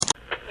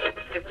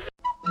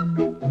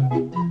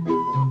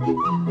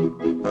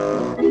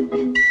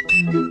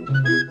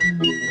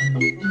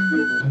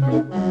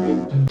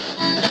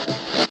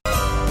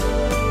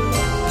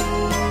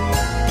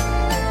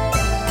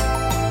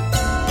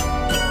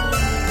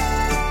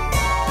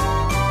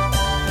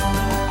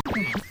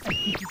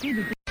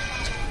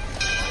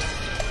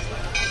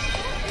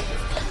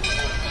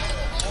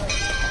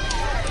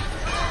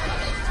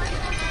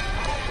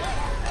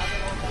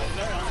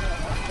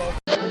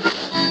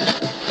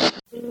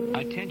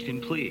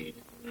Attention please.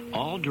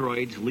 All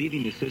droids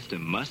leaving the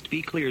system must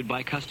be cleared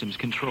by customs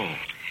control.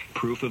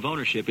 Proof of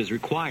ownership is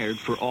required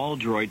for all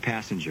droid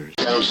passengers.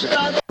 What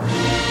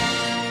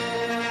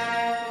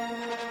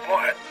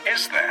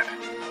is that?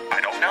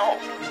 I don't know,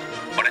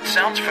 but it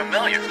sounds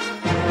familiar.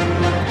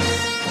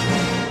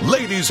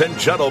 Ladies and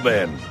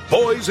gentlemen,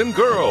 boys and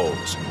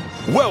girls,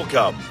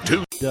 welcome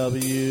to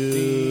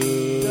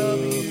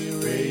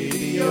WDW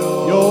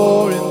Radio,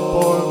 your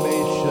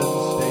information station.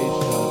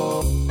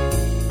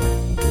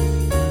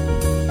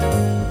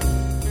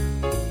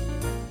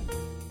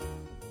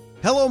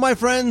 Hello, my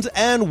friends,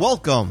 and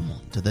welcome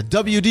to the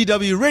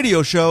WDW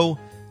Radio Show,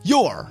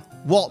 your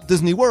Walt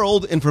Disney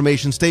World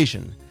information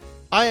station.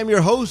 I am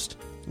your host,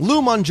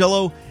 Lou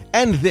Mongello,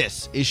 and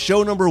this is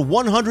show number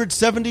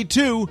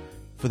 172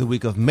 for the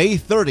week of May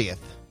 30th,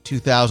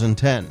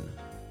 2010.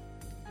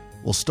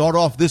 We'll start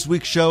off this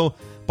week's show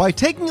by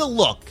taking a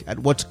look at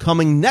what's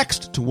coming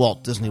next to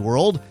Walt Disney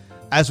World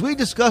as we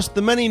discuss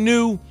the many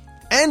new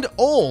and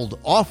old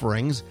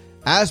offerings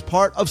as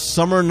part of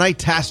Summer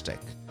Nightastic.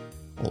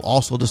 We'll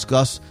also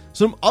discuss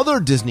some other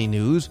Disney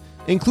news,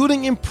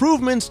 including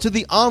improvements to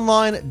the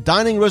online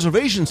dining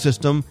reservation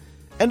system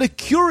and a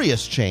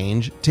curious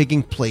change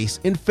taking place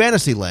in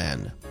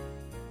Fantasyland.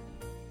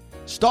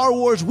 Star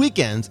Wars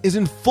Weekends is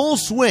in full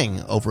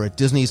swing over at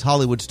Disney's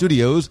Hollywood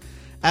Studios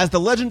as the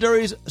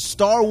Legendary's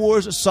Star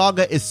Wars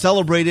saga is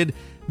celebrated,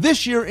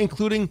 this year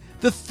including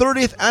the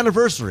 30th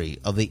anniversary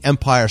of The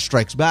Empire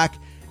Strikes Back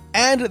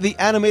and the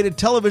animated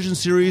television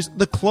series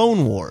The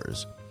Clone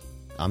Wars.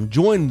 I'm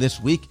joined this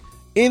week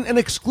in an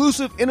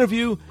exclusive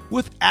interview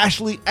with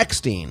Ashley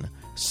Eckstein,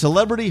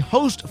 celebrity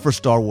host for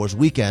Star Wars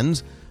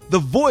Weekends, the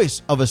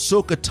voice of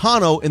Ahsoka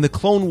Tano in the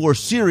Clone Wars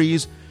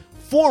series,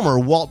 former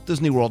Walt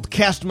Disney World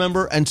cast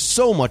member, and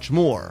so much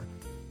more.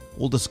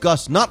 We'll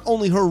discuss not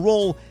only her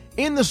role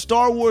in the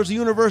Star Wars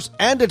universe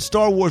and at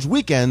Star Wars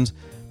Weekends,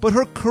 but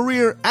her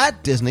career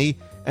at Disney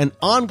and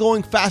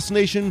ongoing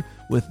fascination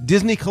with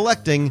Disney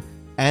collecting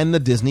and the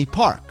Disney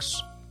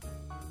parks.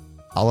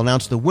 I'll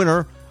announce the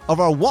winner of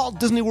our Walt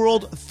Disney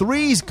World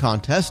Threes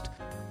contest.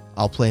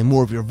 I'll play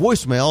more of your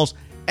voicemails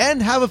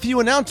and have a few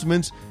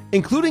announcements,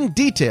 including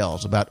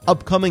details about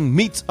upcoming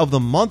Meets of the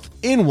Month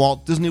in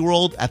Walt Disney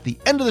World at the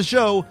end of the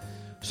show.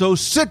 So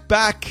sit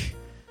back,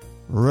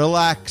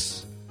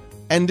 relax,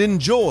 and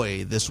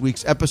enjoy this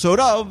week's episode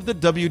of the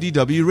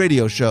WDW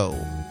Radio Show.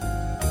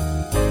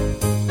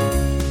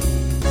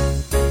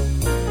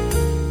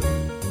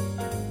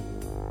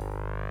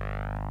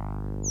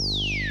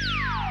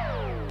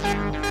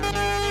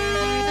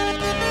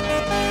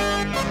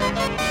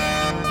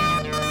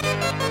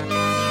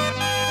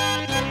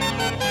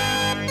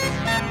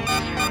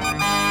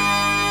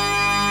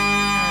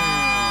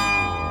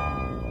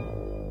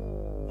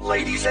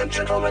 Ladies and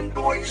gentlemen,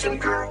 boys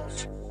and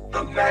girls,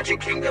 the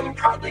Magic Kingdom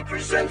proudly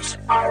presents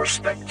our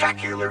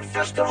spectacular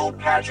festival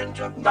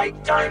pageant of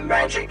nighttime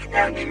magic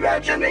and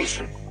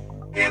imagination.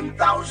 In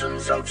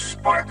thousands of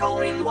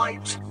sparkling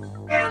lights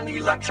and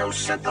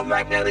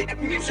electromagnetic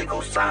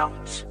musical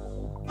sounds,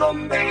 the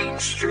Main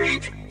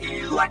Street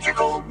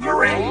Electrical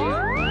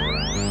Parade.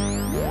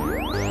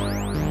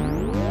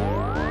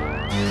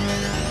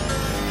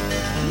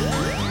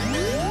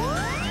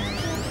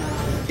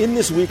 In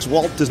this week's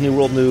Walt Disney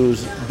World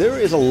news, there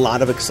is a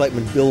lot of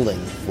excitement building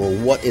for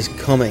what is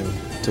coming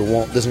to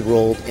Walt Disney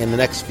World in the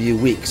next few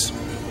weeks.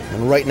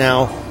 And right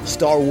now,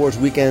 Star Wars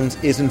Weekends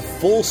is in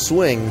full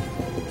swing,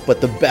 but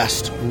the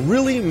best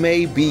really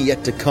may be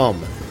yet to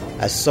come,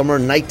 as Summer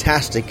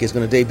Nightastic is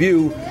going to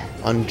debut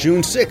on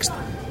June 6th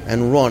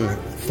and run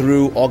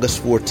through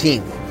August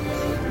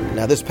 14th.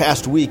 Now, this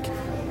past week,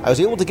 I was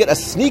able to get a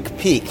sneak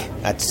peek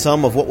at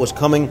some of what was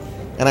coming,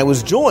 and I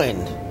was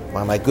joined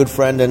by my good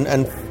friend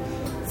and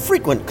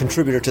frequent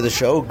contributor to the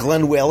show,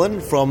 Glenn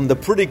Whalen from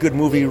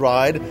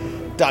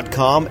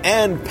theprettygoomovieride.com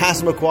and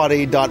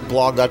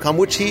passamaquoddy.blog.com,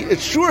 which he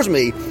assures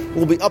me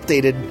will be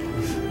updated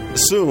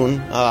soon.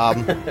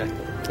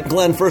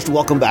 Glenn, first,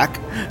 welcome back.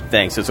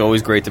 Thanks. It's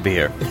always great to be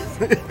here.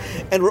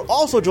 And we're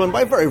also joined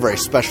by a very, very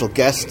special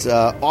guest,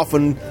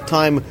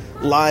 often-time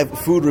live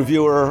food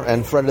reviewer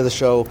and friend of the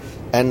show,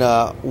 and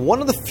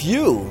one of the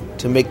few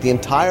to make the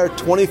entire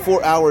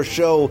 24-hour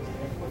show,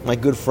 my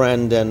good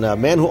friend and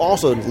man who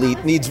also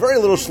needs very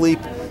little sleep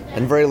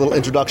and very little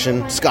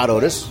introduction, Scott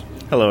Otis.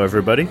 Hello,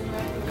 everybody.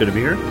 Good to be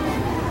here.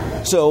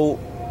 So,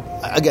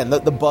 again, the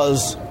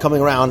buzz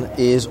coming around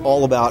is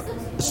all about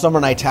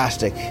Summer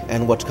Nightastic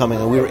and what's coming.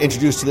 And we were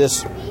introduced to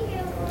this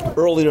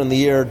earlier in the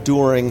year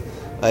during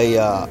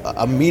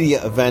a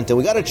media event, and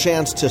we got a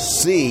chance to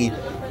see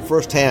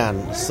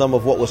firsthand some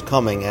of what was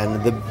coming.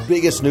 And the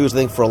biggest news, I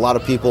think, for a lot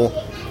of people,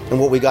 and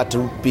what we got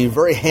to be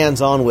very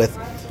hands-on with,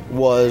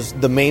 was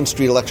the Main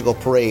Street Electrical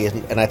Parade.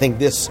 And I think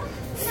this,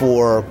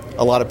 for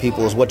a lot of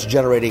people, is what's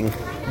generating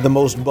the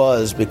most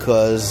buzz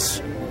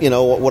because, you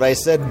know, what I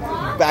said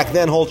back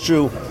then holds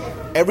true.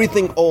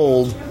 Everything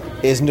old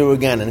is new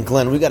again. And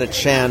Glenn, we got a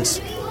chance,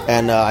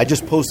 and I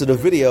just posted a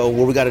video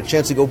where we got a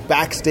chance to go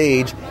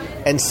backstage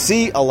and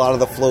see a lot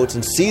of the floats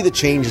and see the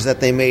changes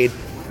that they made.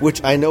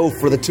 which I know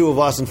for the two of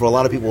us and for a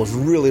lot of people is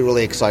really,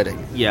 really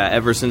exciting. Yeah,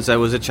 ever since I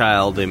was a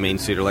child, the Main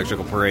Street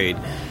Electrical Parade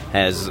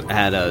has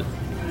had a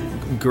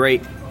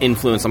great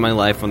influence on my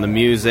life, from the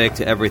music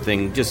to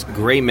everything, just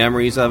great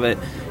memories of it.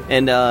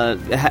 And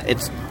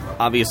it's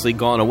obviously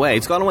gone away.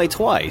 It's gone away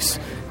twice.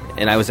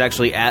 And I was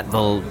actually at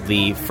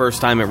the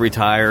first time it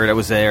retired. I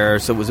was there,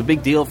 so it was a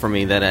big deal for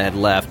me that I had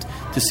left.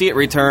 To see it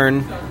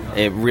return,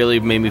 it really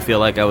made me feel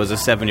like I was a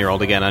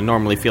 7-year-old again. I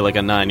normally feel like a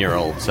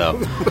 9-year-old, so...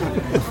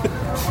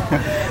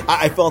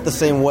 I felt the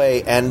same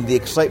way, and the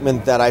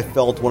excitement that I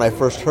felt when I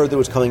first heard that it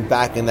was coming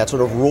back, and that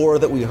sort of roar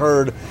that we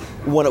heard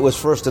when it was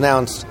first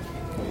announced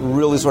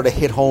really sort of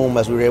hit home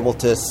as we were able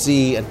to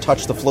see and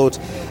touch the floats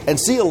and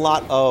see a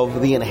lot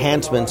of the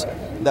enhancements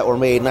that were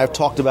made. And I've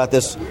talked about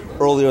this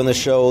earlier in the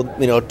show.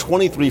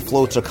 23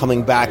 floats are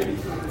coming back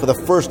for the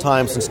first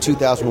time since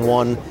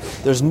 2001.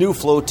 There's new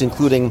floats,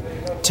 including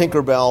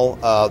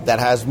Tinkerbell, that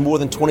has more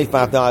than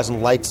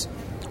 25,000 lights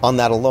on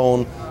that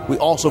alone. We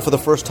also, for the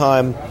first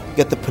time,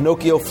 get the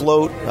Pinocchio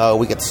float.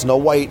 We get Snow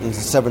White and the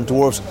Seven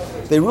Dwarfs.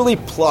 They really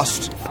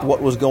plussed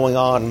what was going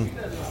on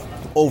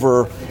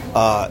over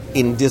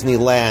in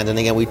Disneyland. And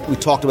again, we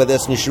talked about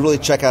this, and you should really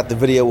check out the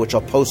video, which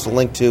I'll post a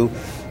link to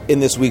in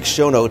this week's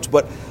show notes.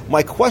 But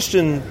my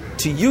question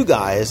to you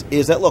guys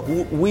is that, look,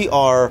 we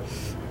are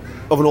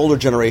of an older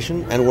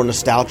generation, and we're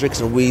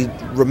nostalgics, and we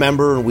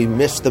remember and we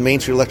miss the Main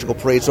Street Electrical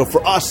Parade. So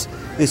for us,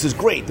 this is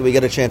great that we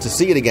get a chance to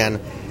see it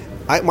again.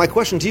 My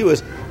question to you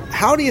is,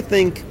 how do you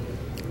think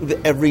the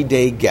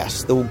everyday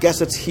guest, the guest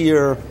that's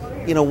here,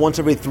 once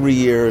every 3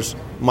 years,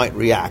 might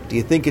react? Do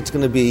you think it's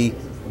going to be,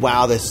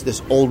 wow,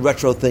 this old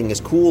retro thing is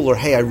cool, or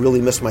hey, I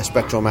really miss my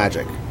Spectro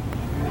Magic?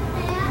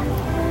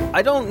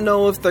 I don't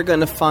know if they're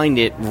going to find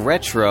it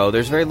retro.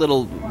 There's very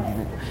little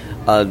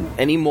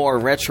any more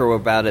retro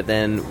about it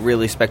than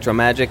really Spectro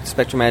Magic.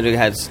 Spectro Magic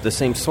has the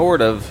same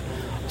sort of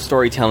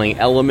storytelling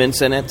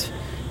elements in it,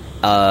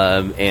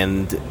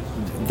 and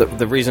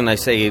the reason I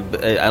say I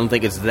don't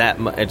think it's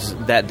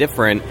that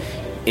different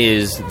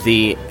is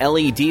the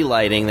LED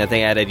lighting that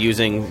they added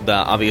using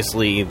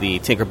obviously the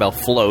Tinkerbell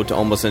float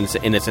almost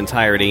in its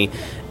entirety,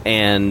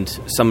 and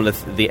some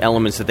of the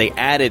elements that they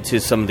added to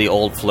some of the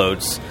old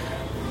floats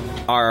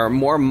are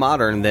more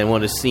modern than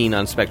what is seen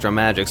on Spectrum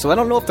Magic. So I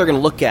don't know if they're going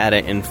to look at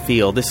it and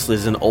feel this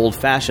is an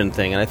old-fashioned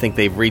thing. And I think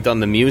they've redone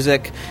the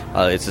music.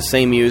 It's the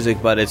same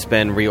music, but it's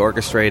been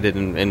reorchestrated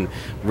and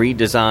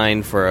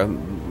redesigned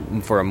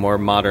for a more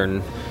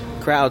modern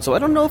crowd. So I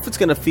don't know if it's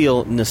going to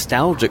feel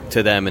nostalgic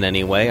to them in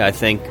any way. I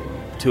think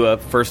to a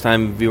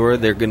first-time viewer,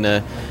 they're going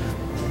to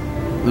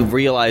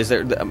realize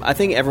I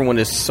think everyone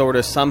is sort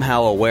of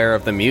somehow aware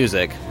of the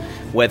music,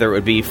 whether it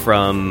would be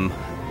from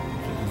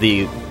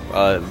the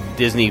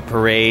Disney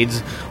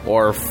parades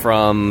or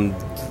from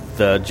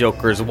the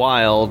Joker's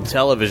Wild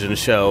television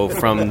show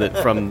from the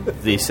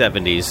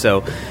 70s.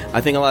 So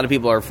I think a lot of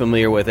people are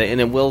familiar with it, and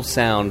it will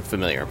sound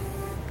familiar.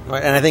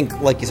 Right, and I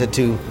think, like you said,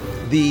 too,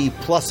 the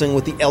plussing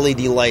with the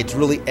LED lights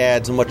really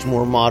adds a much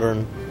more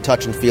modern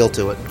touch and feel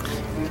to it.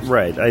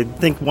 Right. I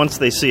think once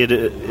they see it,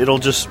 it'll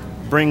just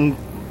bring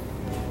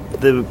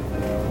the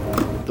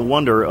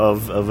wonder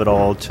of it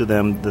all to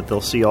them, that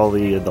they'll see all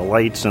the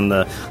lights and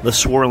the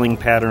swirling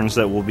patterns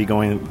that will be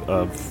going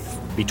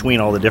between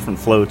all the different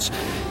floats,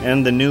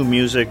 and the new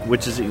music,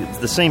 which is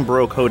the same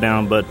Baroque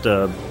hoedown, but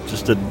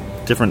just a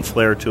different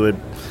flair to it.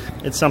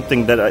 It's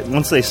something that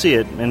once they see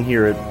it and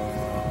hear it,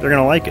 they're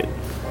going to like it.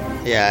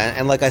 Yeah,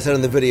 and like I said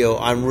in the video,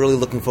 I'm really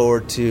looking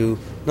forward to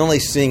not only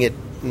seeing it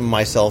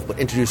myself, but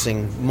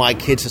introducing my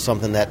kids to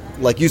something that,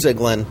 like you said,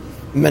 Glenn,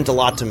 meant a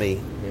lot to me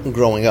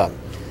growing up.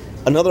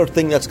 Another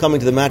thing that's coming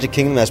to the Magic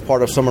Kingdom as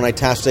part of Summer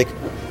Nightastic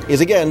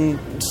is, again,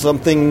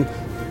 something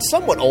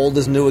somewhat old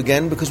is new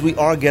again, because we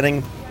are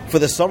getting, for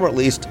the summer at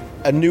least,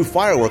 a new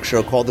fireworks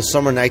show called the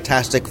Summer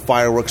Nightastic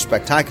Fireworks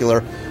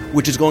Spectacular,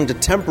 which is going to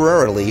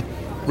temporarily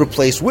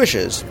replace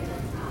Wishes.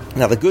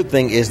 Now, the good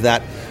thing is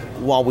that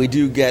while we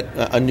do get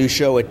a new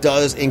show, it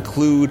does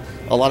include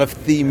a lot of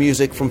theme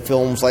music from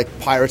films like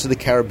Pirates of the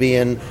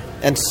Caribbean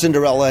and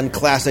Cinderella and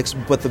classics,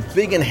 but the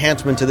big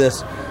enhancement to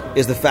this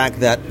is the fact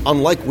that,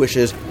 unlike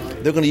Wishes,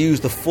 they're going to use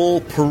the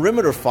full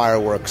perimeter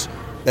fireworks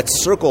that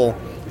circle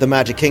the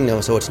Magic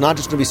Kingdom. So it's not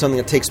just going to be something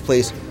that takes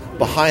place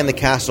behind the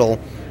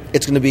castle.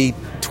 It's going to be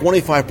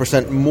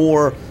 25%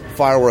 more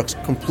fireworks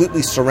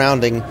completely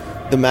surrounding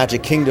the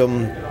Magic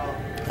Kingdom.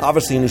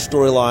 Obviously a new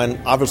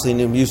storyline, obviously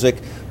new music.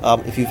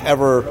 If you've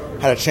ever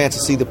had a chance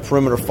to see the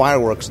perimeter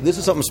fireworks, this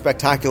is something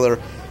spectacular.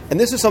 And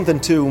this is something,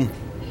 too,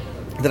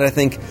 that I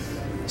think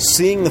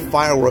seeing the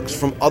fireworks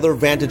from other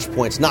vantage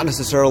points, not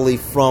necessarily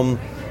from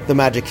the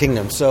Magic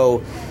Kingdom.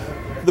 So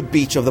the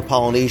beach of the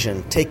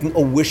Polynesian, taking a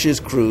Wishes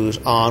cruise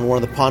on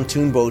one of the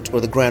pontoon boats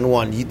or the Grand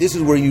One. This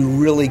is where you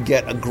really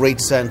get a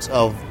great sense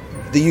of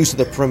the use of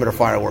the perimeter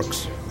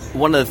fireworks.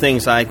 One of the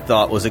things I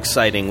thought was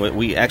exciting,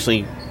 we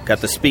actually got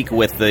to speak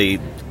with the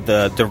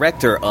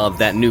director of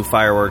that new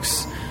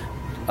fireworks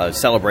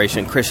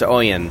celebration, Chris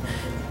Oyen,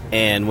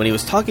 and when he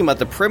was talking about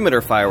the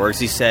perimeter fireworks,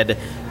 he said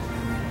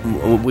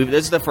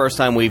This is the first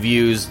time we've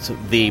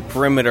used the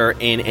perimeter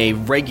in a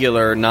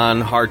regular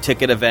non-hard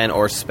ticket event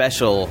or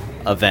special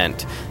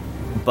event.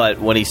 But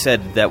what he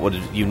said that was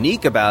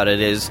unique about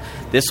it is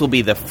this will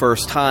be the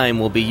first time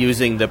we'll be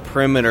using the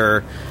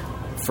perimeter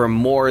for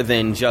more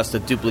than just a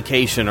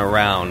duplication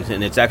around,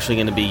 and it's actually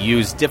going to be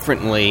used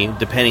differently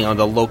depending on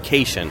the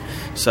location.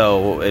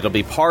 So it'll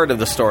be part of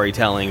the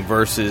storytelling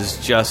versus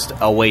just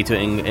a way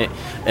to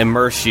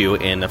immerse you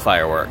in the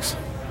fireworks.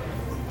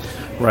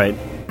 Right.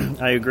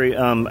 I agree.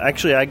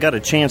 Actually, I got a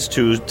chance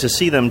to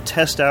see them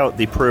test out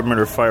the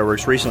perimeter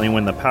fireworks recently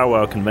when the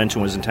Powwow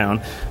convention was in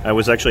town. I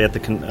was actually at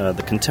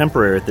the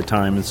Contemporary at the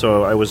time, and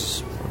so I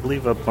was, I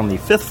believe, up on the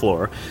 5th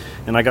floor,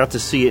 and I got to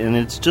see it, and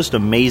it's just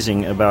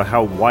amazing about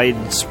how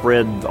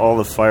widespread all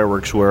the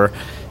fireworks were.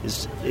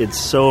 It's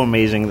so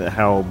amazing that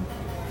how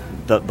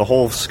the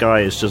whole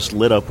sky is just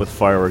lit up with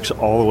fireworks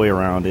all the way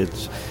around.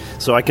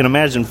 So I can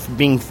imagine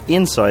being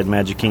inside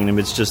Magic Kingdom,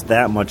 it's just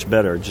that much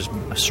better, just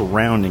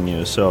surrounding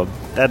you. So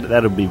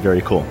that would be very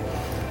cool.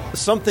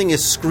 Something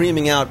is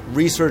screaming out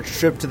research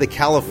trip to the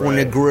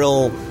California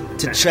Grill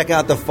to check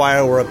out the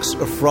fireworks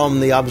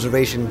from the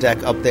observation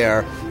deck up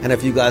there. And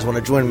if you guys want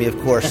to join me, of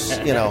course,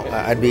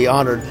 I'd be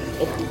honored.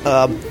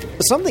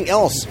 Something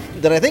else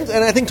that I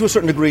think to a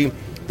certain degree,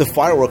 the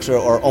fireworks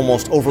are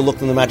almost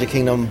overlooked in the Magic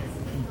Kingdom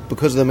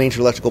because of the Main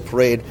Street Electrical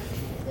Parade.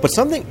 But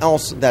something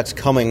else that's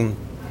coming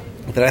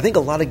that I think a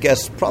lot of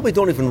guests probably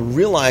don't even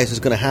realize is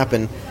going to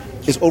happen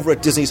is over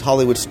at Disney's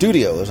Hollywood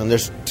Studios. And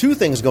there's two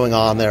things going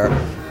on there.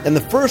 And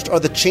the first are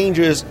the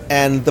changes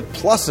and the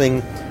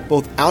plussing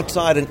both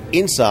outside and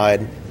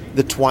inside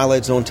the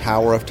Twilight Zone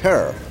Tower of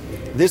Terror.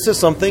 This is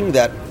something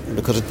that,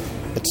 because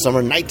it's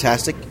summer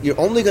night-tastic, you're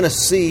only going to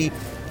see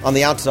on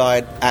the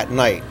outside at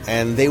night.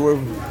 And they were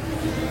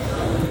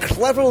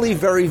cleverly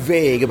very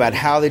vague about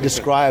how they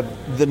describe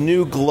the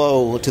new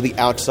glow to the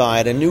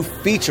outside and new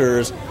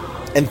features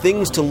and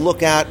things to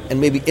look at and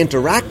maybe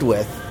interact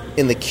with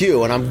in the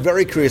queue. And I'm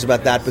very curious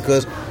about that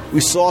because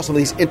we saw some of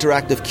these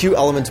interactive queue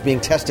elements being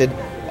tested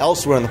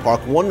elsewhere in the park,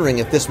 wondering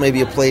if this may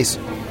be a place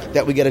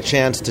that we get a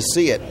chance to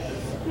see it.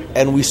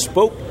 And we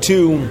spoke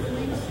to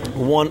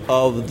one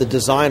of the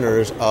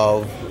designers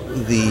of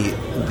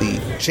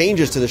the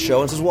changes to the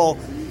show and says, well,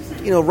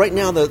 right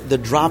now the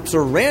drops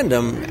are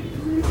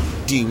random.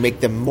 Do you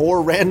make them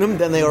more random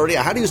than they already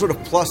are? How do you sort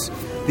of plus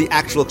the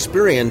actual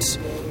experience?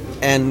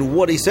 And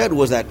what he said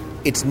was that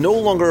it's no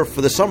longer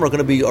for the summer going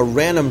to be a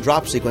random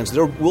drop sequence.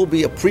 There will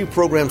be a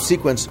pre-programmed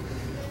sequence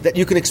that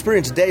you can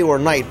experience day or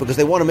night because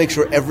they want to make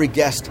sure every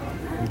guest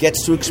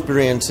gets to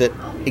experience it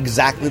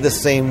exactly the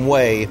same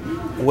way,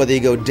 whether you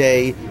go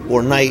day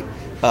or night.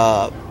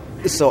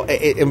 So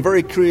I'm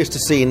very curious to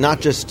see not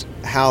just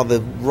how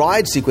the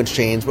ride sequence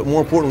changed, but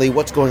more importantly,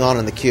 what's going on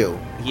in the queue.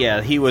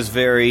 Yeah, he was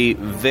very,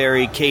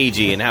 very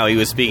cagey in how he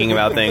was speaking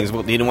about things.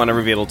 He didn't want to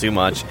reveal too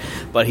much,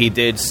 but he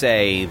did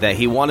say that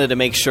he wanted to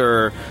make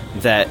sure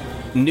that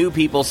new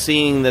people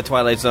seeing the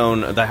Twilight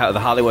Zone, the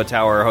Hollywood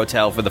Tower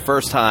Hotel for the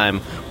first time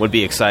would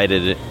be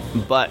excited.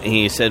 But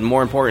he said,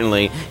 more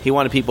importantly, he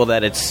wanted people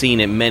that had seen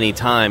it many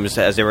times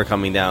as they were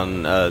coming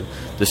down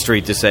the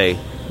street to say,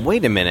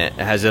 wait a minute,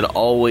 has it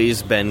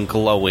always been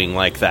glowing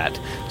like that?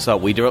 So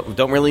we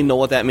don't really know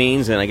what that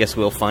means, and I guess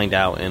we'll find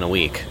out in a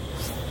week.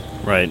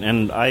 Right,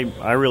 and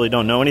I really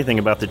don't know anything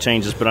about the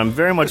changes, but I'm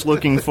very much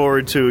looking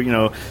forward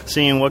to,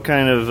 seeing what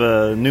kind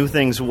of new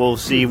things we'll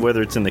see,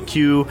 whether it's in the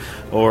queue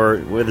or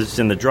whether it's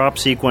in the drop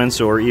sequence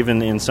or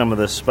even in some of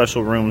the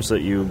special rooms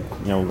that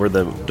where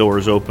the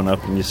doors open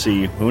up and you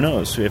see, who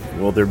knows,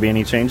 will there be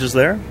any changes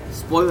there?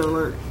 Spoiler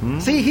alert.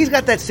 See, he's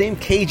got that same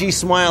cagey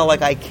smile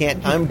like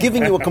I'm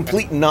giving you a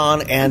complete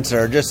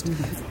non-answer, just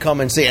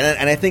come and see it.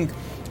 And I think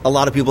a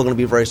lot of people are going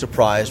to be very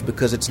surprised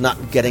because it's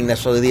not getting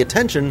necessarily the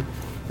attention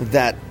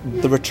that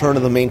the return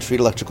of the Main Street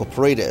Electrical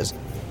Parade is.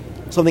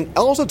 Something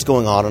else that's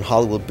going on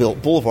Hollywood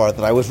Boulevard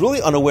that I was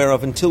really unaware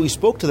of until we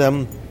spoke to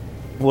them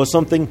was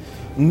something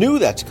new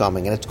that's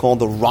coming, and it's called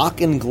the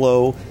Rock and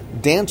Glow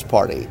Dance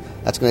Party.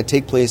 That's going to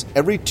take place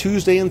every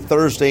Tuesday and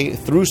Thursday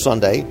through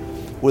Sunday,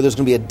 where there's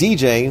going to be a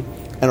DJ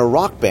and a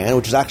rock band,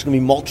 which is actually going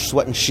to be Mulch,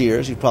 Sweat, and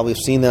Shears. You probably have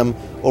seen them,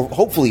 or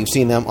hopefully you've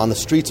seen them on the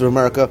streets of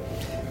America.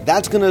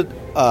 That's going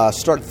to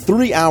start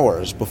 3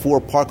 hours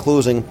before park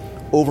closing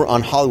over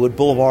on Hollywood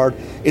Boulevard.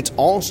 It's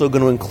also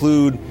going to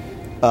include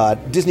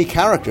Disney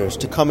characters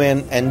to come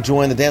in and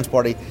join the dance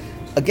party.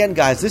 Again,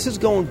 guys, this is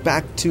going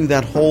back to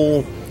that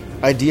whole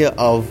idea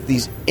of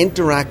these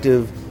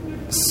interactive,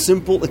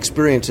 simple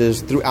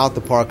experiences throughout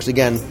the parks.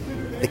 Again,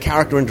 the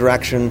character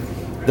interaction,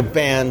 the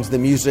bands, the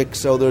music.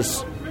 So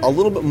there's a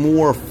little bit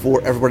more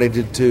for everybody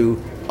to do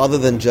other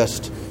than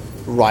just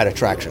ride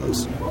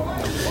attractions.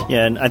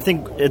 Yeah, and I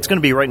think it's going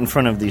to be right in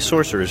front of the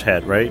Sorcerer's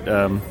Head, right?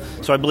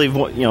 So I believe,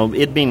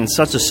 it being in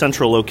such a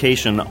central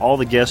location, all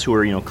the guests who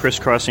are,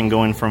 crisscrossing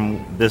going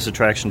from this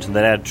attraction to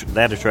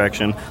that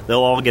attraction,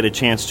 they'll all get a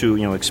chance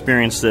to,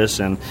 experience this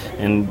and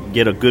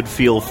get a good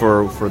feel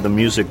for the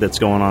music that's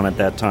going on at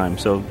that time.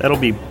 So that'll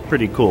be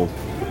pretty cool.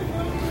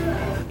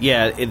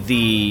 Yeah,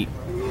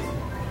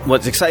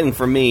 what's exciting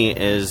for me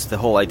is the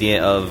whole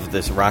idea of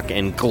this rock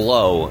and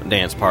glow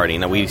dance party.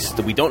 Now, we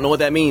don't know what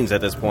that means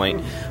at this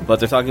point, but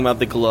they're talking about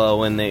the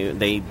glow, and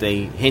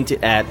they hint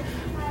at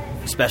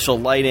special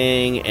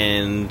lighting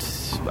and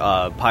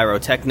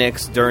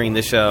pyrotechnics during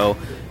the show,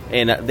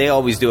 and they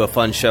always do a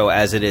fun show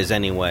as it is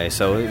anyway,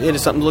 so it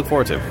is something to look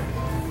forward to.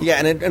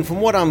 Yeah, and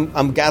from what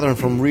I'm gathering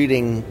from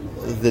reading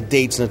the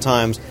dates and the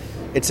times,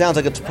 it sounds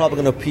like it's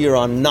probably going to appear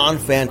on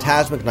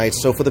non-Fantasmic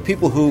nights. So for the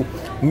people who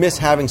miss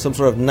having some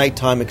sort of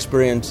nighttime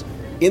experience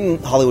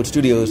in Hollywood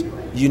studios,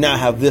 you now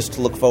have this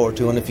to look forward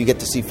to. And if you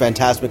get to see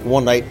Fantasmic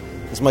one night,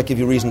 this might give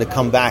you reason to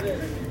come back,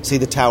 see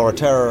the Tower of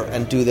Terror,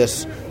 and do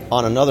this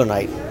on another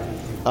night.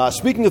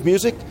 Speaking of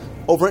music,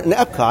 over in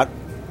Epcot,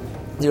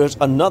 there's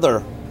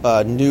another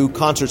new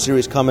concert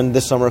series coming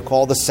this summer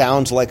called The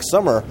Sounds Like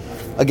Summer.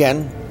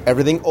 Again,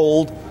 everything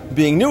old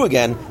being new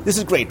again. This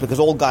is great because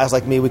old guys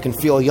like me, we can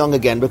feel young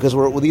again because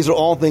these are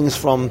all things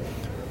from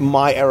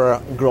my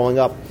era growing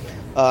up.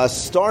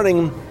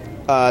 Starting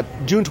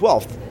June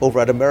 12th over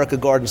at America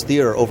Gardens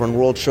Theater over in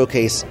World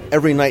Showcase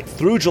every night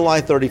through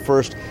July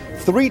 31st,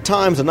 3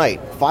 times a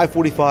night,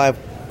 5:45,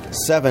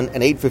 7,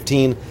 and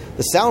 8:15.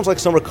 The Sounds Like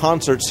Summer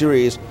concert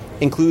series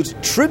includes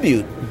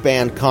tribute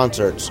band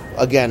concerts,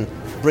 again,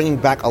 bringing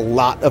back a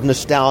lot of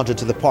nostalgia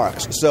to the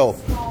parks. So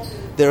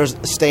there's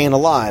Stayin'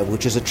 Alive,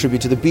 which is a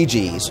tribute to the Bee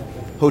Gees.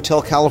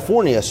 Hotel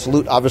California,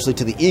 salute obviously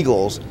to the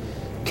Eagles.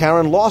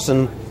 Karen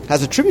Lawson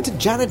has a tribute to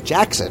Janet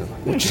Jackson,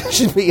 which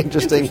should be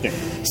interesting.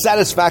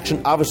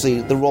 Satisfaction,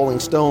 obviously, the Rolling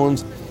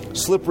Stones.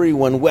 Slippery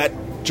When Wet,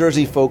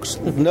 Jersey folks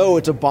know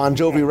it's a Bon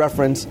Jovi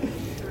reference.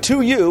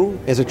 To You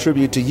is a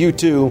tribute to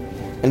U2,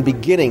 and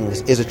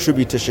Beginnings is a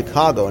tribute to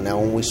Chicago. Now,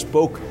 when we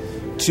spoke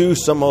to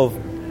some of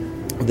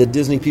the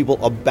Disney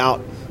people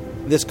about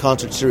this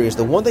concert series,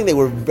 the one thing they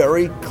were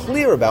very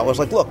clear about was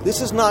like, look,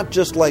 this is not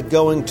just like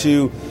going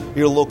to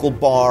your local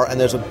bar and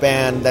there's a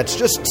band that's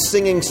just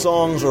singing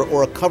songs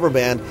or a cover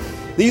band.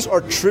 These are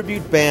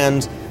tribute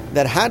bands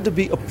that had to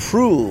be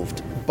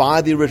approved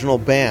by the original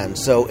band.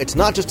 So it's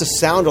not just a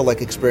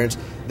sound-alike experience.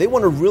 They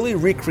want to really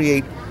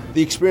recreate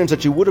the experience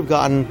that you would have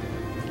gotten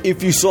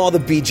if you saw the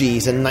Bee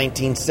Gees in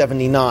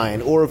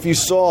 1979, or if you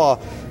saw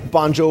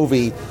Bon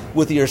Jovi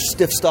with your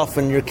stiff stuff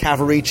and your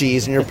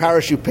Cavaricis and your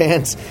parachute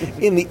pants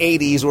in the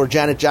 80s, or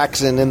Janet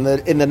Jackson in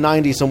the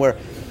 90s somewhere.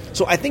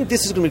 So I think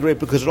this is going to be great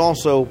because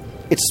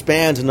it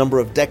spans a number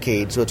of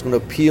decades, so it's going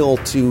to appeal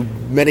to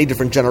many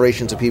different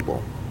generations of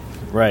people.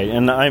 Right,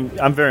 and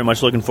I'm very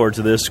much looking forward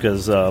to this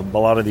because a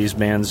lot of these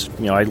bands,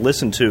 I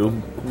listened to,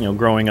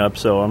 growing up.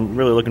 So I'm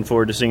really looking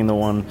forward to seeing the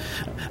one.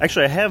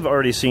 Actually, I have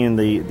already seen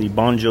the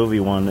Bon Jovi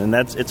one, and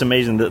it's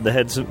amazing that the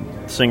head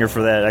singer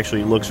for that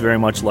actually looks very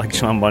much like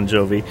John Bon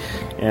Jovi.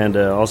 And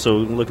also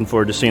looking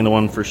forward to seeing the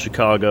one for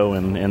Chicago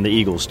and the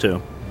Eagles too.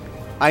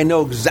 I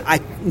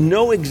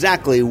know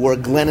exactly where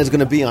Glenn is going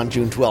to be on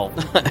June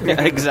 12th.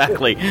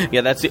 Exactly.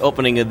 Yeah, that's the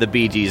opening of the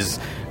Bee Gees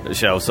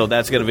show, so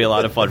that's going to be a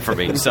lot of fun for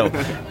me. So.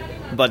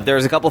 But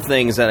there's a couple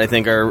things that I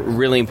think are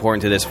really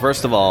important to this.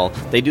 First of all,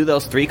 they do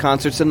those 3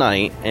 concerts a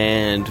night,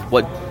 and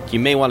what you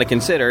may want to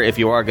consider if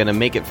you are going to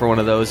make it for one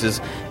of those is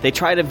they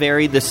try to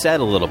vary the set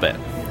a little bit.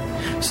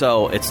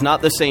 So it's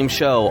not the same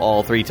show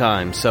all 3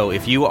 times. So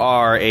if you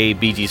are a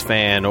Bee Gees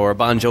fan or a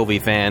Bon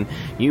Jovi fan,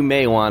 you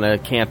may want to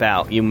camp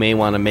out. You may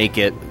want to make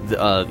it.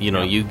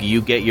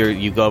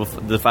 You go to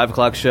the 5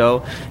 o'clock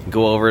show,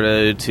 go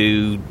over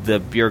to the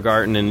beer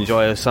garden and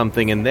enjoy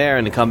something in there,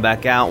 and then come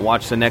back out,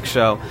 watch the next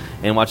show,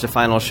 and watch the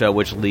final show,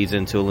 which leads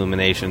into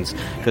Illuminations,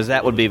 because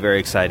that would be very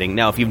exciting.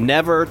 Now, if you've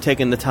never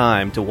taken the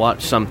time to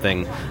watch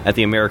something at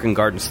the American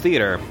Gardens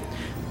Theater,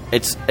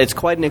 it's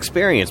quite an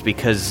experience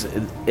because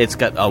it's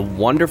got a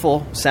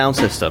wonderful sound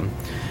system.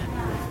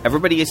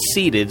 Everybody is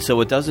seated, so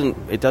it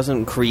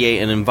doesn't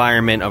create an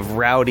environment of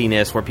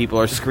rowdiness where people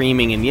are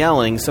screaming and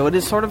yelling. So it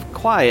is sort of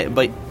quiet,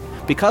 but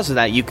because of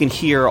that, you can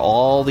hear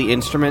all the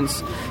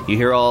instruments, you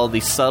hear all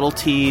the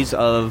subtleties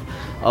of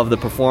the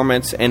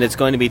performance, and it's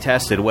going to be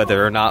tested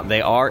whether or not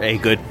they are a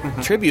good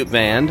tribute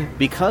band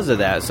because of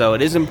that. So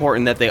it is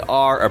important that they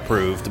are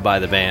approved by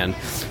the band.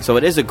 So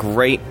it is a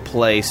great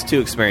place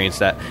to experience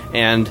that,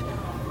 and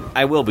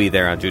I will be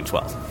there on June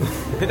 12th.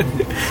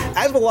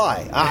 As will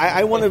I.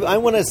 I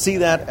want to see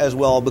that as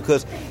well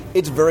because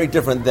it's very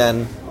different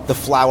than the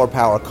Flower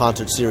Power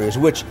concert series,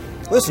 which,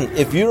 listen,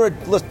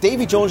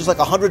 Davy Jones is like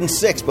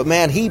 106, but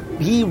man, he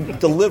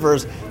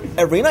delivers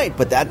every night.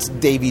 But that's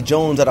Davy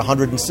Jones at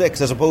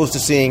 106, as opposed to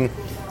seeing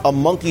a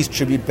Monkees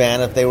tribute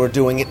band if they were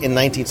doing it in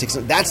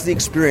 1960. That's the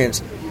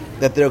experience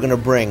that they're going to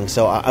bring.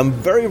 So I'm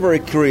very, very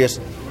curious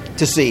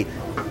to see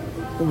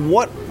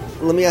what.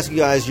 Let me ask you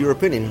guys your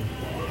opinion.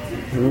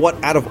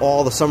 What out of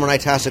all the Summer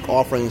Nightastic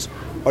offerings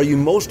are you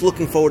most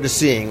looking forward to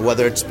seeing,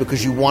 whether it's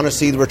because you want to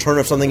see the return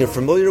of something you're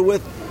familiar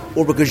with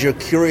or because you're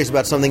curious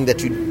about something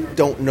that you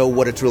don't know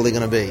what it's really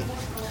going to be?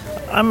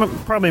 I'm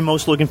probably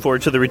most looking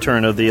forward to the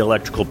return of the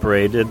electrical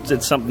parade.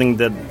 It's something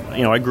that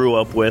I grew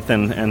up with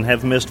and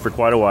have missed for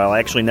quite a while. I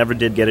actually never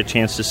did get a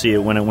chance to see it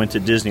when I went to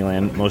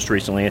Disneyland most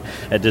recently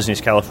at Disney's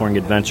California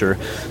Adventure.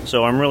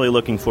 So I'm really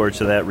looking forward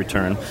to that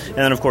return. And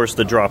then, of course,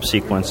 the drop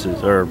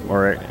sequences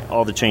or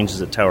all the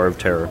changes at Tower of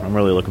Terror. I'm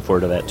really looking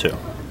forward to that, too.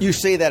 You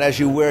say that as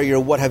you wear your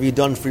What Have You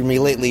Done For Me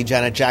Lately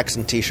Janet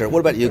Jackson t-shirt. What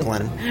about you,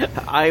 Glenn?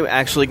 I'm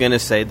actually going to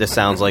say this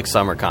sounds like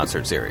summer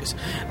concert series.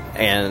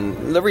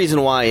 And the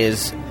reason why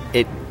is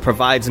it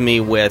provides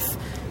me with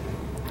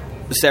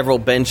several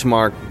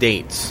benchmark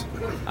dates.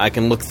 I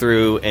can look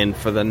through, and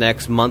for the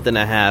next month and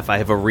a half, I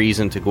have a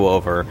reason to go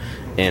over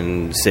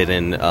and sit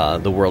in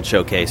the World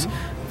Showcase.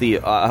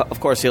 Of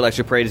course, the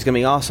Electric Parade is going to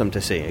be awesome to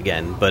see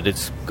again, but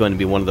it's going to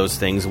be one of those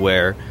things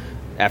where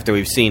after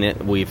we've seen it,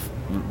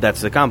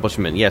 that's the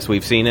accomplishment. Yes,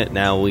 we've seen it.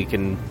 Now we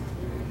can...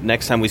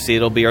 Next time we see it,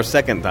 it'll be our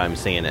second time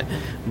seeing it.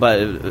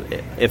 But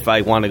if I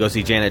want to go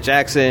see Janet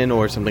Jackson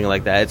or something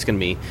like that, it's going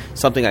to be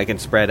something I can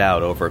spread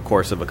out over a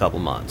course of a couple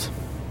months.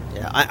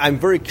 Yeah, I'm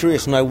very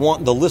curious, and I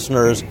want the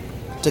listeners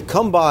to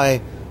come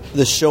by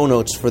the show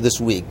notes for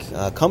this week.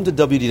 Come to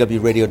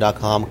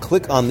WDWRadio.com,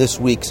 click on this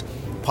week's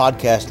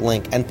podcast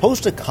link, and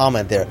post a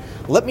comment there.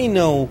 Let me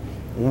know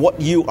what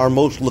you are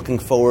most looking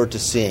forward to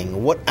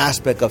seeing. What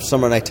aspect of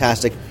Summer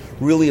Nightastic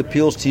really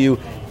appeals to you,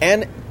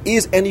 and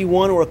is any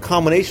one or a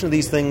combination of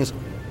these things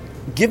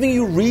giving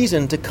you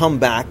reason to come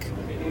back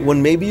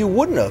when maybe you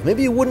wouldn't have?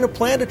 Maybe you wouldn't have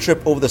planned a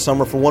trip over the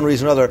summer for one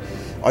reason or another.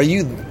 Are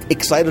you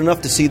excited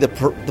enough to see the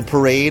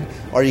parade?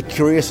 Are you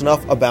curious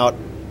enough about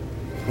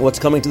what's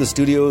coming to the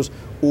studios?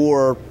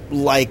 Or,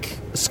 like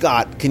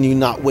Scott, can you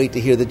not wait to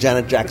hear the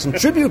Janet Jackson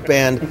tribute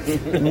band?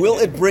 Will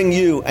it bring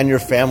you and your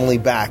family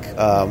back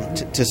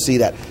to see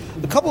that?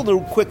 A couple of the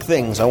quick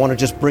things I want to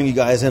just bring you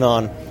guys in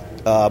on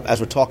as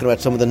we're talking about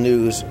some of the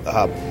news.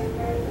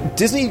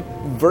 Disney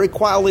very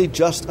quietly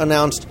just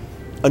announced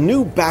a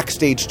new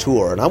backstage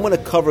tour, and I'm going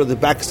to cover the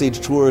backstage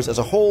tours as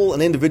a whole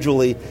and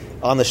individually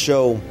on the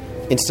show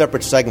in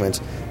separate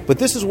segments. But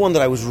this is one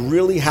that I was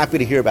really happy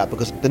to hear about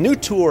because the new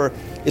tour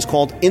is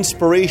called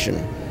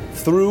Inspiration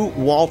Through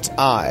Walt's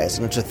Eyes,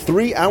 and it's a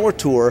 3-hour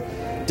tour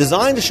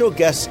designed to show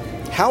guests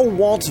how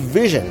Walt's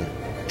vision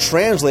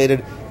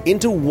translated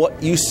into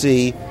what you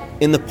see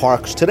in the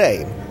parks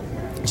today.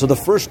 So the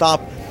first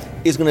stop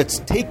is going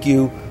to take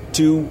you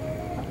to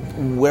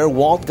where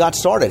Walt got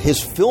started, his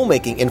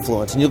filmmaking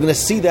influence, and you're going to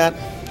see that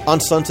on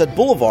Sunset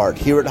Boulevard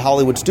here at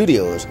Hollywood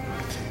Studios.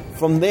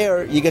 From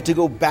there, you get to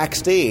go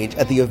backstage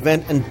at the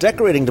event and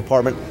decorating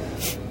department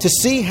to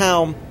see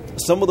how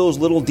some of those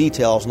little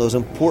details and those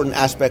important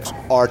aspects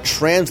are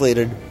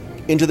translated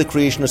into the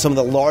creation of some of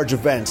the large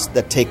events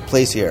that take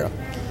place here.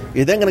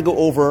 You're then going to go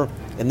over,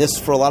 and this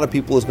for a lot of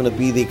people is going to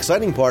be the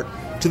exciting part,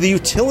 to the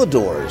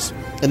utilidors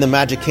in the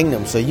Magic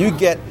Kingdom. So you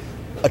get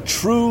a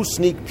true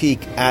sneak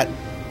peek at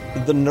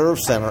the nerve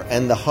center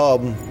and the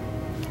hub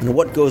and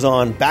what goes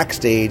on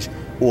backstage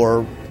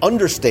or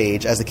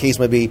understage, as the case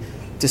may be,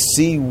 to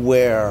see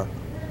where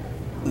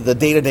the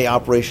day-to-day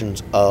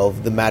operations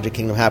of the Magic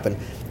Kingdom happen.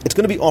 It's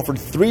going to be offered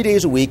 3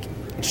 days a week.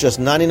 It's just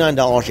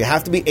 $99. You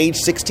have to be age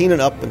 16 and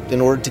up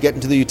in order to get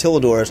into the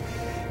utilidors.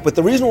 But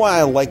the reason why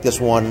I like this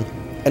one,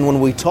 and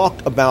when we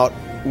talked about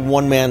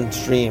one-man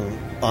stream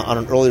on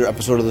an earlier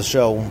episode of the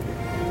show,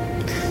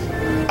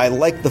 I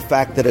like the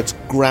fact that it's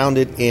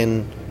grounded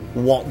in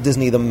Walt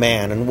Disney the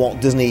man and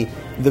Walt Disney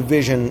the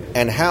vision,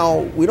 and how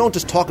we don't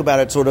just talk about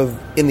it sort of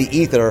in the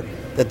ether,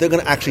 that they're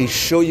going to actually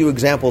show you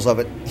examples of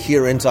it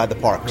here inside the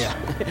parks. Yeah.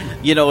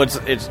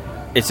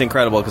 It's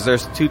incredible because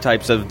there's two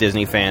types of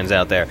Disney fans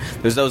out there.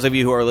 There's those of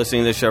you who are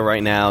listening to the show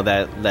right now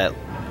that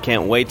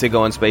can't wait to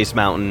go on Space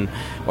Mountain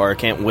or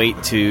can't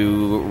wait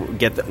to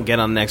get on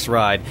the next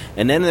ride.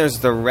 And then there's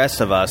the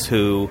rest of us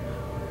who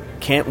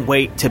can't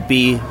wait to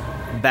be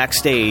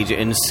backstage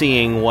and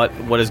seeing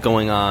what is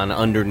going on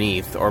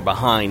underneath or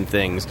behind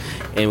things,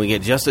 and we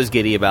get just as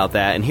giddy about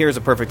that, and here's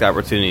a perfect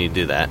opportunity to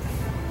do that.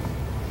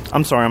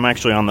 I'm sorry, I'm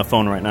actually on the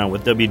phone right now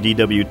with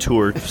WDW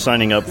Tour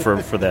signing up for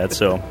that,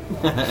 so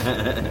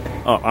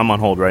I'm on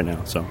hold right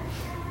now. So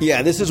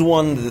yeah, this is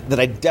one that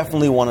I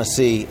definitely want to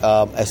see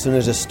as soon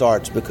as it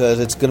starts, because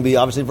it's going to be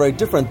obviously very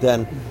different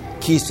than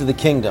Keys to the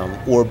Kingdom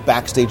or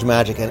Backstage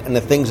Magic and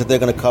the things that they're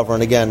going to cover.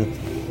 And again,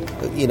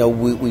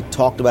 we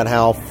talked about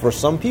how for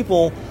some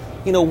people,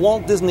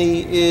 Walt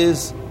Disney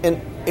is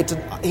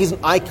he's an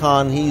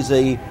icon. He's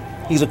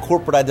a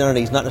corporate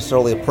identity. He's not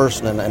necessarily a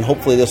person, and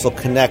hopefully this will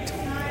connect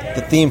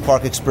the theme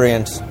park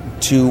experience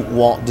to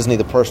Walt Disney,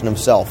 the person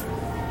himself.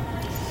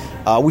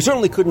 We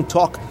certainly couldn't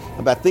talk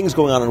about things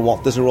going on in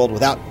Walt Disney World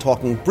without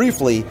talking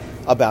briefly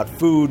about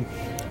food.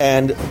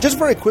 And just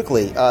very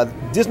quickly,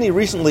 Disney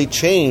recently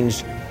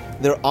changed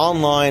their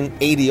online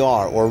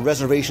ADR or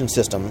reservation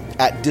system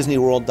at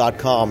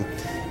DisneyWorld.com.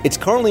 It's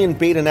currently in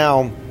beta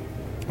now,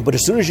 but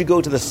as soon as you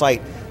go to the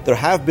site, there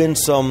have been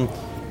some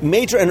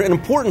major and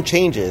important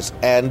changes.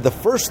 And the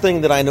first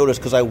thing that I noticed,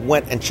 because I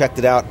went and checked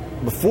it out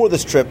before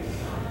this trip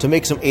to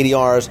make some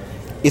ADRs,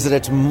 is that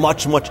it's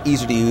much, much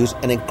easier to use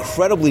and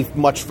incredibly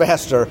much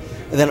faster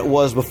than it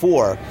was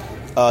before.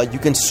 You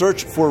can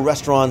search for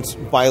restaurants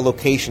by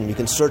location. You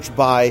can search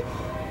by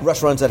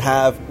restaurants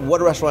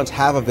what restaurants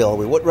have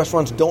availability, what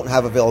restaurants don't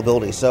have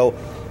availability. So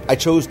I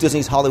chose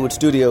Disney's Hollywood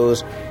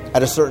Studios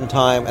at a certain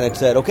time, and it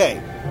said,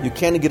 okay, you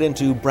can get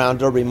into Brown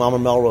Derby, Mama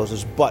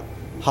Melrose's, but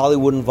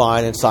Hollywood and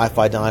Vine and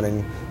Sci-Fi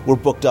Dining were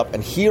booked up.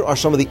 And here are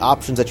some of the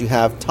options that you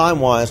have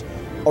time-wise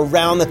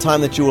around the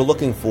time that you were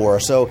looking for.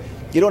 So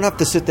you don't have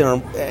to sit there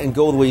and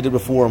go the way you did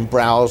before and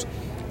browse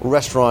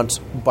restaurants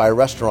by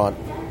restaurant.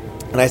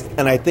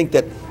 And I think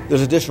that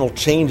there's additional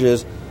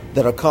changes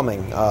that are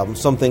coming.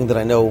 Something that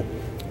I know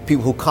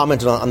people who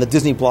commented on the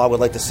Disney blog would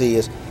like to see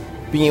is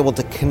being able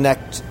to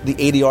connect the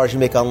ADRs you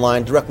make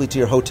online directly to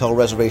your hotel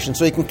reservation,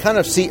 so you can kind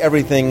of see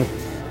everything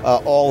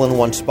all in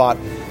one spot.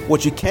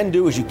 What you can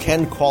do is you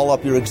can call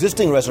up your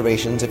existing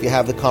reservations if you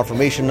have the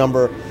confirmation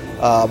number,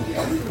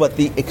 but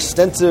the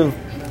extensive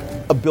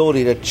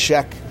ability to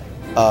check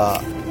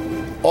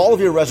all of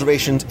your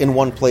reservations in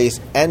one place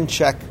and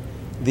check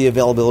the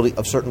availability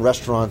of certain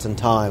restaurants and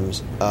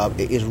times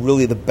is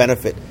really the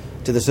benefit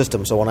to the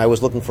system. So when I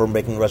was looking for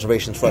making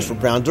reservations for us for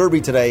Brown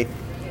Derby today,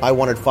 I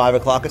wanted 5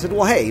 o'clock. I said,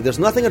 well, hey, there's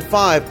nothing at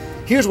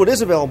 5. Here's what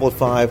is available at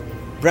 5.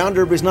 Brown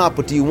Derby's not,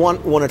 but do you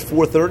want one at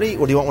 4:30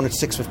 or do you want one at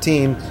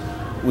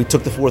 6:15? We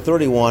took the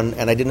 4:30 one,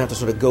 and I didn't have to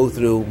sort of go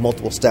through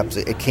multiple steps.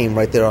 It came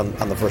right there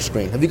on the first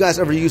screen. Have you guys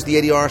ever used the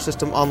ADR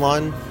system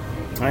online?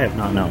 I have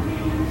not, no.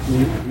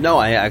 No,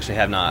 I actually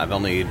have not. I've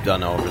only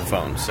done it over the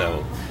phone,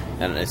 so...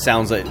 And it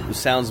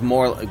sounds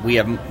more like we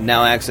have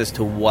now access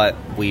to what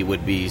we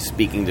would be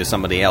speaking to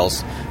somebody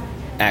else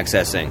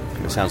accessing.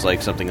 It sounds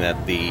like something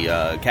that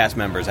the cast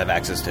members have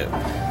access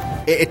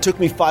to. It took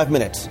me 5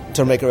 minutes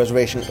to make a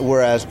reservation,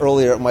 whereas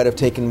earlier it might have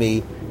taken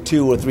me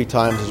 2 or 3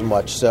 times as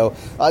much. So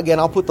again,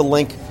 I'll put the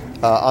link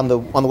on the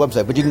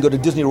website, but you can go to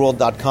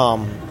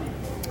DisneyWorld.com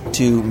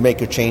to make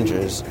your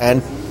changes.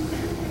 And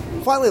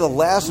finally, the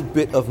last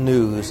bit of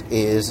news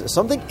is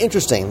something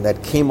interesting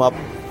that came up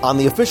on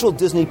the official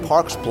Disney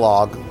Parks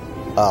blog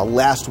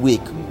last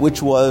week,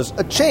 which was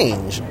a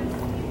change.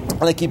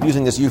 And I keep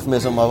using this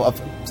euphemism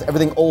of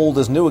everything old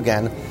is new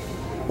again.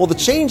 Well, the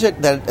change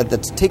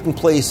that's taking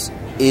place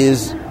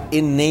is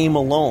in name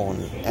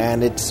alone.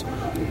 And it's,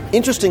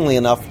 interestingly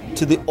enough,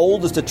 to the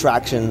oldest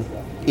attraction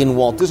in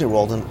Walt Disney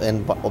World.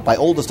 And by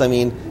oldest, I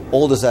mean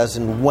oldest as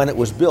in when it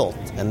was built.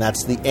 And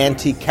that's the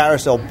antique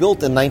carousel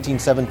built in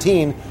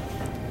 1917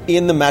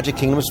 in the Magic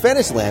Kingdom's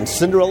Fantasyland.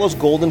 Cinderella's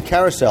Golden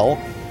Carousel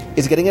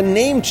is getting a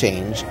name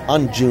change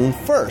on June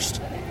 1st.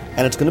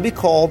 And it's going to be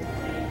called,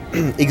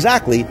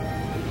 exactly,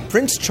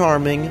 Prince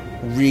Charming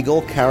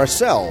Regal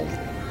Carousel.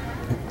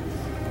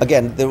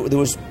 Again, there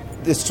was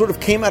this sort of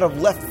came out of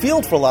left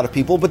field for a lot of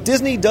people, but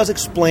Disney does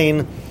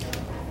explain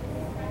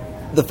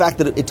the fact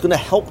that it's going to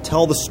help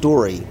tell the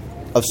story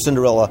of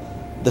Cinderella,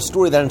 the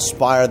story that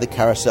inspired the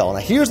carousel. Now,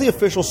 here's the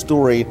official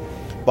story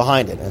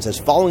behind it. And it says,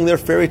 following their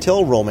fairy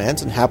tale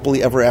romance and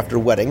happily ever after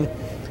wedding,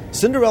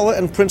 Cinderella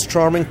and Prince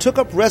Charming took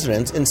up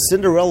residence in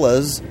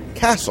Cinderella's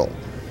castle.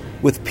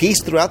 With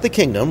peace throughout the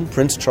kingdom,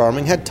 Prince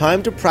Charming had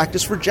time to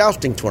practice for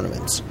jousting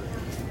tournaments.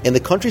 In the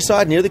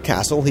countryside near the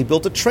castle, he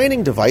built a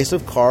training device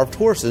of carved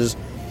horses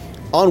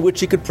on which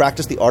he could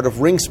practice the art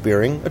of ring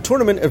spearing, a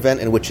tournament event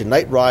in which a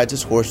knight rides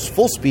his horse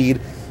full speed,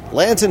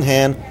 lance in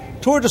hand,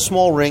 towards a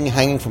small ring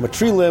hanging from a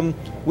tree limb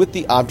with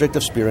the object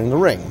of spearing the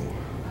ring.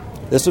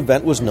 This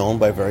event was known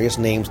by various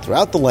names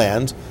throughout the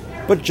land,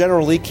 but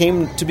generally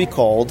came to be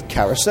called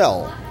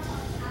Carousel.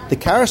 The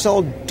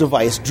carousel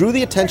device drew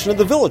the attention of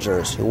the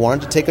villagers, who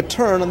wanted to take a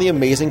turn on the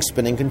amazing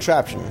spinning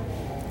contraption.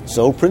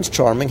 So Prince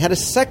Charming had a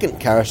second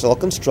carousel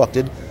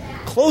constructed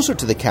closer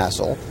to the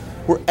castle,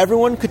 where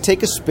everyone could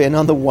take a spin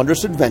on the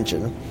wondrous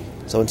invention.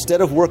 So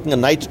instead of working a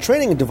knight's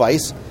training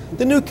device,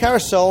 the new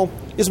carousel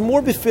is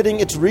more befitting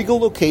its regal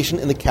location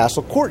in the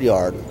castle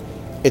courtyard.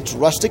 Its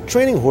rustic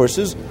training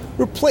horses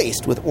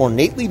replaced with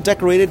ornately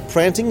decorated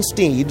prancing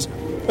steeds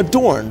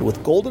adorned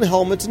with golden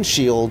helmets and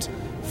shields,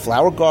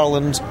 flower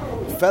garlands,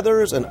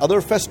 feathers, and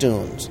other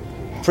festoons.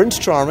 Prince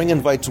Charming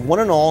invites one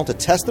and all to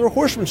test their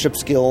horsemanship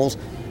skills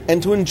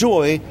and to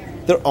enjoy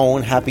their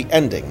own happy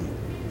ending.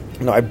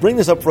 Now, I bring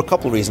this up for a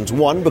couple of reasons.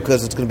 One,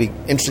 because it's going to be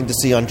interesting to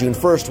see on June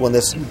 1st when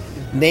this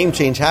name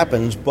change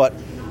happens, but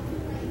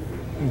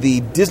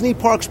the Disney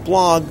Parks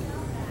blog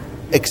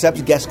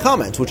accepts guest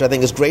comments, which I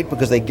think is great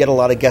because they get a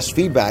lot of guest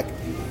feedback.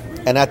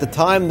 And at the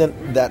time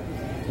that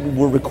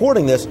we're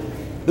recording this,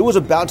 there was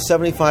about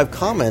 75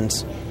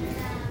 comments.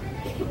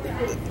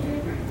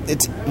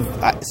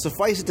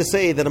 Suffice it to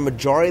say that a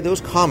majority of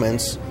those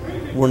comments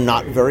were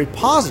not very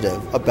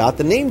positive about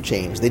the name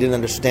change. They didn't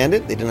understand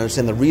it. They didn't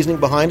understand the reasoning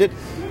behind it.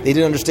 They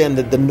didn't understand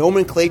the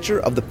nomenclature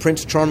of the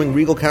Prince Charming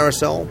Regal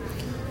Carousel.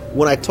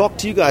 When I talked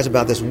to you guys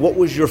about this, what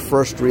was your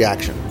first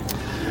reaction?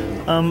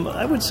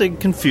 I would say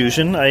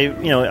confusion.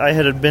 I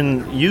had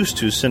been used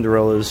to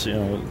Cinderella's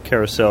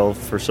carousel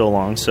for so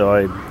long,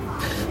 so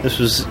this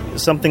was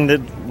something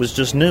that was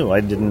just new.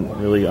 I didn't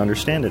really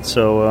understand it,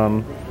 so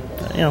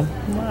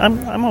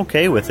I'm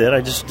okay with it.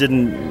 I just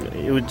didn't.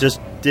 It just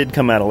did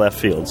come out of left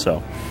field.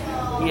 So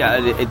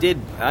Yeah, it did.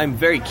 I'm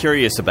very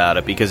curious about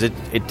it because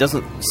it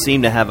doesn't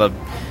seem to have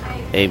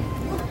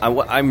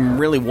I'm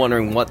really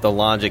wondering what the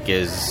logic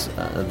is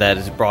that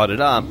has brought it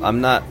up. I'm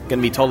not going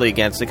to be totally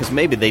against it because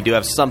maybe they do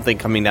have something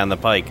coming down the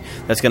pike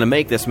that's going to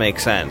make this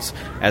make sense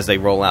as they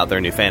roll out their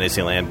new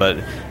Fantasyland. But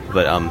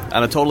on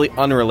a totally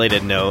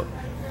unrelated note,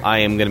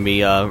 I am going to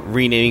be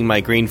renaming my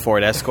green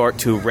Ford Escort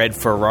to Red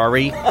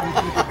Ferrari.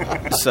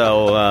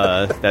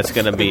 So that's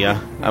going to be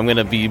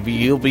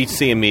you'll be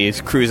seeing me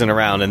cruising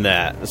around in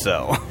that.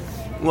 So.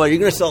 Well, you're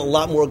going to sell a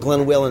lot more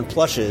Glen Whalen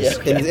plushes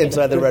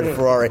inside the Red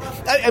Ferrari.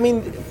 I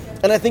mean.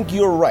 And I think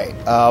you're right.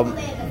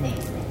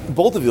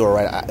 Both of you are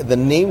right. The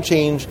name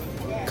change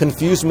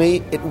confused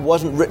me. It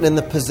wasn't written in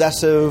the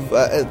possessive,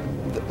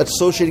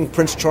 associating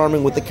Prince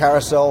Charming with the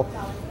carousel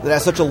that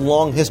has such a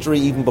long history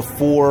even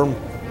before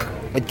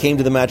it came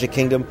to the Magic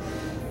Kingdom.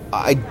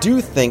 I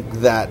do think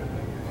that,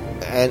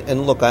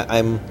 and look,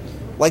 I'm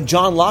like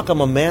John Locke,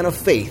 I'm a man of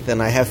faith,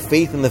 and I have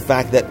faith in the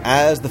fact that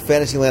as the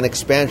Fantasyland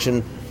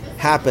expansion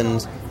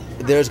happens,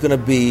 there's going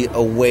to be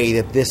a way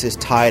that this is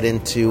tied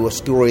into a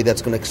story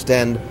that's going to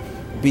extend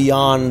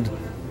beyond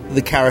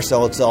the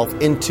carousel itself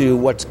into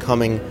what's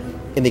coming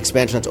in the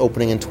expansion that's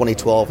opening in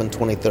 2012 and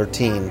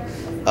 2013.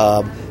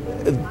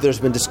 There's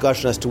been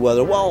discussion as to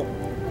whether,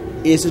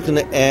 is it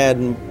going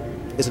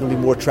to be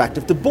more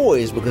attractive to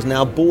boys? Because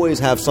now boys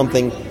have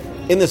something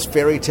in this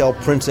fairy tale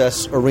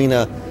princess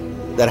arena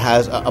that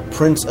has a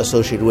prince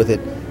associated with it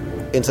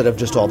instead of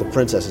just all the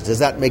princesses. Does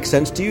that make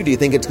sense to you? Do you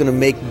think it's going to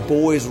make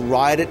boys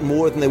ride it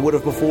more than they would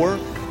have before?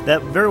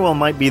 That very well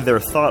might be their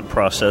thought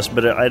process,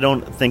 but I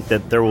don't think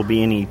that there will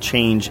be any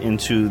change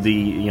into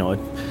the,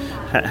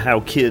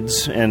 how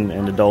kids and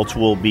adults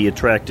will be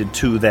attracted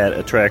to that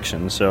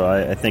attraction. So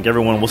I think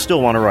everyone will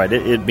still want to ride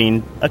it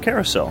being a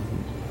carousel.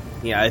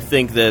 Yeah, I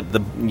think that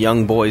the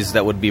young boys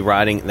that would be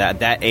riding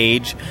that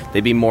age,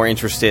 they'd be more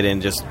interested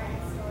in just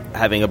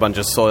having a bunch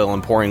of soil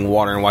and pouring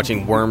water and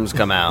watching worms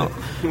come out.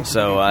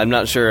 So I'm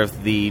not sure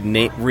if the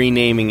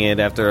renaming it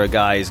after a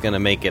guy is going to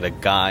make it a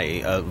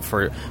guy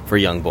for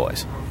young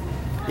boys.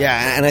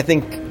 Yeah, and I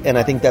think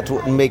that's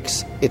what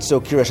makes it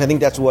so curious. I think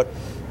that's what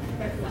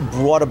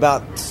brought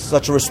about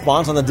such a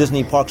response on the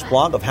Disney Parks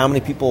blog of how many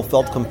people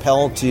felt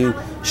compelled to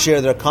share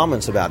their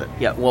comments about it.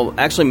 Yeah, well,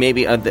 actually,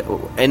 maybe in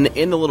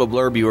the little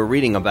blurb you were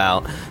reading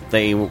about,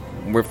 they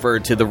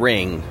referred to the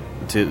ring,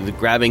 to the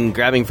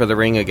grabbing for the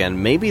ring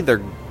again. Maybe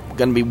they're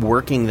going to be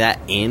working that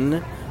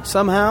in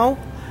somehow,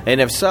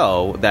 and if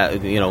so,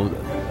 that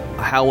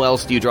how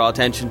else do you draw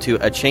attention to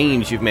a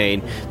change you've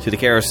made to the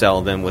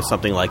carousel than with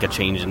something like a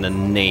change in the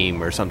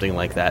name or something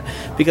like that?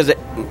 Because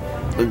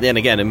then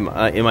again,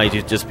 it might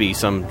just be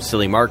some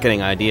silly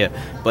marketing idea.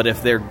 But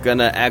if they're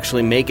gonna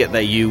actually make it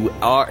that you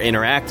are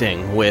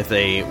interacting with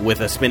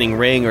a spinning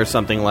ring or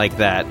something like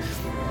that,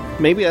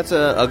 maybe that's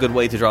a good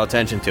way to draw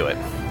attention to it.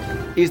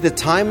 Is the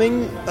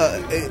timing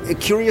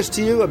curious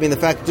to you? I mean, the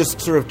fact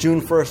just sort of June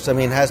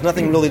 1st, has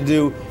nothing really to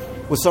do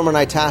with Summer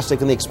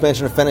Nightastic and the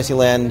expansion of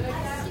Fantasyland,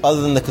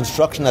 other than the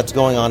construction that's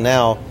going on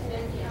now,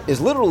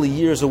 is literally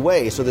years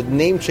away. So the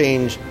name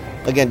change,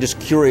 again, just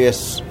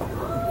curious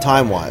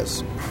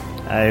time-wise.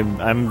 I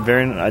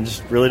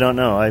just really don't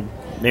know.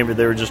 Maybe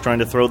they were just trying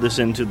to throw this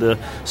into the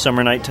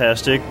Summer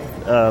Nightastic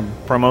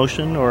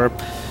promotion, or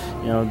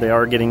they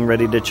are getting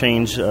ready to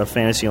change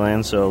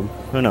Fantasyland. So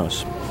who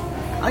knows?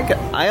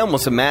 I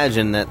almost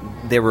imagine that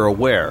they were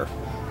aware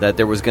that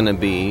there was going to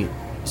be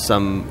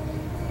some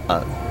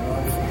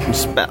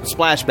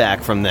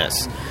splashback from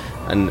this.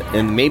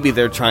 And maybe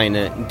they're trying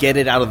to get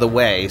it out of the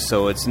way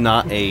so it's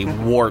not a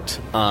wart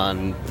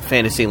on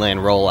Fantasyland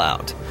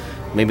rollout.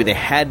 Maybe they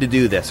had to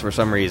do this for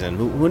some reason.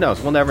 Who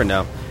knows? We'll never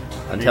know.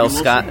 Until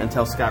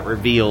Scott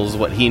reveals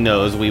what he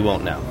knows, we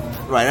won't know.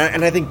 Right,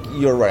 and I think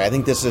you're right. I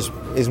think this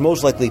is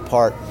most likely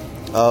part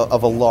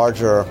of a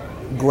larger,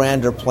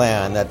 grander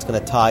plan that's going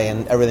to tie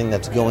in everything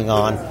that's going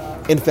on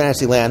in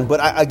Fantasyland. But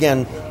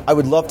I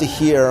would love to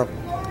hear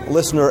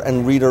listener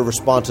and reader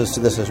responses to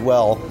this as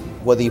well,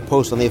 whether you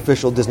post on the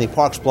official Disney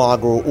Parks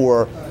blog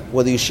or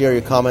whether you share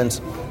your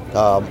comments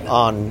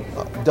on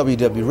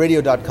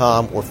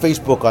WDWRadio.com or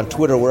Facebook, on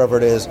Twitter, wherever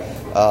it is.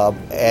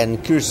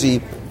 And curious to see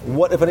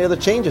what, if any, other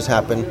changes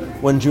happen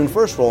when June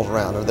 1st rolls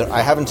around.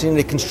 I haven't seen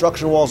any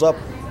construction walls up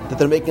that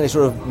they're making any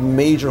sort of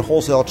major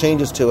wholesale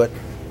changes to it,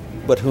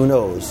 but who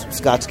knows?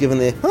 Scott's given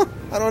the,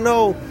 I don't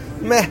know,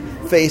 meh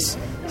face.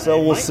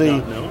 So we'll see. I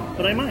might not know,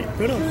 but I might.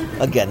 Who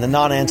knows? Again, the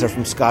non-answer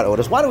from Scott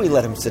Otis. Why do we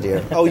let him sit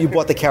here? Oh, you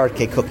bought the carrot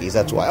cake cookies.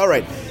 That's why. All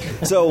right.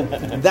 So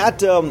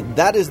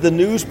that is the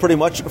news pretty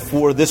much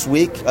for this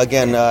week.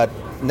 Again,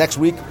 next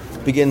week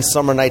begins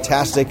Summer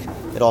Nightastic.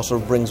 It also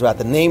brings about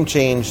the name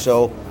change.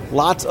 So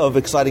lots of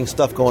exciting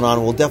stuff going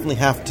on. We'll definitely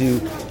have to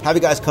have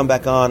you guys come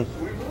back on,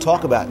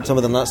 talk about some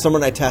of the Summer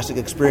Nightastic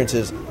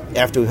experiences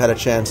after we've had a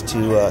chance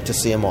to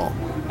see them all.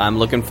 I'm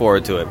looking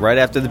forward to it. Right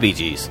after the Bee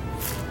Gees.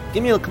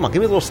 Give me a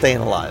little staying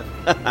alive.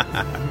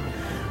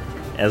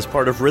 as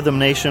part of Rhythm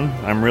Nation,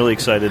 I'm really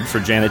excited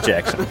for Janet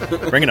Jackson.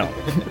 Bring it on.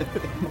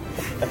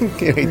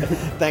 Okay.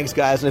 Thanks,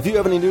 guys. And if you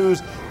have any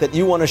news that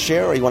you want to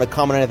share or you want to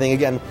comment on anything,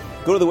 again,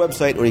 go to the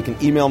website, or you can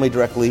email me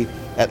directly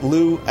at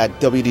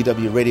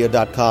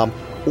lou@wdwradio.com.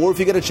 Or if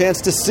you get a chance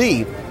to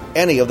see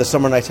any of the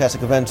Summer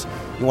Nightastic events,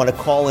 you want to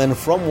call in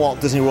from Walt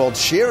Disney World,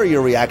 share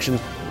your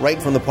reactions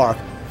right from the park,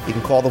 you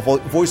can call the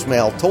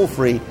voicemail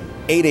toll-free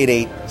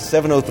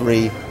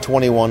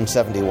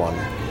 888-703-2171.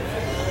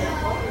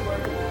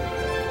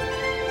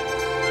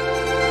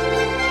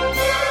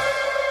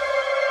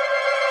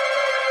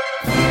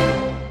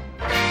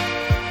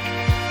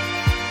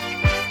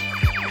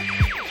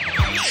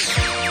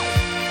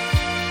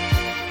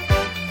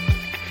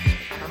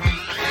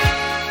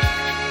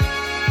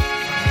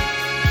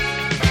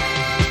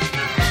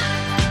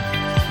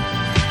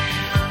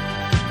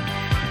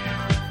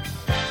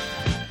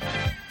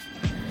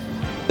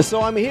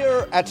 So I'm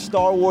here at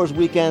Star Wars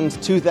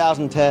Weekend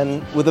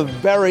 2010 with a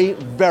very,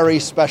 very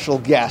special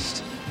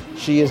guest.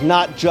 She is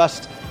not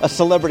just a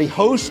celebrity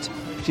host,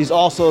 she's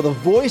also the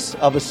voice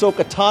of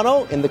Ahsoka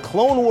Tano in the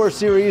Clone Wars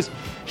series.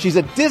 She's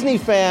a Disney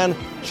fan,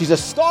 she's a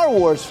Star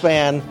Wars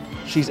fan.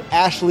 She's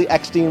Ashley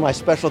Eckstein, my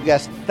special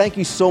guest. Thank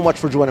you so much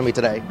for joining me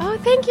today. Oh,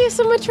 thank you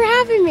so much for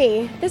having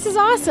me. This is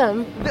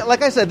awesome.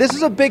 Like I said, this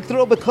is a big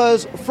thrill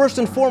because, first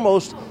and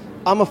foremost,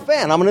 I'm a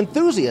fan. I'm an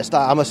enthusiast.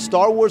 I'm a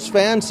Star Wars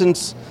fan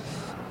since...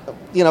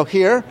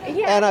 here,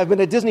 and I've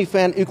been a Disney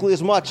fan equally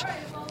as much.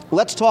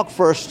 Let's talk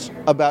first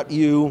about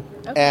you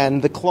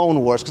and the Clone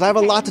Wars, because I have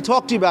a lot to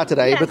talk to you about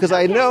today, because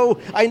I know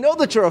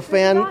that you're a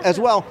fan as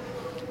well.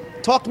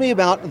 Talk to me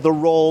about the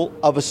role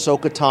of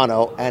Ahsoka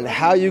Tano and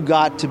how you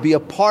got to be a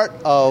part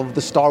of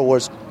the Star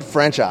Wars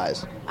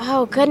franchise.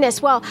 Oh,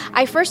 goodness. Well,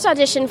 I first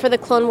auditioned for the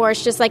Clone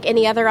Wars just like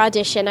any other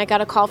audition. I got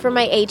a call from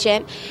my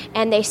agent,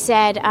 and they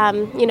said,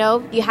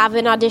 you have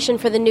an audition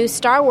for the new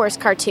Star Wars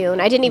cartoon.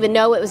 I didn't even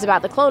know it was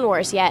about the Clone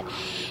Wars yet.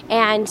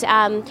 And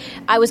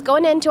I was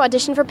going in to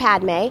audition for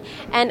Padme,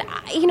 and,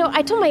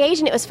 I told my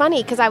agent it was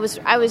funny because I was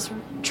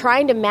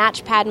trying to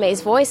match Padme's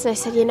voice, and I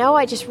said,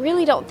 I just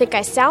really don't think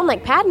I sound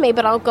like Padme,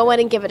 but I'll go in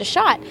and give it a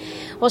shot.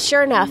 Well,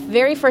 sure enough,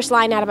 very first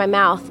line out of my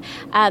mouth,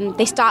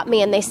 they stopped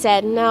me and they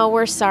said, "No,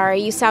 we're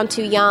sorry, you sound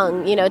too young,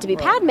 to be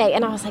Padme."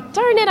 And I was like,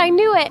 darn it, I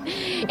knew it.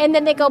 And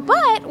then they go,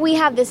 "But we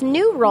have this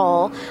new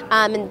role,"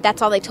 and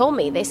that's all they told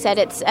me. They said,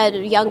 "It's a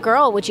young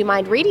girl, would you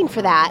mind reading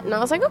for that?" And I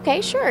was like,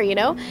 okay, sure,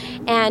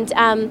 And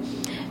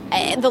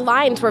the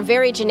lines were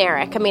very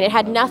generic. I mean, it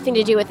had nothing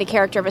to do with the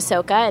character of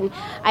Ahsoka, and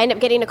I ended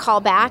up getting a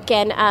call back,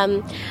 and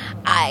I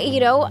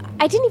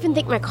didn't even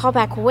think my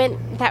callback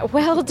went that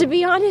well, to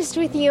be honest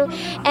with you.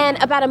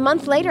 And about a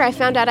month later, I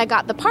found out I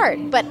got the part.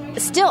 But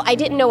still, I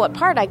didn't know what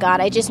part I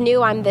got. I just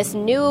knew I'm this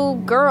new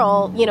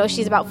girl.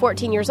 She's about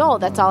 14 years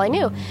old. That's all I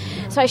knew.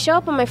 So I show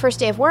up on my first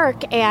day of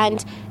work,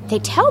 and they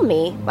tell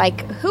me,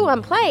 who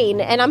I'm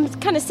playing. And I'm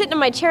kind of sitting in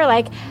my chair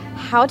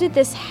how did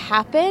this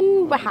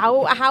happen?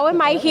 How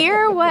am I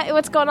here?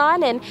 What's going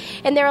on? And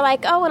they were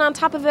like, oh, and on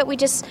top of it, we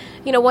just,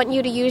 want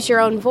you to use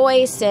your own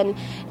voice and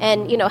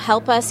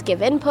help us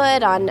give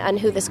input on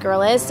who this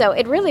girl is. So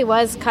it really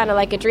was kind of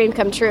like a dream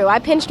come true. I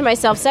pinched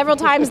myself several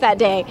times that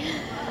day.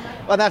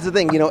 Well, that's the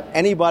thing.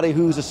 Anybody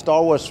who's a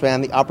Star Wars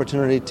fan, the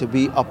opportunity to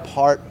be a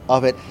part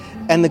of it.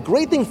 And the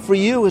great thing for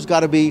you has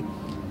got to be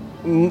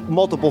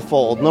multiple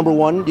fold. Number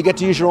one, you get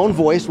to use your own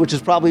voice, which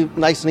is probably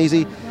nice and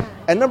easy.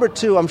 And number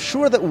two, I'm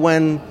sure that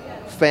when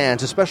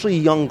fans, especially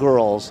young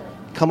girls,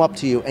 come up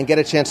to you and get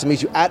a chance to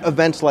meet you at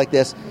events like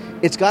this,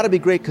 it's got to be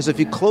great, because if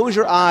you close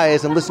your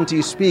eyes and listen to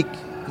you speak,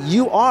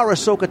 you are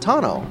Ahsoka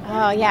Tano.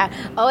 Oh, yeah.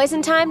 Always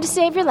in time to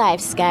save your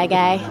life, Sky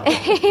Guy.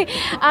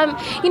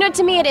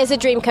 To me, it is a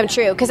dream come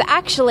true, because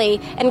actually,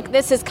 and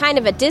this is kind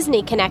of a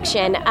Disney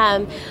connection,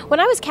 when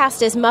I was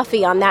cast as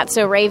Muffy on That's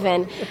So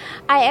Raven,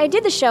 I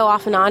did the show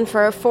off and on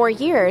for 4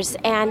 years,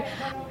 and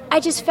I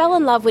just fell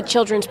in love with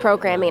children's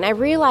programming. I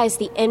realized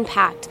the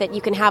impact that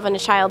you can have on a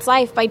child's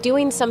life by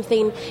doing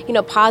something,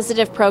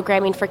 positive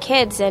programming for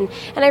kids. And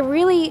I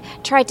really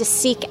tried to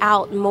seek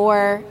out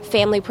more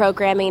family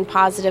programming,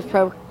 positive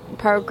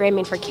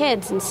programming for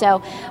kids. And so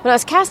when I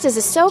was cast as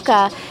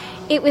Ahsoka,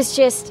 it was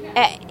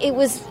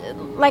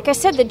like I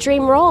said, the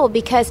dream role,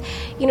 because,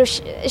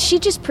 she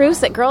just proves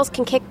that girls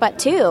can kick butt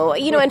too.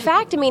 In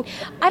fact,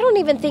 I don't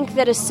even think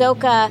that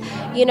Ahsoka,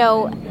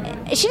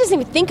 she doesn't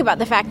even think about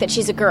the fact that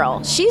she's a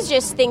girl. She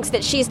just thinks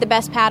that she's the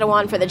best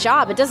Padawan for the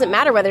job. It doesn't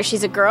matter whether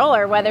she's a girl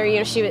or whether,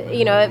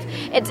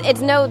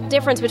 it's no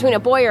difference between a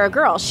boy or a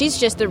girl. She's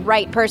just the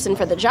right person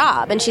for the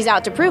job, and she's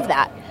out to prove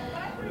that.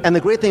 And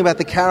the great thing about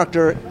the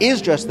character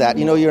is just that.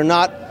 You're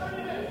not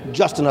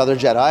just another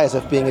Jedi, as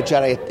if being a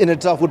Jedi in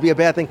itself would be a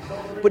bad thing.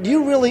 But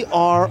you really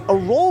are a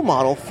role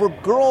model for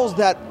girls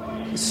that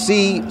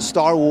see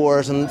Star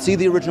Wars and see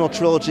the original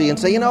trilogy and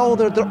say, there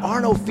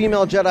are no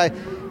female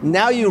Jedi.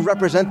 Now you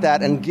represent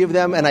that and give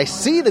them, and I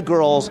see the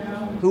girls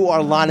who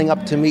are lining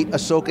up to meet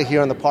Ahsoka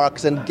here in the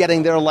parks and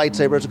getting their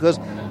lightsabers, because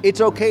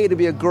it's okay to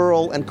be a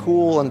girl and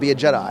cool and be a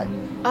Jedi.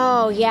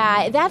 Oh,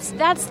 yeah. That's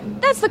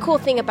the cool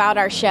thing about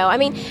our show. I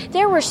mean,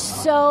 there were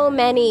so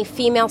many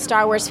female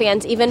Star Wars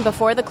fans even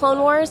before the Clone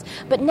Wars,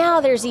 but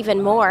now there's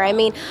even more. I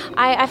mean,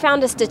 I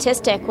found a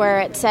statistic where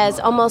it says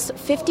almost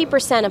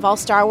 50% of all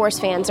Star Wars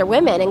fans are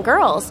women and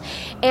girls.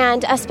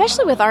 And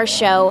especially with our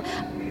show,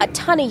 a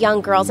ton of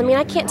young girls. I mean,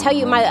 I can't tell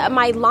you,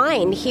 my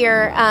line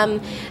here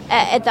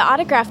at the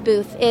autograph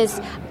booth is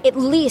at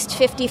least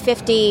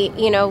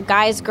 50-50,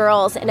 guys,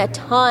 girls, and a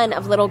ton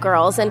of little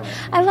girls. And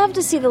I love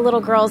to see the little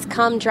girls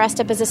come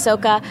dressed up as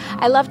Ahsoka.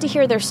 I love to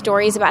hear their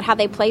stories about how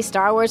they play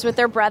Star Wars with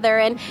their brother.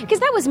 And because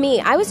that was me.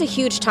 I was a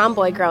huge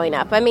tomboy growing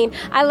up. I mean,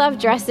 I love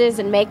dresses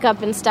and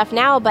makeup and stuff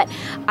now, but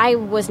I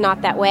was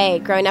not that way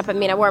growing up. I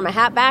mean, I wore my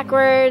hat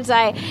backwards.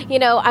 I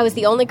was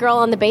the only girl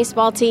on the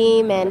baseball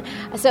team. And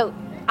so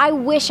I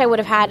wish I would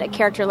have had a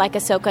character like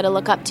Ahsoka to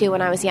look up to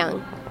when I was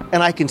young.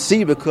 And I can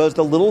see, because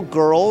the little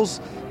girls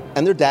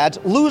and their dads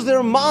lose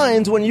their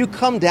minds when you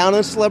come down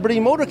in a celebrity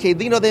motorcade.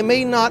 They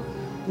may not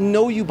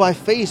know you by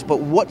face, but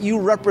what you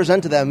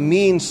represent to them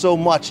means so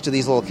much to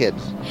these little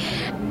kids.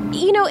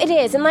 It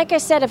is. And like I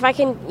said, if I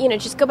can,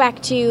 just go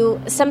back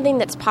to something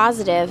that's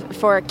positive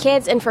for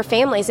kids and for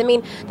families. I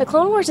mean, the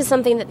Clone Wars is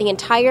something that the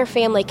entire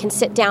family can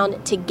sit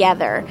down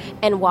together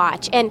and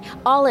watch and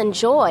all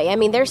enjoy. I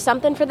mean, there's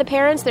something for the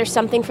parents, there's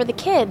something for the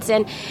kids.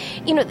 And,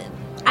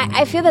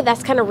 I feel that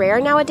that's kind of rare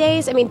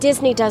nowadays. I mean,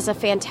 Disney does a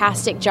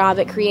fantastic job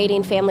at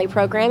creating family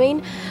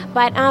programming,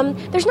 but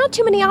there's not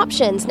too many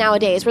options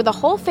nowadays where the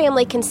whole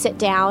family can sit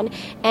down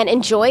and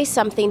enjoy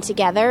something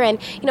together. And,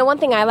 one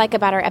thing I like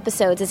about our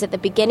episodes is at the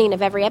beginning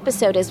of every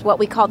episode is what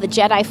we call the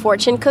Jedi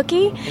fortune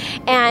cookie.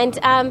 And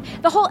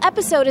the whole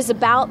episode is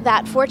about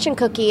that fortune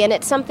cookie, and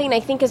it's something I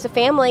think as a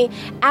family,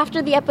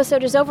 after the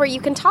episode is over, you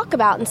can talk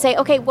about and say,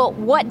 okay, well,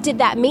 what did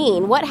that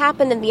mean? What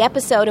happened in the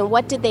episode, and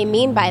what did they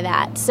mean by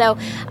that? So,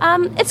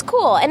 it's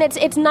cool, and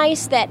it's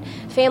nice that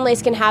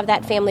families can have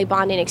that family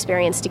bonding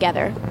experience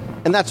together.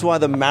 And that's why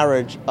the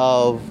marriage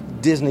of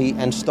Disney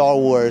and Star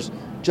Wars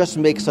just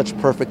makes such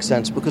perfect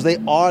sense, because they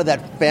are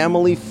that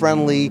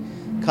family-friendly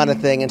kind of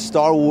thing, and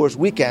Star Wars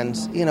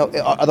weekends,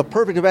 are the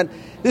perfect event.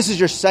 This is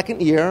your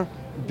second year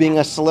being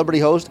a celebrity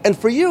host, and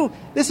for you,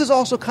 this is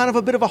also kind of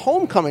a bit of a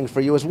homecoming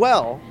for you as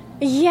well.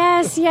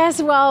 Yes.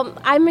 Well,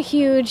 I'm a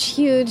huge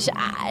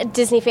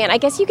Disney fan. I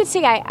guess you could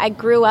say I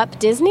grew up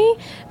Disney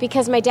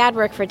because my dad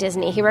worked for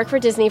Disney. He worked for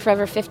Disney for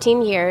over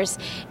 15 years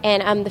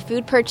in the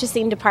food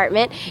purchasing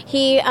department.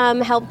 He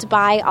helped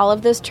buy all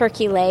of those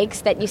turkey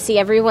legs that you see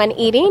everyone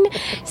eating.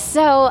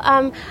 So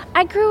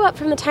I grew up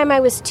from the time I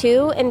was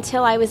 2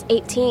 until I was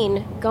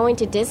 18 going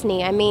to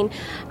Disney. I mean,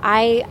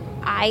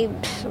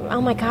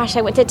 oh my gosh,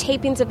 I went to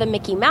tapings of the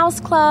Mickey Mouse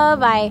Club.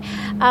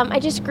 I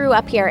just grew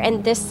up here,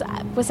 and this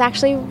was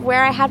actually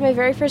where I had my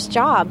very first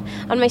job.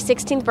 On my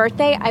 16th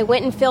birthday, I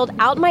went and filled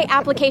out my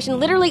application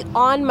literally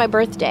on my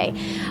birthday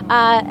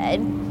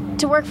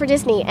to work for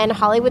Disney, and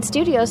Hollywood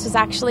Studios was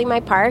actually my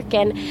park,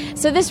 and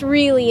so this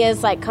really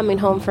is like coming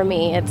home for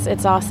me.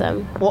 It's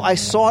awesome. Well, I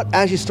saw it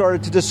as you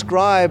started to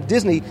describe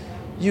Disney.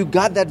 You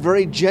got that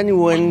very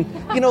genuine,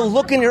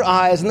 look in your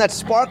eyes and that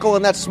sparkle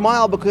and that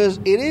smile, because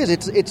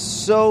it's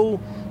so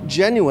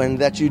genuine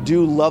that you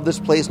do love this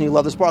place and you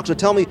love this park. So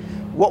tell me,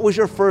 what was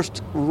your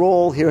first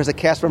role here as a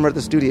cast member at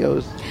the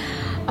studios?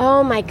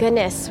 Oh, my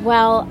goodness.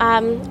 Well,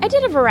 I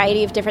did a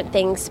variety of different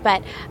things,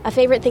 but a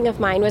favorite thing of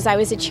mine was I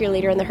was a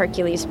cheerleader in the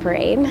Hercules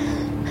Parade.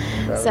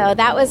 So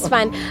that was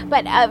fun.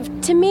 But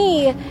to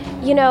me,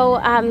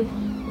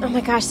 oh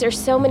my gosh, there's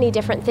so many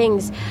different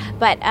things.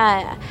 But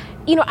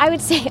I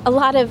would say a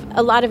lot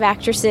of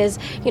actresses,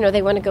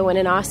 they want to go win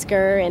an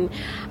Oscar, and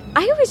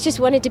I always just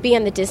wanted to be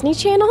on the Disney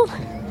Channel.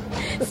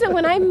 So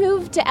when I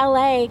moved to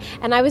LA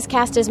and I was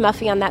cast as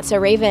Muffy on That's So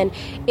Raven,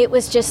 it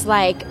was just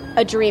like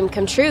a dream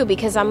come true,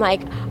 because I'm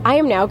like, I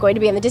am now going to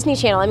be on the Disney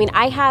Channel. I mean,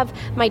 I have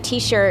my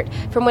T-shirt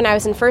from when I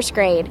was in first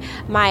grade.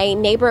 My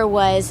neighbor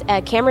was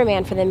a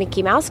cameraman for the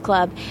Mickey Mouse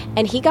Club,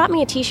 and he got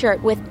me a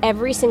T-shirt with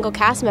every single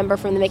cast member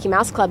from the Mickey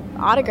Mouse Club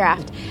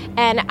autographed,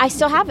 and I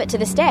still have it to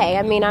this day.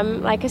 I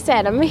mean, like I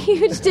said, I'm a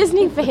huge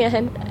Disney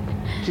fan.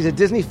 She's a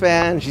Disney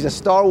fan, she's a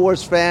Star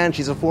Wars fan,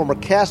 she's a former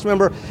cast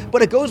member,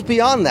 but it goes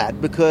beyond that,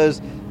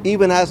 because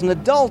even as an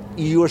adult,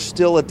 you are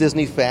still a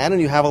Disney fan,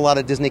 and you have a lot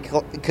of Disney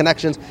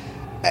connections,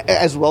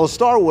 as well as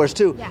Star Wars,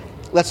 too. Yeah.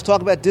 Let's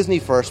talk about Disney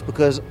first,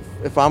 because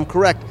if I'm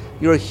correct,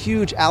 you're a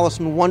huge Alice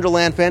in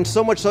Wonderland fan,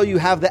 so much so you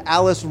have the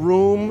Alice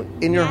room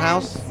in your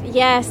house?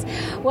 Yes.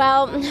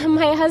 Well,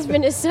 my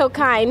husband is so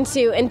kind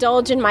to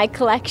indulge in my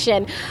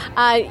collection.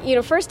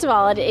 First of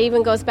all, it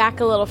even goes back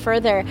a little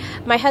further.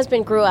 My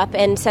husband grew up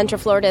in Central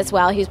Florida as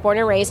well. He was born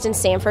and raised in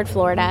Sanford,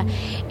 Florida.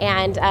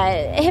 And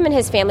him and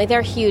his family,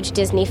 they're huge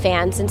Disney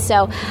fans. And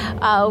so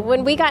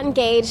when we got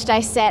engaged,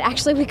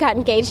 we got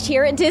engaged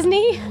here at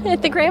Disney,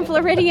 at the Grand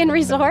Floridian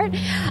Resort.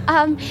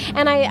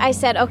 And I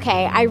said,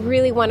 okay, I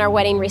really want our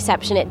wedding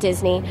reception at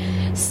Disney.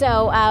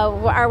 So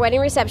our wedding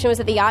reception was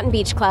at the Yacht and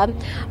Beach Club.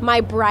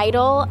 My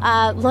bridal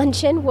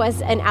luncheon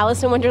was an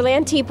Alice in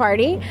Wonderland tea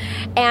party.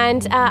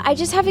 And I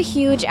just have a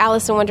huge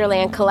Alice in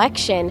Wonderland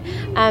collection.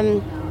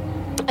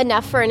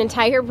 Enough for an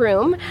entire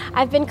room.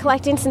 I've been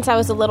collecting since I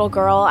was a little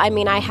girl. I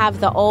mean, I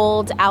have the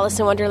old Alice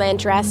in Wonderland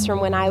dress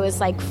from when I was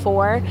like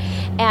 4,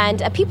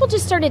 and people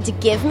just started to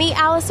give me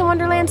Alice in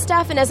Wonderland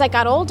stuff, and as I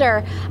got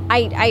older,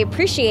 I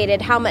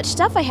appreciated how much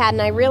stuff I had,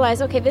 and I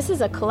realized, okay, this is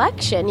a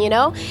collection, you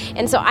know?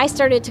 And so I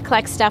started to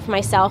collect stuff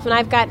myself, and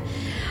I've got,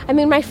 I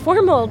mean, my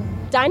formal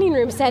dining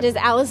room set is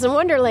Alice in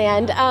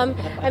Wonderland.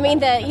 I mean,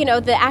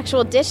 the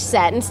actual dish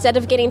set. Instead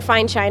of getting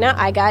fine china,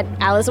 I got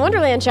Alice in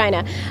Wonderland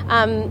china.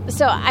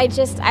 So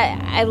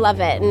I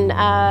love it, and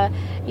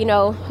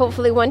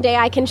hopefully one day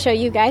I can show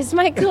you guys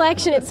my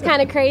collection. It's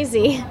kind of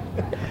crazy.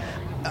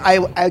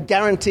 I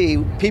guarantee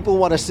people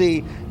want to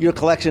see your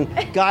collection.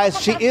 Guys,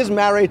 she is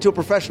married to a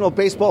professional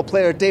baseball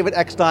player, David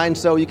Eckstein,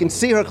 so you can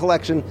see her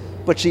collection,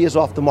 but she is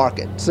off the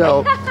market.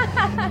 So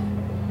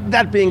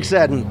that being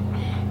said,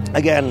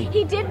 again,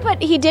 he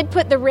did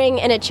put the ring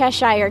in a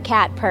Cheshire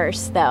cat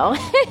purse, though.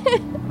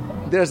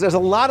 There's a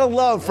lot of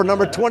love for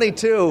number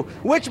 22,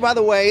 which, by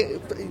the way,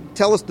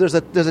 tell us there's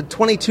a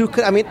 22.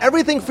 I mean,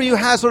 everything for you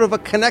has sort of a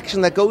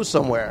connection that goes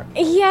somewhere.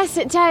 Yes,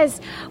 it does.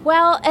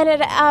 Well, and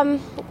it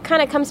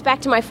kind of comes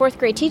back to my 4th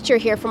grade teacher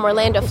here from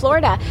Orlando,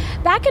 Florida.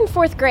 Back in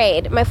 4th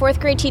grade, my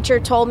 4th grade teacher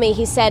told me,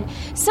 he said,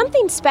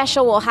 something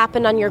special will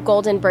happen on your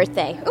golden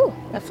birthday. Ooh,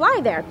 a fly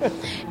there.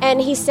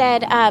 And he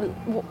said,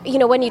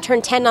 when you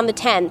turn 10 on the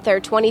 10th or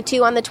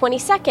 22 on the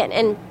 22nd.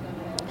 And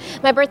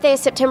my birthday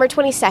is September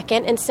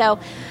 22nd, and so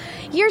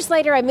years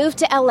later, I moved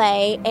to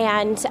LA,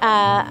 and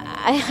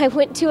I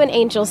went to an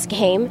Angels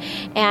game,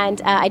 and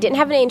I didn't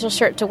have an Angels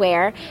shirt to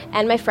wear,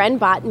 and my friend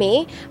bought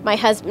me, my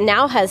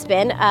now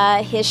husband,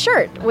 his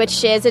shirt,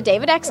 which is a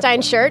David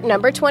Eckstein shirt,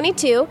 number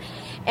 22,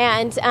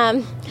 and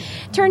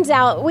turns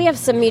out we have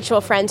some mutual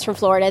friends from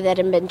Florida that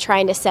have been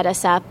trying to set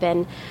us up,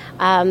 and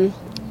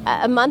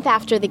a month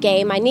after the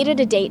game, I needed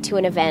a date to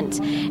an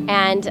event,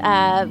 and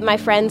my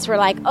friends were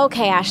like,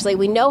 okay, Ashley,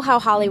 we know how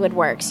Hollywood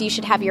works. You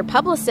should have your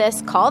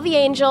publicist call the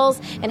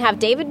Angels and have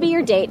David be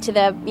your date to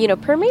the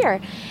premiere,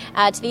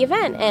 to the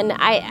event. And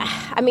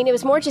I mean, it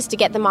was more just to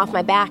get them off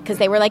my back, because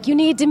they were like, you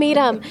need to meet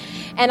him.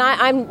 And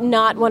I'm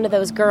not one of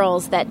those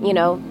girls that,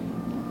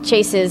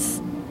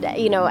 chases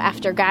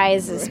after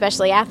guys,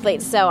 especially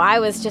athletes. So I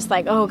was just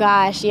like, oh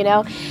gosh,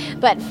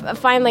 But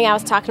finally I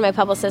was talking to my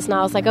publicist, and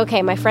I was like,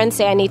 okay, my friends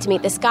say I need to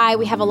meet this guy.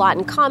 We have a lot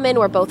in common.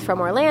 We're both from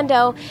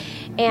Orlando.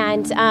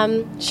 And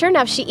sure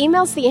enough, she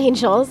emails the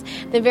Angels.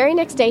 The very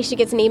next day she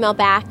gets an email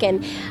back,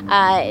 and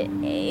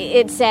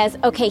it says,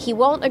 okay, he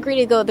won't agree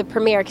to go to the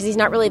premiere because he's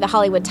not really the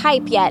Hollywood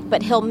type yet,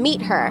 but he'll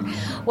meet her.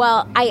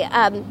 Well,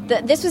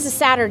 this was a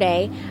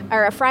Saturday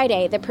or a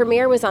Friday. The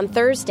premiere was on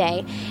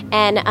Thursday,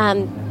 and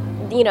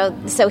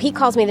so he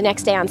calls me the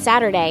next day on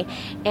Saturday,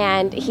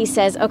 and he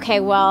says,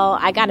 okay, well,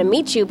 I got to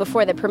meet you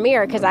before the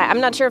premiere, because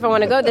I'm not sure if I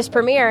want to go to this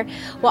premiere.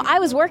 Well, I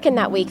was working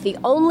that week. The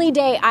only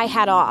day I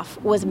had off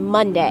was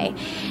Monday,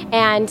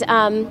 and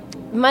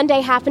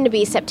Monday happened to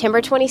be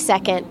September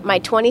 22nd, my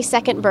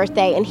 22nd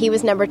birthday, and he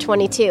was number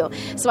 22.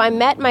 So I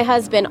met my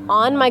husband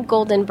on my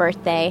golden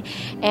birthday,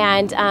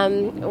 and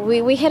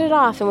we hit it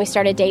off, and we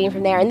started dating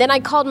from there. And then I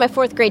called my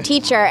 4th grade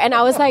teacher, and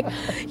I was like,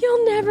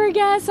 you'll never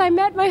guess, I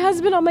met my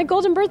husband on my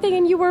golden birthday,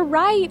 and you were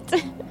right.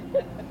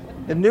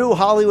 The new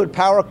Hollywood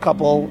power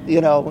couple,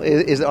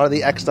 are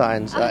the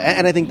Ecksteins,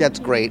 and I think that's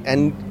great.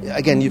 And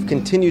again, you've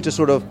continued to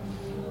sort of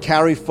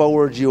carry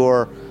forward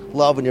your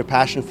love and your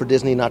passion for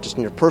Disney, not just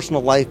in your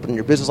personal life, but in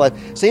your business life.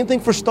 Same thing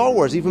for Star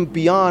Wars. Even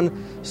beyond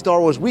Star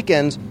Wars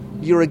weekends,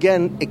 you're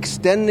again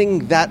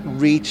extending that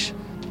reach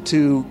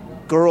to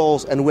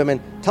girls and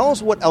women. Tell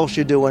us what else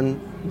you're doing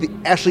the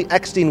Ashley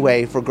Eckstein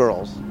way for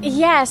girls.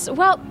 Yes.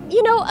 Well,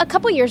 a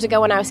couple years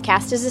ago when I was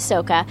cast as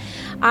Ahsoka,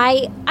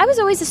 I was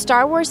always a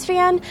Star Wars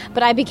fan,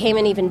 but I became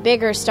an even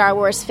bigger Star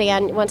Wars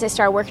fan once I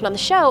started working on the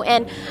show.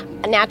 And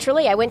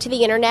naturally, I went to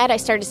the internet. I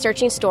started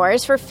searching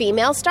stores for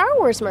female Star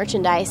Wars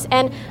merchandise,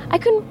 and I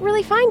couldn't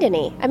really find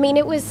any. I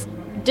mean,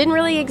 didn't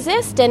really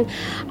exist, and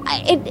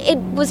it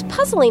was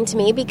puzzling to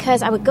me,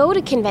 because I would go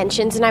to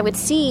conventions and I would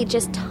see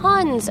just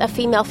tons of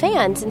female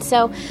fans. And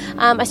so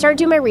I started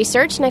doing my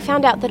research, and I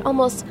found out that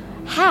almost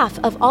half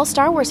of all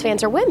Star Wars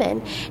fans are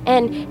women,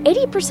 and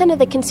 80% of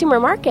the consumer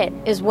market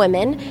is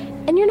women,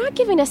 and you're not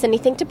giving us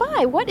anything to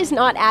buy. What is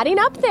not adding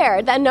up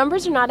there? The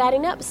numbers are not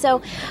adding up.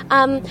 So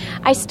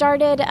I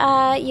started,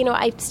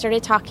 I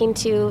started talking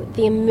to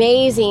the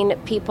amazing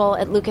people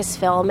at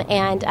Lucasfilm,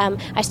 and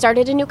I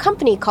started a new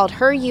company called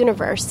Her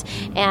Universe,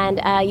 and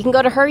you can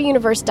go to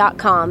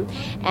heruniverse.com,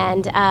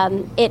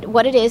 and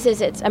what it is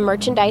it's a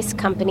merchandise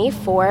company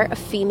for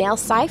female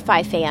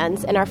sci-fi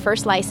fans, and our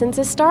first license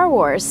is Star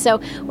Wars.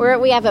 So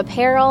we have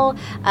apparel,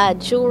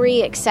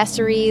 jewelry,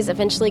 accessories,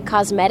 eventually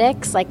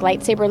cosmetics like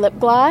lightsaber lip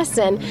gloss.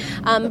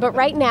 But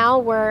right now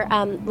we're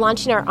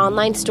launching our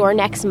online store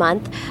next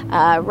month,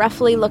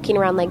 roughly looking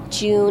around like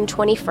June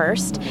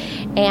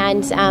 21st.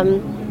 And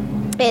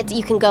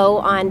You can go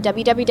on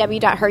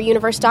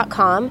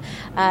www.heruniverse.com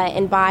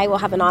and buy. We'll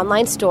have an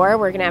online store.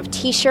 We're going to have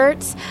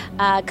T-shirts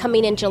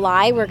coming in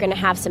July. We're going to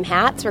have some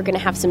hats. We're going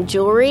to have some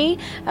jewelry.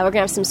 We're going to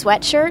have some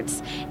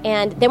sweatshirts.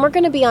 And then we're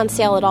going to be on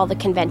sale at all the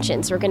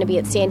conventions. We're going to be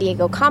at San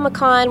Diego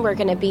Comic-Con. We're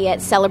going to be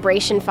at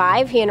Celebration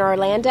 5 here in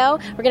Orlando.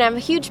 We're going to have a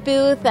huge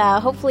booth,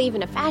 hopefully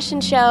even a fashion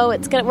show. We're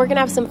going to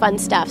have some fun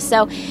stuff.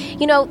 So,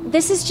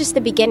 this is just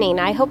the beginning.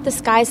 I hope the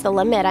sky's the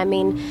limit. I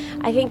mean,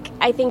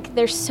 I think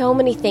there's so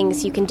many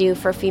things you can do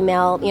for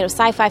female,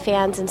 sci-fi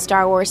fans and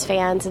Star Wars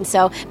fans, and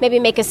so maybe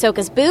make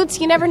Ahsoka's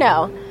boots. You never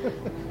know.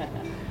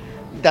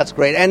 That's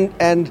great.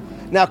 And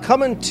now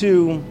coming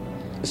to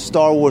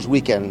Star Wars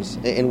weekends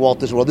in Walt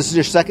Disney World, this is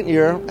your second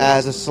year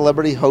as a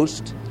celebrity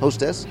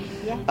hostess.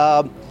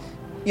 Yeah.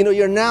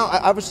 You're now,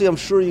 obviously I'm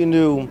sure you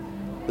knew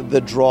the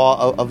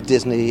draw of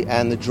Disney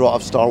and the draw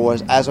of Star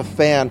Wars as a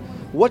fan.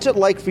 What's it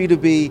like for you to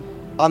be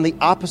on the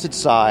opposite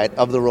side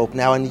of the rope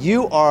now, and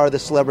you are the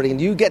celebrity, and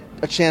you get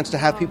a chance to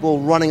have people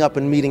running up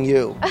and meeting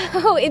you?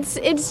 Oh,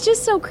 it's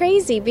just so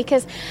crazy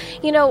because,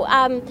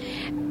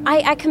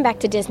 I come back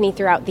to Disney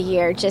throughout the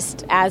year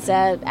just as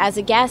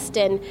a guest,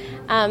 and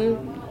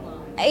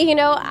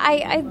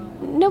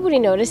nobody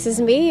notices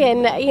me,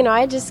 and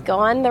I just go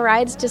on the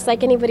rides just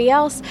like anybody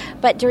else.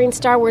 But during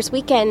Star Wars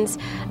weekends,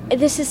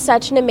 this is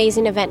such an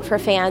amazing event for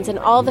fans, and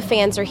all the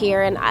fans are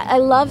here, and I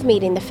love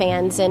meeting the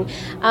fans, and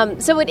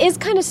so it is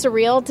kind of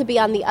surreal to be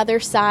on the other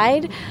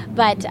side,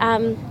 but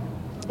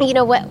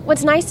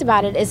what's nice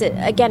about it is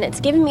it's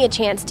giving me a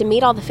chance to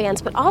meet all the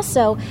fans, but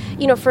also,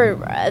 for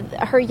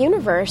Her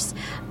Universe,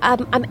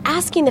 I'm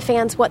asking the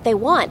fans what they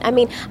want. I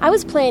mean, I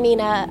was planning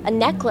a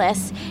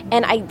necklace,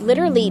 and I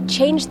literally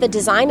changed the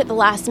design at the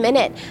last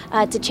minute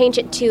to change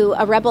it to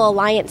a Rebel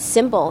Alliance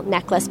symbol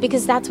necklace,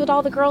 because that's what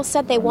all the girls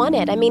said they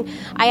wanted. I mean,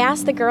 I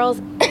asked the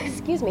girls,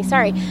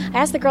 I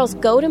asked the girls,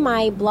 go to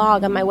my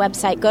blog on my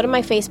website, go to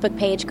my Facebook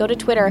page, go to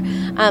Twitter,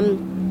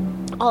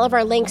 all of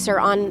our links are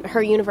on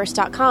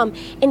heruniverse.com,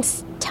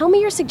 and tell me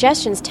your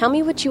suggestions. Tell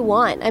me what you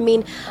want. I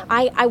mean,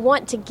 I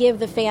want to give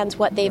the fans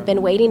what they've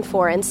been waiting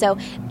for, and so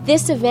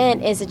this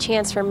event is a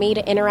chance for me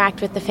to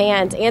interact with the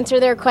fans,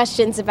 answer their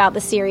questions about the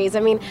series. I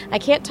mean, I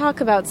can't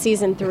talk about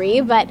Season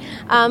 3, but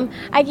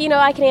I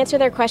can answer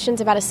their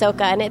questions about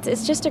Ahsoka, and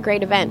it's just a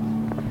great event.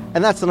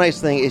 And that's the nice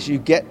thing, is you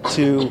get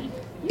to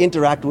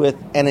interact with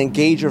and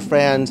engage your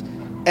fans,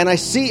 and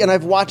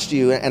I've watched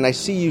you, and I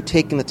see you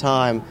taking the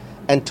time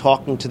and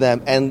talking to them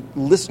and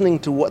listening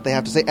to what they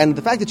have to say. And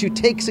the fact that you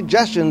take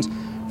suggestions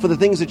for the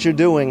things that you're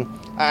doing,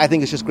 I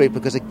think it's just great,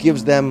 because it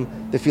gives them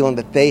the feeling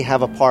that they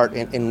have a part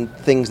in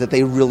things that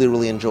they really,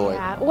 really enjoy.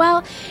 Yeah.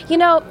 Well,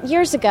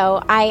 years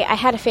ago, I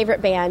had a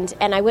favorite band,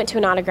 and I went to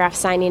an autograph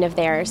signing of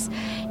theirs.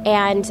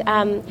 And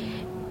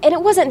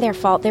it wasn't their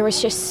fault. There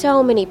was just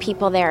so many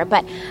people there.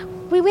 But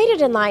we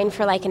waited in line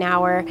for like an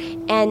hour,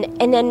 and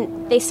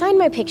then they signed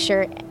my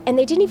picture, and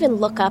they didn't even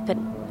look up at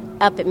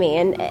me,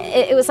 and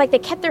it was like they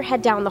kept their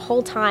head down the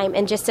whole time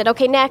and just said,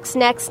 okay, next,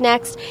 and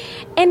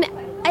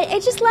I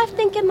just left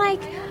thinking, like,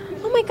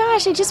 oh my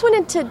gosh, I just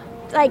wanted to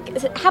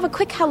have a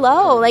quick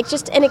hello,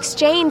 just an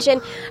exchange.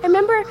 And I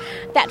remember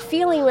that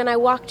feeling when I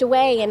walked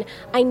away, and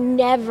I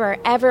never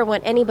ever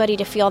want anybody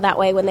to feel that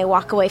way when they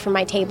walk away from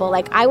my table.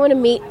 I want to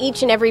meet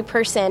each and every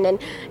person,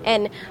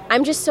 and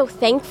I'm just so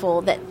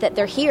thankful that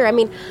they're here. I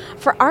mean,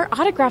 for our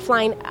autograph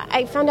line,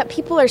 I found out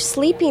people are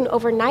sleeping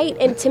overnight,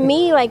 and to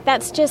me,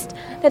 that's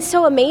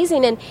so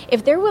amazing. And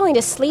if they're willing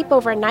to sleep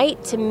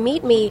overnight to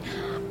meet me,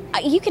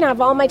 you can have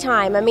all my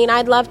time. I mean,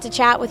 I'd love to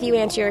chat with you,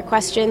 answer your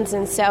questions,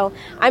 and so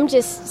I'm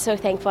just so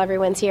thankful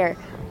everyone's here.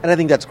 And I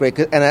think that's great.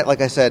 And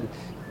like I said,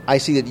 I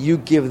see that you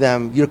give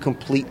them your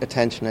complete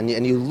attention,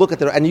 and you look at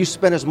them, and you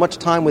spend as much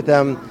time with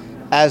them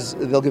as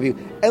they'll give you.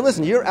 And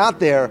listen, you're out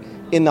there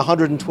in the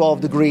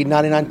 112-degree,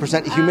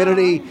 99%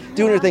 humidity,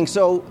 doing your thing.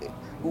 So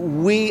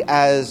we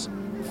as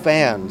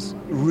fans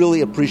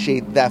really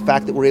appreciate that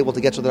fact that we're able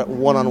to get to that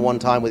one-on-one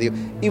time with you,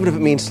 even if it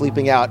means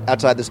sleeping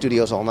outside the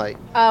studios all night.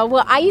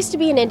 Well, I used to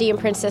be an Indian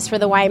princess for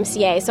the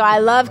YMCA, so I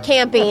love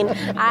camping.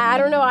 I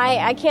don't know,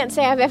 I can't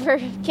say I've ever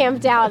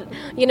camped out,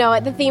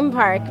 at the theme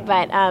park,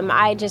 but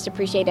I just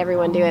appreciate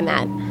everyone doing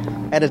that.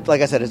 And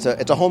like I said, it's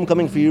a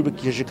homecoming for you,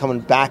 because you're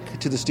coming back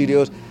to the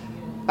studios.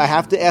 I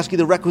have to ask you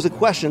the requisite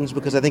questions,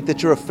 because I think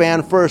that you're a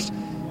fan first.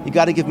 You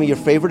got to give me your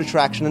favorite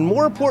attraction, and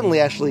more importantly,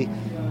 Ashley,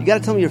 you got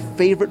to tell me your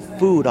favorite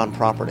food on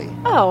property.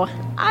 Oh,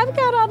 I've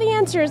got all the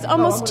answers,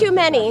 almost too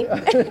many.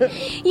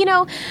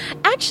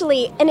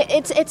 Actually, and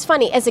it's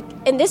funny,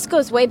 and this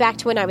goes way back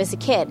to when I was a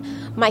kid.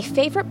 My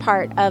favorite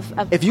part of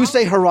if you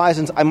say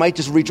Horizons, I might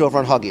just reach over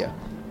and hug you.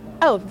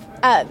 Oh,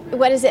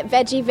 what is it?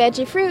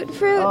 Veggie, fruit.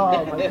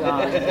 Oh, my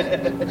God.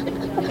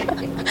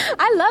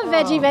 I love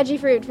veggie,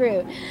 fruit.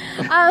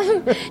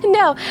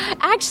 No,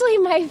 actually,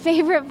 my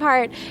favorite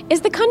part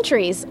is the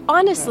countries,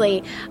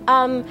 honestly.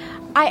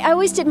 I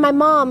always did. My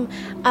mom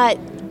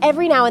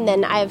every now and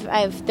then,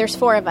 there's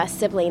 4 of us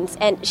siblings,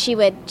 and she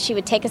would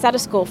take us out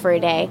of school for a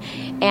day,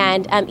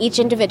 and each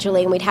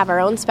individually, and we'd have our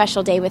own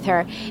special day with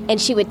her,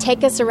 and she would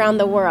take us around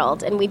the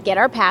world, and we'd get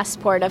our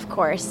passport, of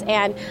course,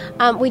 and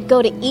we'd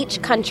go to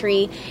each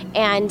country,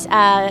 and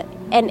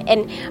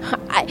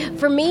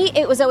for me,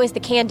 it was always the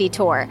candy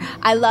tour.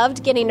 I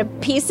loved getting a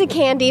piece of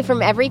candy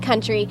from every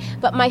country,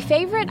 but my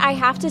favorite, I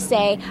have to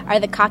say, are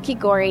the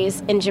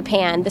kakigoris in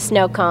Japan, the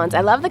snow cones. I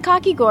love the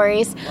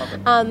kakigoris.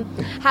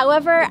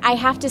 However, I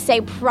have to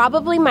say,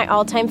 probably my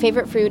all-time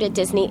favorite food at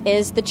Disney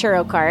is the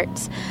churro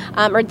carts,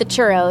 or the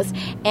churros,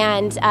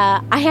 and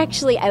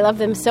I love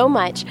them so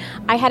much.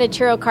 I had a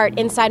churro cart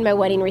inside my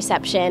wedding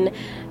reception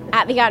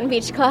at the Cotton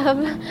Beach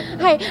Club.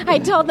 I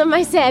told them,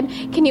 I said,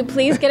 can you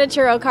please get a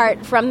churro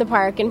cart from the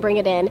park and bring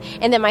it in?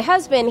 And then my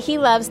husband, he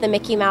loves the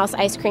Mickey Mouse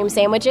ice cream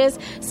sandwiches,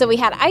 so we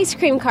had ice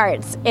cream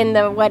carts in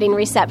the wedding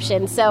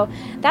reception. So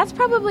that's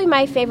probably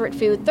my favorite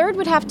food. Third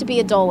would have to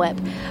be a Dole Whip.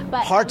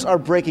 But Hearts are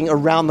breaking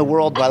around the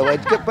world, by the way.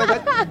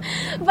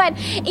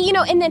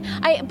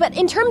 but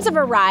in terms of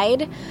a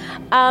ride,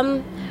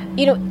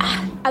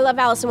 I love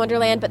Alice in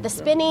Wonderland, but the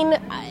spinning,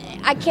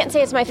 I can't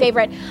say it's my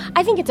favorite.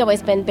 I think it's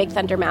always been Big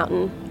Thunder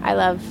Mountain. I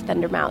love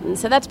Thunder Mountain,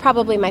 so that's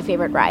probably my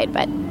favorite ride.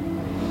 But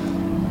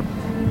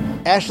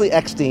Ashley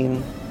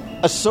Eckstein,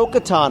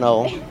 Ahsoka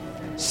Tano,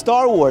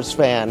 Star Wars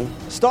fan,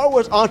 Star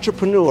Wars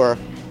entrepreneur,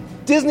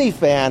 Disney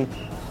fan,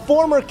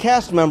 former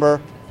cast member.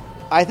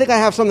 I think I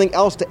have something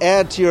else to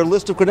add to your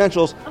list of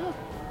credentials.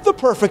 The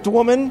perfect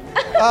woman.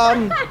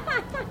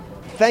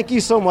 Thank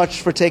you so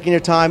much for taking your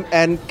time.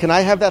 And can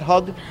I have that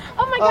hug?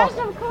 Oh my gosh,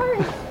 of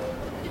course.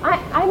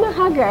 I'm a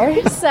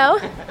hugger, so.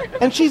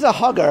 And she's a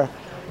hugger.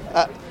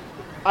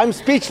 I'm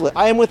speechless.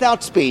 I am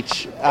without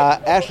speech.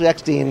 Ashley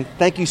Eckstein,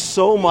 thank you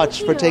so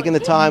much for taking the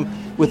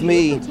time with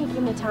me. Thank you for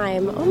taking the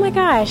time. Oh my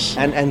gosh.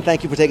 And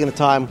thank you for taking the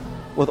time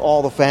with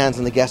all the fans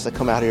and the guests that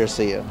come out here to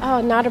see you. Oh,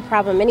 not a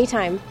problem.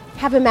 Anytime.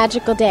 Have a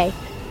magical day.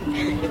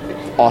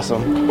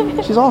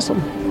 Awesome. She's awesome.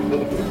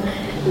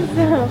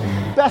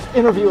 Best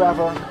interview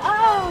ever.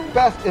 Oh.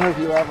 Best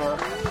interview ever.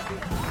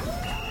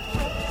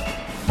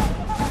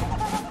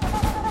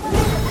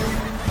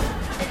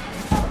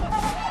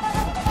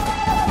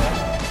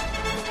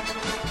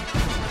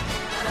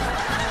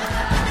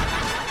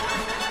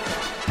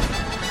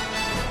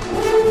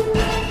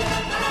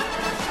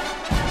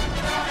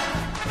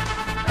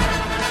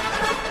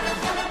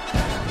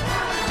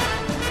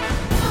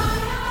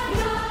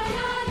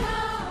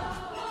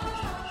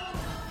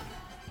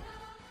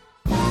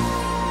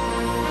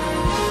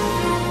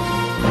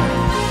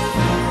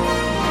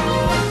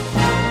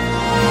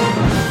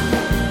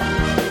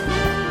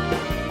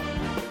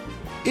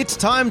 It's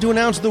time to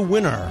announce the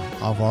winner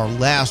of our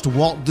last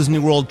Walt Disney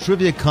World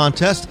Trivia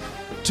Contest.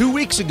 2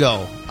 weeks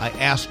ago, I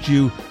asked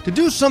you to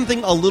do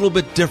something a little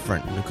bit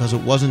different because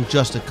it wasn't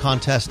just a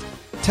contest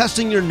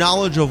testing your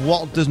knowledge of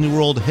Walt Disney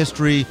World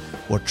history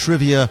or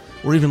trivia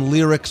or even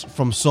lyrics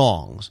from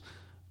songs.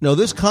 No,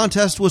 this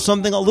contest was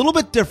something a little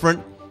bit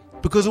different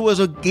because it was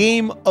a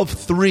game of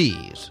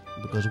threes.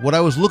 Because what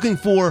I was looking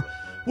for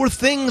were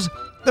things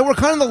that were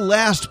kind of the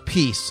last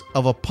piece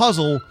of a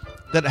puzzle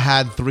that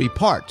had 3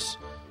 parts.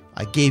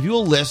 I gave you a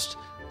list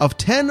of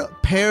 10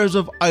 pairs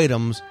of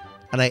items,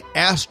 and I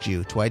asked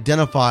you to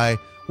identify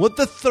what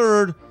the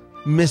third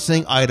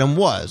missing item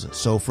was.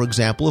 So, for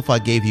example, if I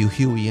gave you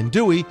Huey and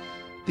Dewey,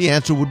 the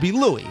answer would be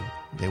Louie.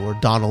 They were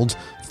Donald's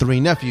 3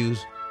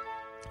 nephews.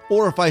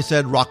 Or if I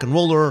said Rock and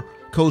Roller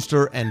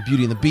Coaster and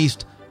Beauty and the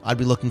Beast, I'd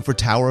be looking for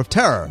Tower of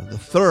Terror, the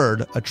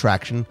third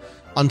attraction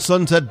on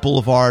Sunset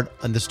Boulevard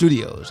and the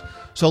studios.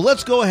 So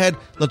let's go ahead,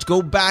 let's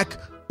go back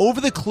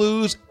over the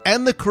clues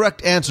and the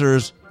correct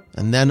answers,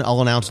 and then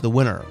I'll announce the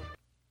winner.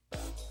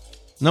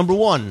 Number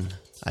 1,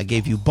 I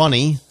gave you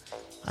Bunny,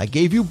 I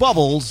gave you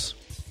Bubbles,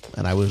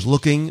 and I was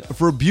looking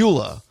for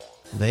Beulah.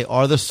 They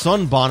are the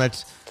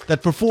sunbonnets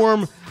that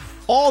perform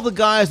All the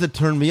Guys That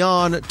Turn Me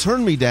On,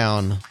 Turn Me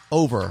Down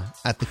over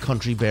at the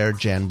Country Bear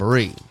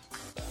Jamboree.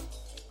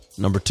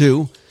 Number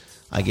 2,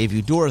 I gave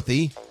you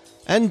Dorothy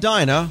and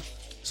Dinah,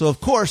 so of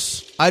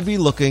course I'd be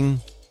looking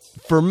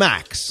for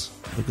Max,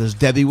 because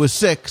Debbie was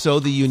sick,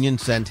 so the union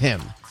sent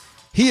him.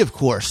 He, of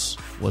course,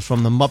 was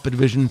from the Muppet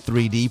Vision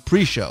 3D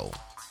pre-show.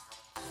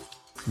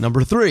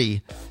 Number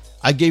 3,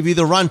 I gave you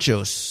the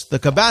Ranchos, the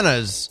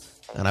Cabanas,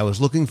 and I was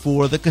looking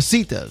for the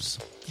Casitas.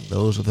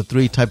 Those are the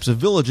 3 types of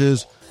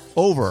villages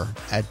over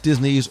at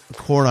Disney's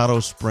Coronado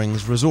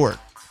Springs Resort.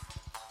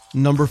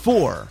 Number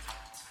 4,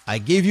 I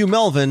gave you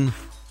Melvin,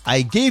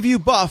 I gave you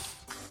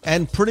Buff,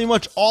 and pretty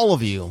much all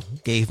of you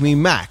gave me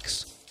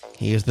Max.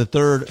 He is the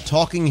third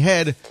talking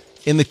head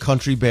in the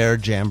Country Bear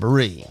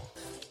Jamboree.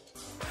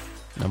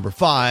 Number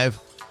 5,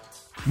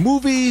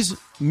 movies,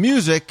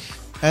 music,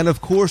 and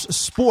of course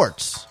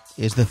sports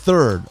is the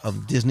third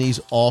of Disney's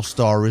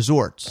all-star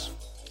resorts.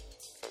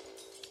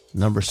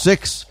 Number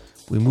 6,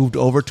 we moved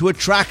over to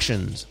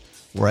attractions,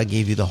 where I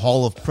gave you the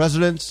Hall of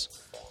Presidents,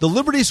 the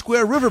Liberty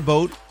Square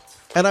Riverboat,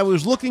 and I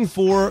was looking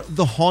for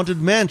the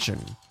Haunted Mansion,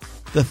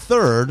 the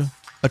third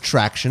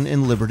attraction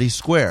in Liberty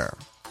Square.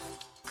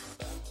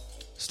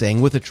 staying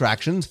with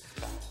attractions,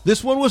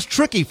 this one was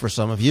tricky for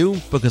some of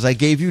you because I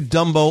gave you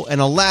Dumbo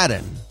and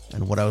Aladdin.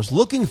 And what I was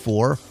looking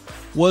for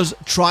was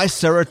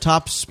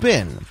Triceratops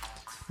Spin.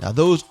 Now,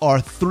 those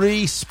are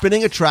 3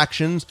 spinning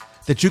attractions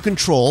that you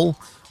control,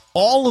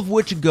 all of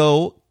which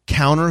go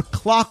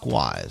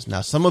counterclockwise.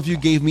 Now, some of you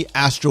gave me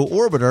Astro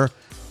Orbiter.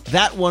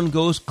 That one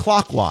goes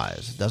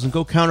clockwise. It doesn't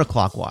go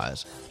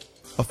counterclockwise.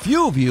 A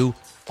few of you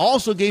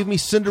also gave me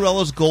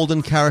Cinderella's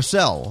Golden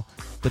Carousel,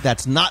 but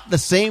that's not the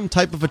same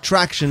type of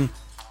attraction,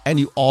 and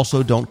you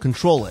also don't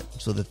control it.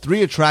 So the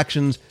 3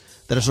 attractions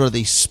that are sort of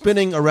the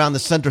spinning around the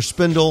center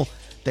spindle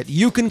that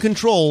you can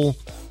control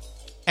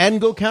and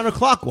go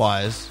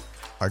counterclockwise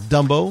are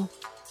Dumbo,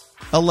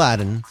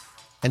 Aladdin,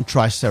 and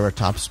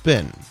Triceratops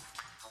Spin.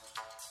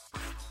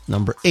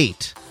 Number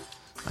 8,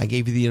 I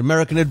gave you the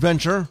American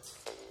Adventure,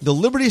 the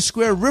Liberty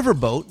Square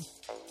Riverboat,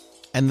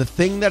 and the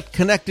thing that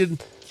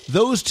connected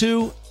those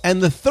 2, and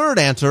the third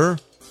answer,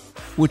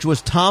 which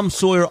was Tom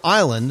Sawyer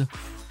Island,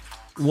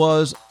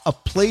 was a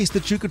place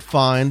that you could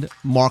find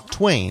Mark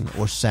Twain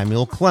or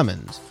Samuel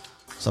Clemens.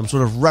 Some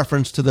sort of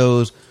reference to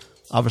those.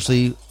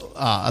 Obviously,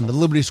 on the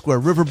Liberty Square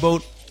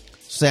Riverboat,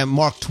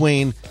 Mark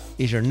Twain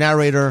is your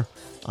narrator.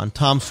 On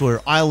Tom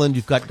Sawyer Island,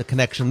 you've got the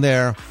connection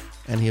there.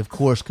 And he, of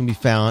course, can be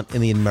found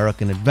in the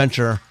American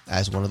Adventure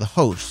as one of the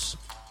hosts.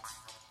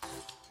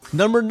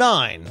 Number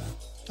 9.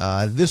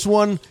 This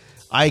one,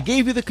 I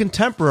gave you the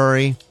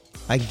Contemporary.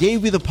 I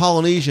gave you the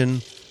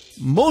Polynesian.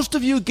 Most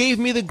of you gave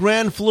me the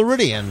Grand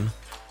Floridian,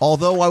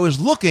 although I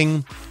was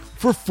looking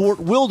for Fort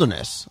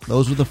Wilderness.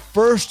 Those were the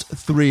first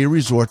 3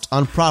 resorts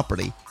on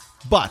property.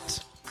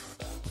 But,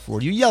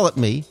 before you yell at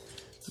me,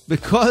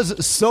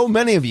 because so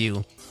many of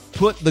you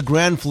put the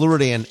Grand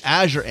Floridian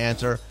as your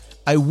answer,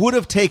 I would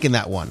have taken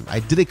that one. I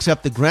did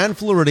accept the Grand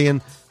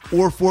Floridian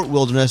or Fort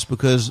Wilderness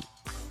because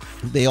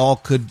they all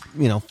could,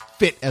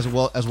 fit as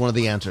well as one of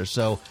the answers.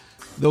 So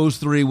those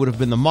 3 would have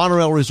been the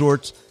monorail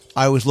resorts.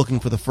 I was looking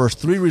for the first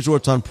 3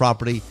 resorts on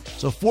property.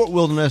 So Fort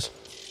Wilderness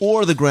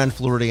or the Grand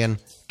Floridian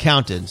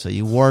counted. So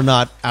you were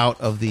not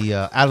out of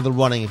the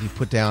running if you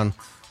put down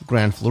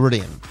Grand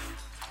Floridian.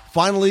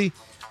 Finally,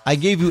 I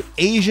gave you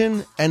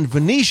Asian and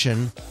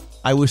Venetian.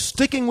 I was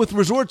sticking with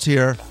resorts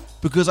here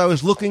because I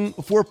was looking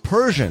for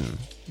Persian.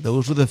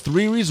 Those were the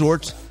 3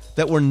 resorts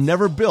that were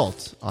never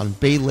built on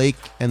Bay Lake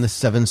and the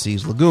Seven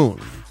Seas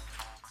Lagoon.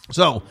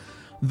 So,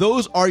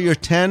 those are your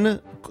 10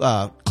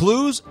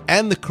 clues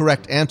and the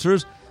correct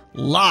answers.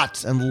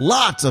 Lots and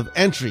lots of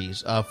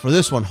entries for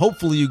this one.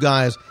 Hopefully you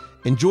guys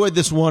enjoyed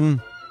this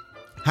one,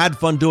 had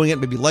fun doing it,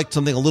 maybe liked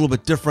something a little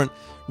bit different,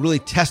 really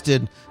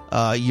tested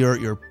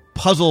your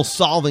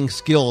puzzle-solving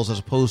skills as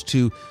opposed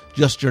to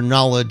just your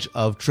knowledge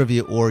of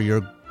trivia or your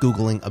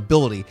Googling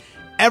ability.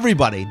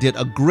 Everybody did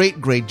a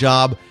great, great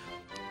job.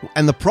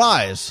 And the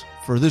prize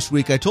for this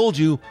week, I told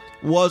you,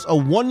 was a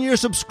 1-year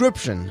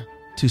subscription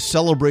to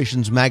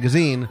Celebrations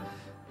Magazine.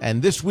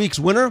 And this week's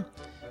winner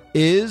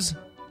is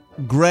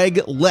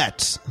Greg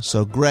Letts.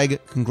 So, Greg,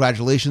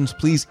 congratulations.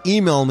 Please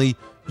email me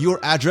your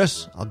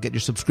address. I'll get your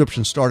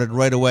subscription started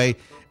right away.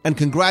 And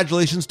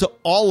congratulations to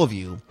all of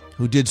you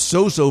who did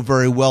so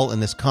very well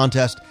in this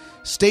contest.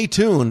 Stay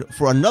tuned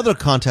for another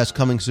contest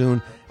coming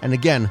soon. And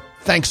again,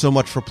 thanks so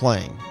much for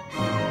playing.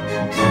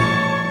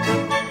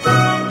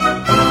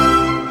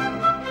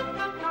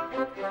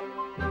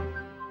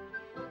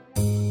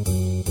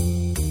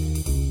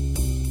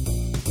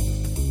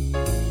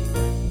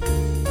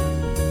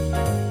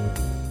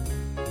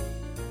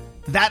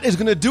 That is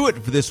going to do it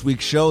for this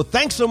week's show.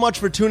 Thanks so much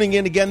for tuning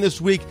in again this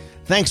week.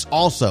 Thanks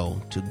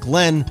also to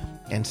Glenn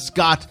and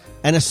Scott,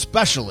 and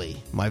especially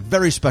my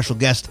very special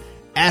guest,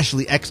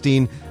 Ashley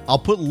Eckstein. I'll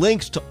put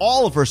links to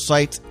all of her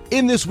sites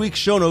in this week's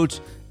show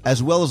notes,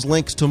 as well as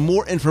links to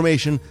more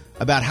information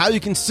about how you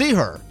can see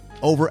her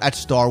over at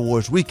Star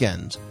Wars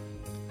Weekends.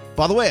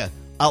 By the way,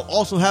 I'll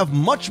also have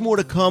much more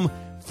to come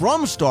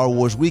from Star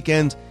Wars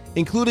Weekends,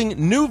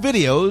 including new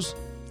videos.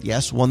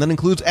 Yes, one that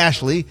includes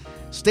Ashley.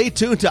 Stay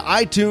tuned to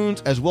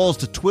iTunes as well as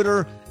to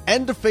Twitter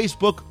and to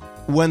Facebook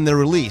when they're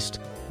released.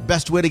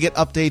 Best way to get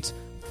updates,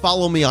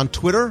 follow me on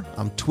Twitter.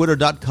 I'm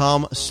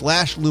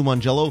twitter.com/Lou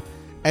Mongello.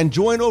 And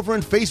join over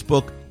in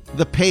Facebook.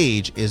 The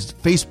page is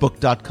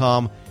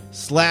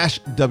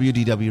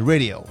facebook.com/WDW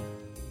Radio.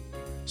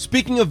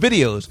 Speaking of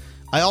videos,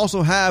 I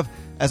also have,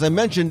 as I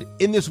mentioned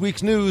in this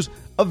week's news,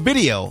 a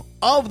video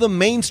of the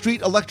Main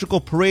Street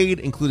Electrical Parade,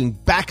 including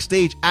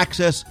backstage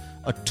access,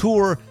 a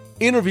tour,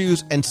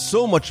 interviews, and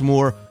so much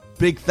more.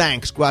 Big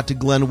thanks go out to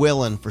Glenn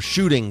Whalen for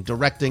shooting,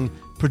 directing,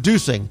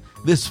 producing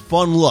this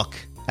fun look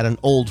at an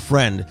old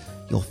friend.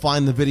 You'll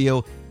find the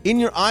video in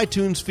your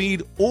iTunes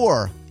feed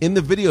or in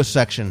the video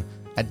section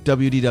at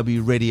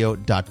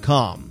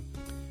WDWradio.com.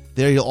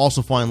 There you'll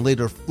also find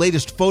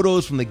latest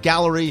photos from the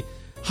gallery,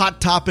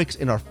 hot topics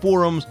in our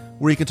forums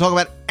where you can talk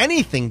about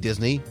anything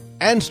Disney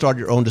and start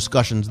your own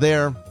discussions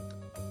there.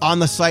 On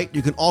the site,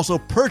 you can also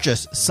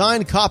purchase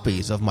signed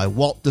copies of my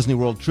Walt Disney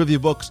World trivia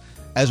books,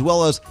 as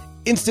well as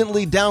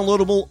instantly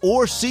downloadable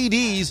or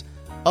CDs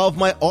of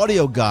my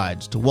audio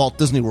guides to Walt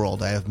Disney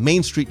World. I have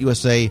Main Street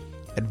USA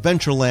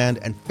Adventureland,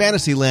 and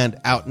Fantasyland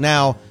out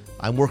now.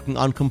 I'm working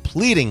on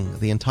completing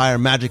the entire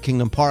Magic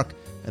Kingdom park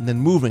and then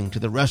moving to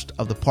the rest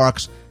of the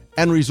parks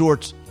and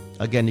resorts.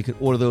 Again, you can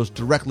order those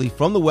directly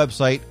from the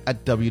website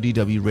at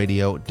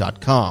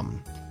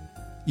WDWRadio.com.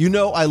 You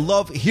know I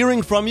love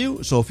hearing from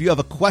you, so if you have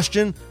a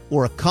question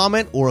or a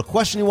comment or a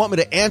question you want me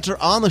to answer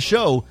on the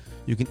show,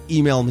 you can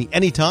email me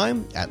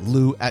anytime at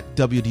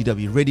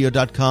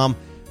lou@WDWRadio.com.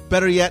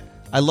 Better yet,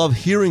 I love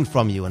hearing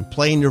from you and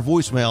playing your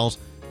voicemails.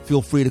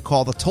 Feel free to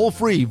call the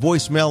toll-free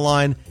voicemail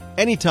line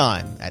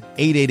anytime at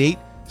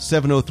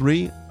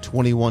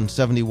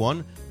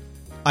 888-703-2171.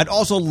 I'd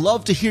also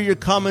love to hear your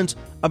comments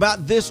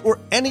about this or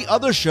any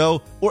other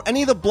show or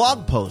any of the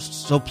blog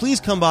posts. So please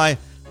come by,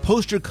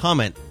 post your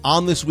comment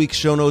on this week's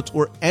show notes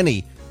or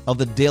any of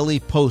the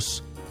daily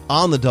posts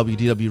on the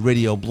WDW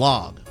Radio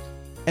blog.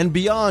 And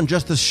beyond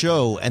just the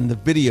show and the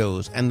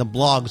videos and the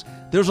blogs,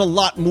 there's a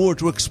lot more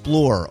to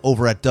explore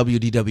over at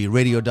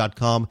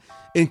WDWRadio.com,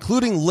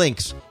 including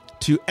links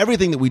to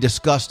everything that we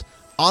discussed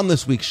on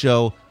this week's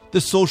show, the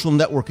social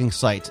networking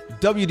site,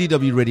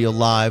 WDW Radio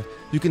Live.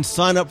 You can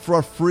sign up for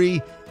our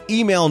free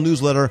email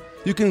newsletter.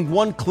 You can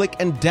one-click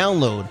and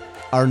download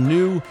our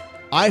new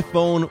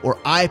iPhone or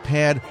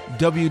iPad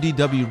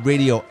WDW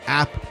Radio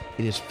app.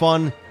 It is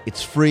fun.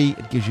 It's free.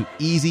 It gives you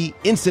easy,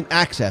 instant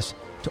access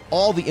to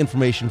all the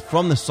information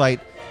from the site,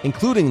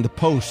 including the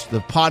posts, the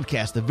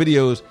podcasts, the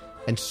videos,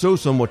 and so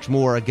much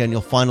more. Again,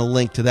 you'll find a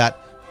link to that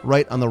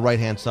right on the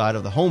right-hand side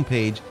of the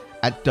homepage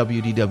at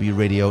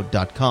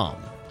WDWRadio.com.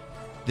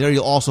 There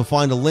you'll also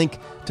find a link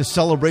to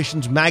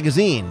Celebrations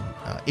Magazine.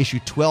 Issue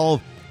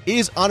 12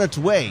 is on its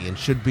way and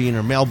should be in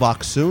your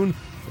mailbox soon.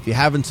 If you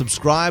haven't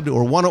subscribed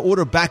or want to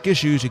order back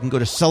issues, you can go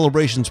to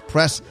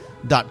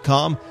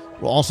celebrationspress.com.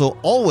 We're also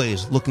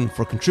always looking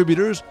for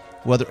contributors,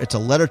 whether it's a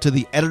letter to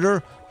the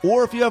editor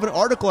or if you have an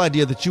article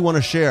idea that you want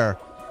to share,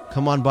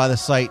 come on by the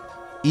site,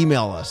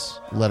 email us,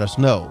 let us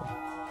know.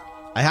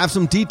 I have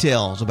some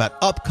details about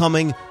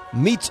upcoming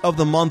Meets of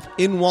the Month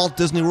in Walt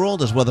Disney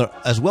World, as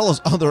well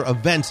as other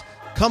events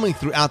coming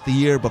throughout the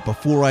year. But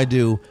before I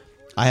do,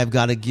 I have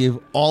got to give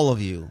all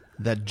of you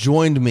that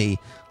joined me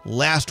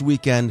last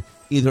weekend,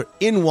 either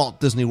in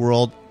Walt Disney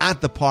World at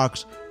the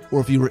parks,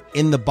 or if you were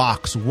in the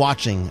box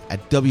watching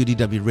at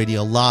WDW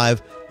Radio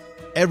Live,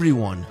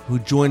 everyone who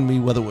joined me,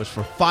 whether it was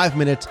for 5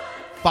 minutes,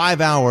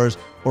 5 hours,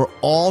 or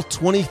all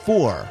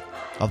 24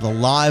 of the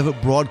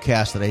live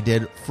broadcasts that I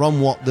did from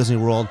Walt Disney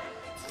World,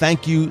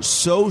 thank you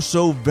so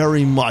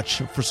very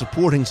much for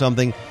supporting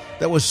something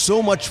that was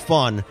so much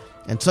fun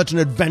and such an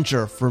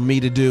adventure for me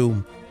to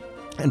do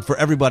and for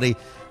everybody.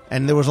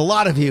 And there was a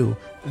lot of you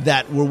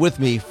that were with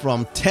me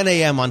from 10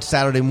 a.m. on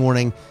Saturday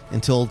morning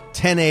until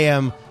 10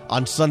 a.m.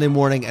 on Sunday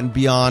morning and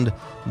beyond.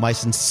 My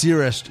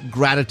sincerest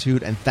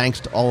gratitude and thanks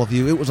to all of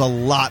you. It was a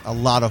lot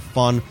of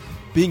fun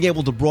being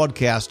able to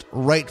broadcast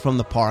right from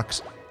the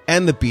parks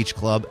and the beach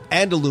club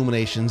and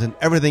Illuminations and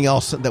everything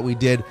else that we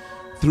did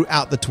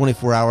throughout the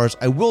 24 hours.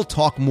 I will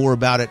talk more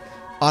about it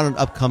on an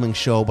upcoming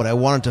show, but I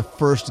wanted to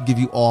first give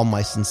you all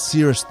my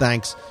sincerest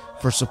thanks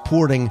for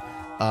supporting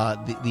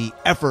the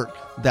effort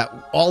that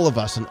all of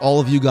us and all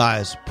of you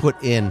guys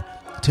put in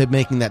to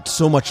making that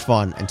so much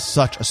fun and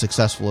such a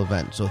successful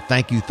event. So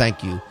thank you.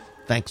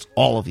 Thanks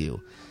all of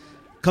you.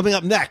 Coming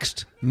up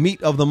next,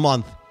 Meet of the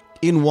Month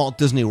in Walt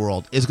Disney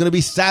World is going to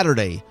be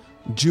Saturday,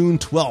 June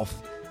 12th.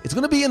 It's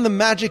going to be in the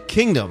Magic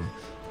Kingdom.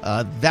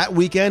 That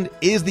weekend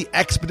is the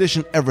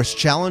Expedition Everest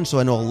Challenge, so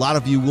I know a lot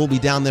of you will be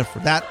down there for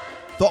that.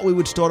 Thought we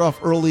would start off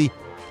early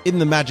in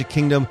the Magic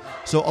Kingdom.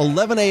 So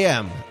 11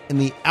 a.m. in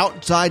the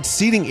outside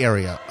seating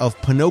area of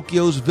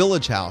Pinocchio's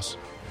Village House.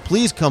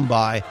 Please come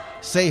by,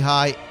 say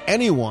hi.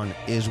 Anyone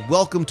is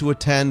welcome to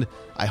attend.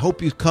 I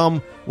hope you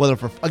come, whether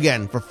for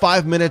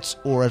 5 minutes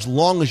or as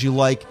long as you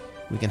like.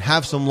 We can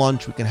have some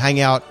lunch, we can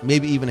hang out,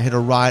 maybe even hit a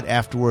ride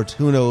afterwards.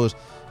 Who knows?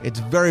 It's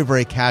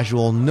very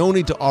casual. No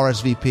need to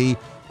RSVP,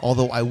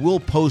 although I will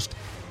post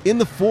in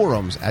the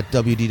forums at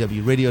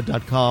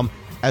WDWRadio.com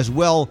as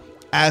well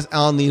as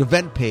on the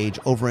event page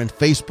over in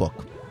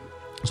Facebook.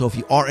 So if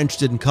you are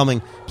interested in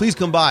coming, please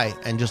come by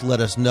and just let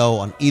us know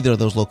on either of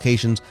those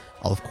locations.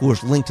 I'll, of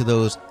course, link to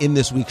those in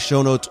this week's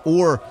show notes,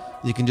 or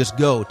you can just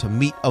go to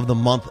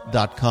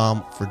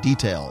meetofthemonth.com for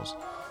details.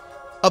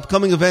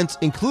 Upcoming events,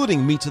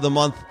 including Meets of the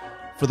Month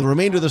for the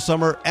remainder of the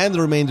summer and the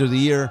remainder of the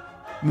year.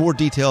 More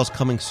details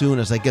coming soon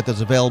as I get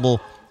those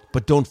available.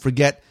 But don't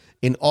forget,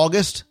 in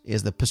August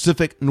is the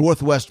Pacific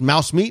Northwest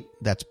Mouse Meet.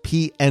 That's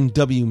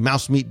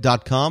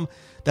pnwmousemeet.com.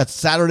 That's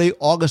Saturday,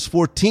 August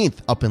 14th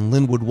up in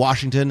Linwood,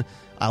 Washington.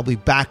 I'll be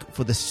back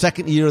for the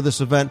second year of this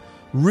event.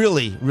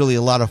 Really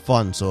a lot of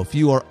fun. So if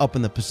you are up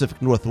in the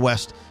Pacific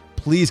Northwest,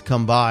 please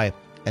come by.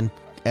 And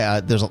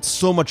there's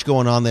so much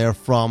going on there,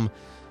 from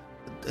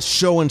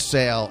show and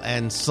sale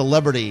and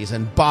celebrities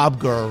and Bob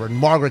Gurr and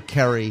Margaret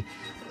Kerry.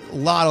 A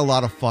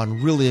lot of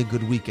fun. Really a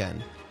good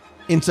weekend.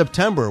 In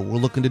September, we're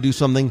looking to do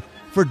something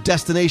for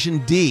Destination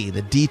D,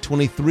 the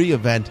D23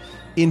 event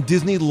in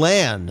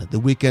Disneyland, the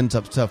weekends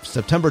of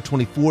September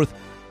 24th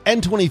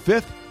and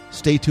 25th.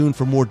 Stay tuned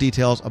for more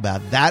details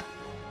about that.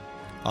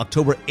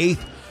 October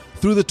 8th,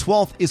 through the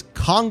 12th is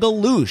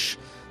Congaloosh,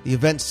 the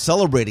event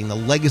celebrating the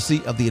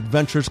legacy of the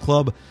Adventurers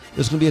Club.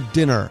 There's going to be a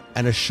dinner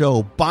and a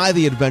show by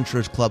the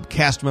Adventurers Club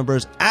cast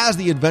members as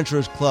the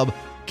Adventurers Club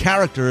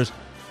characters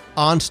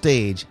on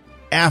stage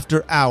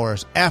after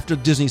hours, after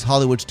Disney's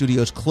Hollywood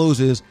Studios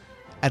closes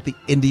at the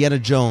Indiana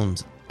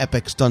Jones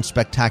Epic Stunt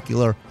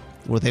Spectacular,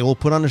 where they will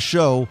put on a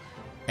show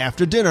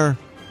after dinner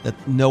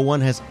that no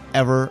one has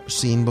ever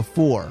seen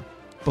before.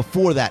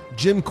 Before that,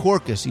 Jim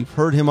Korkis, you've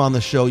heard him on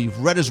the show,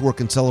 you've read his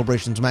work in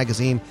Celebrations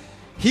magazine.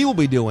 He will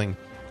be doing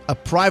a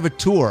private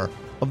tour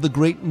of the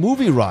great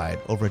movie ride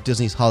over at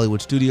Disney's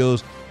Hollywood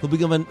Studios. He'll be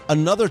giving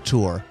another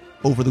tour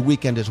over the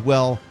weekend as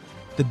well.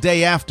 The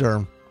day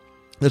after,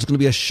 there's going to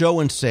be a show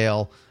and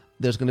sale.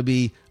 There's going to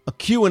be a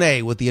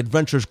Q&A with the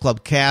Adventurers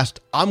Club cast.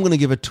 I'm going to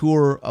give a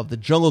tour of the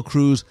Jungle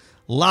Cruise.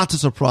 Lots of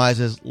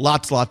surprises,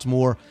 lots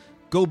more.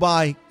 Go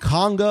by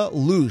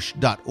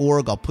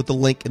congaloosh.org. I'll put the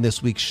link in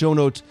this week's show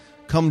notes.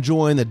 Come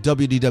join the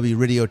WDW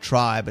Radio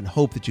Tribe and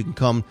hope that you can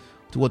come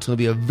to what's going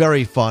to be a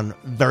very fun,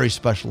 very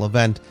special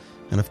event.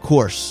 And of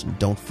course,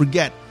 don't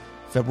forget,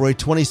 February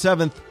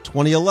 27th,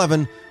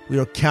 2011, we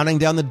are counting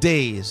down the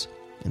days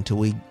until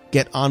we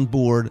get on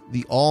board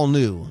the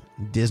all-new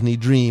Disney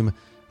Dream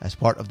as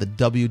part of the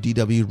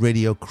WDW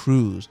Radio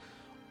Cruise.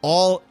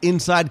 All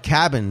inside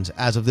cabins,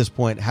 as of this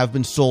point, have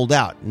been sold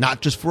out,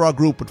 not just for our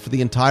group, but for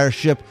the entire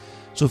ship.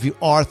 So if you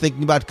are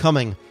thinking about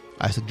coming,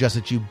 I suggest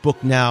that you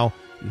book now.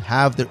 You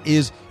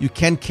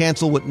can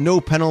cancel with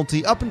no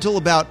penalty up until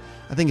about,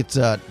 I think it's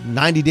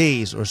 90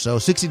 days or so,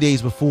 60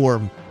 days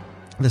before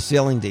the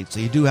sailing date.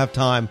 So you do have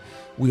time.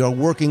 We are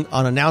working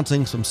on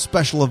announcing some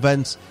special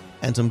events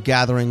and some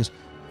gatherings.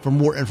 For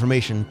more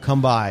information,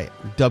 come by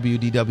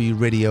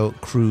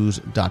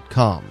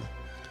wdwradiocruise.com.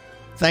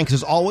 Thanks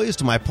as always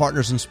to my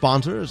partners and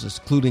sponsors,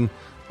 including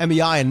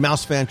MEI and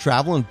Mousefan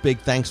Travel, and big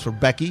thanks for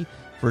Becky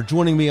for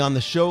joining me on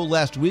the show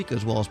last week,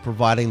 as well as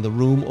providing the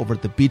room over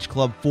at the Beach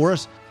Club for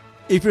us.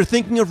 If you're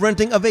thinking of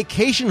renting a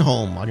vacation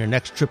home on your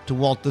next trip to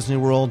Walt Disney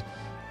World,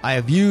 I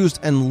have used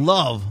and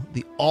love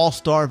the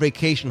All-Star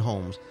Vacation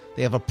Homes.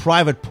 They have a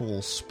private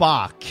pool,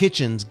 spa,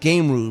 kitchens,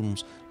 game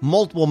rooms,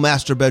 multiple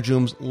master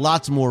bedrooms,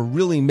 lots more.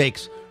 Really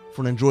makes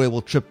for an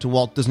enjoyable trip to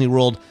Walt Disney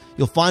World.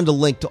 You'll find a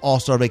link to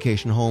All-Star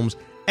Vacation Homes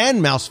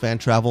and Mousefan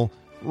Travel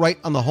right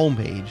on the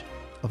homepage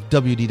of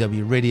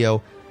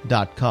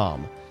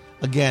WDWRadio.com.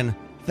 Again,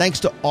 thanks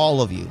to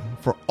all of you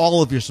for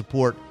all of your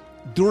support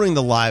during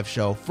the live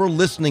show, for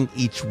listening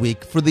each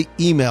week, for the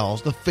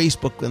emails, the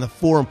Facebook and the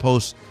forum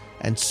posts,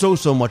 and so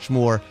much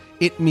more.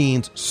 It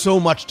means so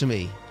much to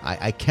me.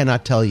 I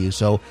cannot tell you.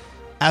 So,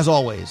 as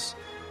always,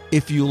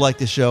 if you like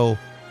the show,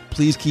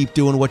 please keep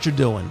doing what you're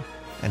doing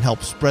and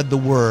help spread the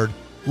word.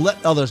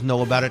 Let others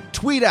know about it.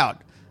 Tweet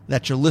out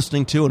that you're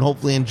listening to and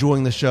hopefully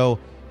enjoying the show.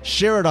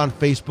 Share it on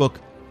Facebook,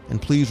 and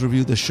please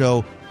review the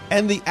show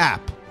and the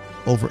app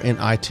over in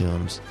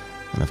iTunes.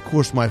 And of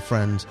course, my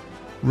friends,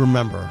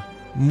 remember,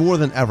 more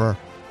than ever,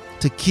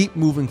 to keep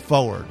moving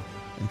forward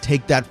and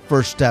take that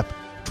first step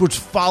towards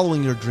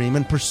following your dream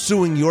and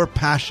pursuing your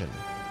passion.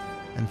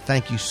 And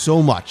thank you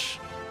so much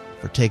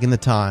for taking the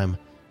time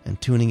and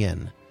tuning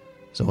in.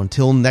 So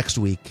until next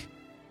week,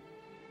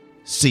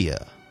 see ya.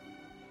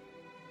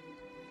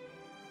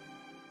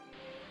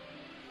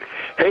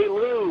 Hey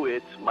Lou,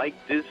 it's Mike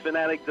Diz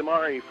Fanatic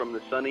Damari from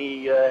the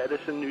sunny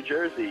Edison, New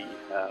Jersey,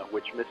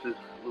 which misses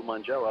Lou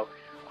Mangello.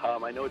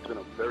 I know it's been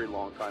a very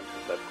long time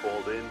since I've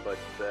called in, but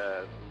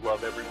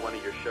love every one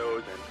of your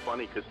shows. And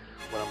funny because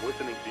when I'm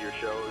listening to your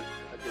shows,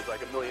 there's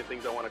like a million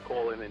things I want to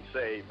call in and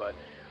say, but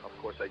of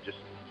course I just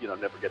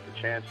never get the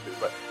chance to.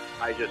 But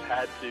I just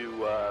had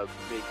to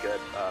make a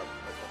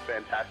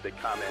fantastic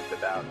comment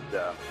about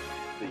the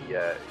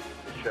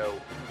show.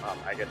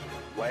 I guess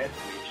last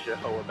week's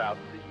show about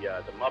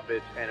the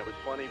Muppets, and it was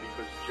funny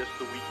because just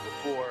the week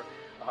before,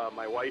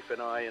 my wife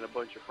and I and a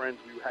bunch of friends,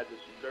 we had this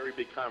very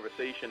big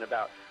conversation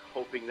about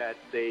hoping that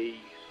they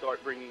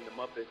start bringing the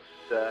Muppets,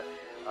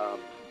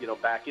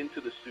 back into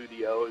the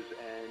studios,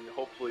 and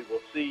hopefully we'll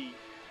see,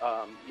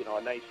 a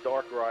nice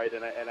dark ride.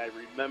 And I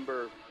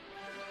remember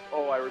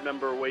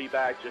way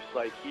back just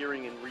like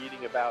hearing and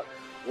reading about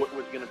what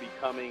was going to be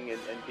coming and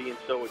being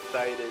so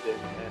excited,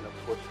 and of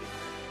course the,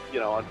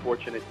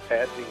 unfortunate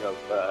passing of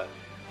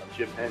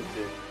Jim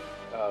Henson.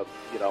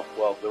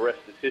 The rest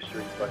is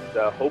history. But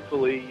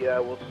hopefully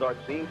we'll start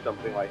seeing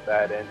something like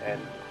that,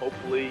 and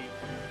hopefully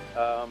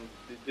the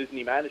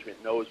Disney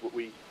management knows what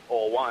we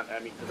all want. I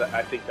mean, because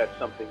I think that's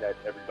something that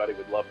everybody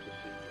would love to see.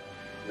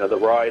 The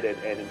ride,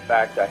 and in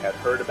fact, I had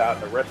heard about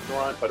in a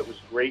restaurant, but it was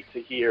great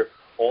to hear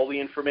all the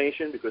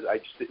information because I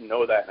just didn't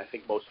know that, and I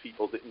think most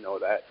people didn't know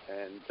that.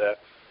 And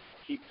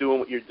keep doing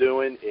what you're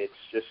doing. It's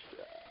just,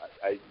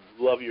 I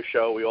love your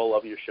show. We all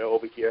love your show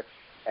over here.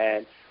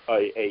 And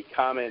a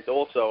comment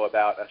also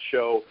about a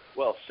show,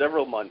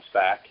 several months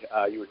back,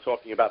 you were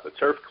talking about the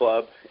Turf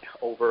Club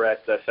over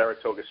at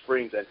Saratoga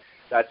Springs, and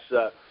that's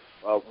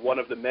one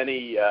of the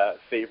many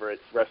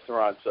favorite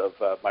restaurants of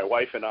my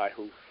wife and I,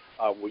 who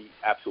We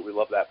absolutely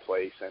love that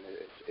place, and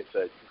it's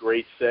a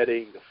great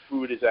setting. The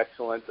food is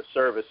excellent. The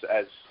service,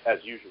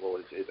 as usual,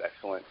 is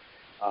excellent.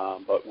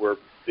 But we're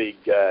big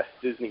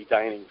Disney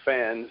dining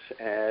fans.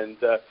 And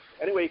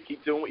anyway,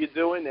 keep doing what you're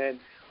doing, and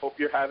hope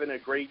you're having a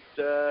great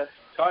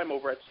time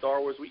over at Star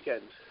Wars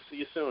Weekend. See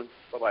you soon.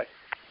 Bye-bye.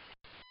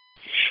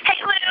 Hey,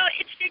 Lou,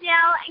 it's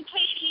Danielle and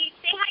Katie.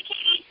 Say hi,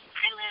 Katie.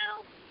 Hi,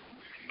 Lou.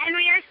 And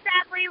we are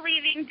sadly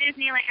leaving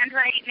Disneyland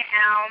right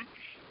now.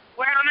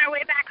 We're on our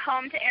way back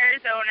home to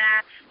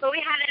Arizona, but we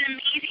had an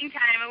amazing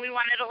time, and we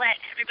wanted to let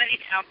everybody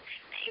know.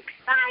 Thanks.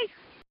 Bye.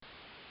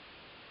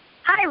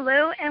 Hi,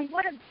 Lou, and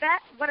what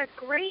a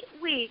great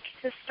week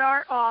to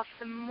start off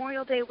the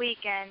Memorial Day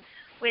weekend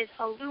with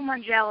a Lou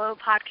Mongello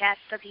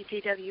podcast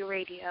WDW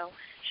radio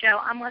show.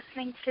 I'm going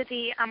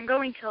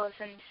to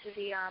listen to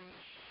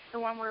the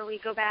one where we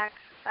go back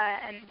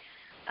and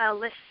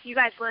you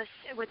guys list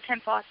with Tim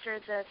Foster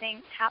the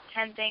top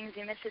 10 things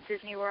you miss at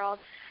Disney World.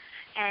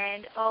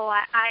 And,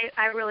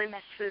 I really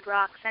miss Food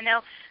Rocks. I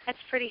know that's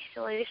pretty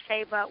silly to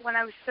say, but when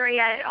I was 3,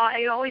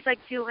 I always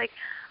do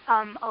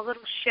a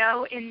little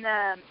show in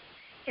the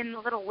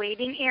little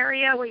waiting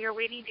area where you're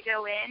waiting to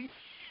go in.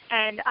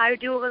 And I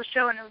would do a little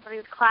show and everybody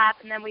would clap,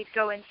 and then we'd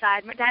go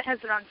inside. My dad has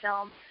it on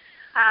film.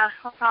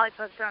 I'll probably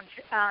post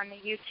it on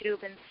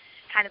YouTube and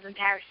kind of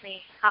embarrass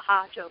me.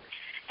 Haha, joke.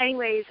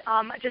 Anyways,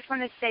 I just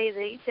want to say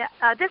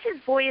this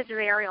is Voyage of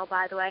Ariel,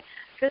 by the way.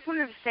 Just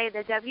wanted to say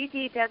the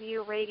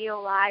WDW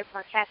Radio Live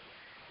podcast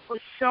was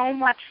so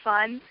much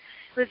fun.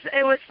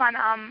 It was fun.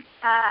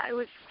 It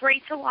was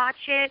great to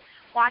watch it.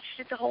 Watched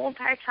it the whole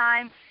entire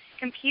time.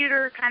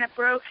 Computer kind of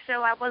broke,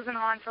 so I wasn't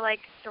on for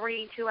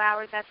 2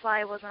 hours. That's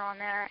why I wasn't on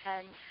there.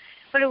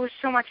 But it was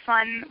so much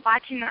fun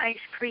watching the ice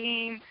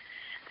cream,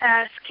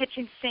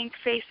 kitchen sink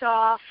face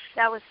off.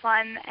 That was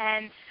fun,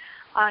 and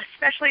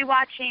especially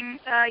watching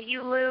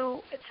you,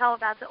 Lou, tell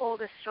about the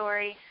oldest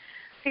story.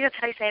 I think that's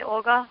how you say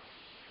Olga.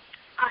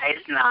 I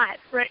did not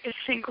write a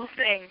single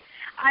thing.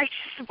 I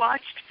just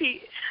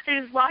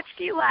watched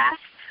you laugh.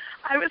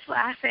 I was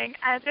laughing.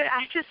 I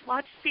just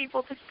watched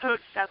people just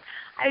post stuff.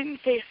 I didn't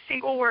say a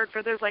single word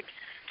for those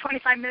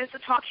 25 minutes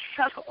of talking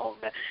about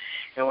Olga.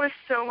 It was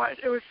so much.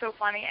 It was so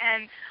funny,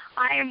 and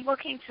I am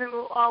looking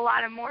to a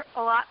lot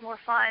more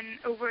fun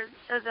over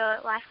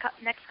the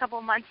next couple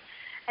of months,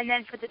 and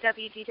then for the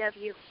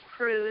WDW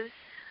cruise,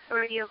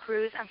 radio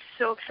cruise. I'm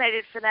so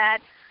excited for that.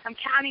 I'm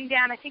counting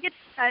down. I think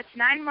it's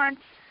 9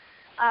 months.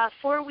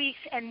 4 weeks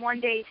and 1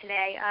 day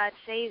today.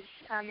 Today's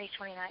May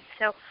 29th.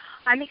 So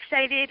I'm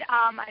excited.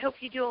 I hope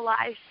you do a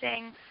live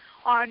thing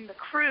on the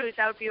cruise.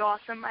 That would be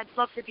awesome. I'd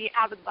love to be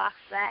out of the box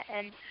for that.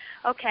 And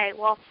okay,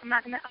 well, I'm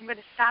going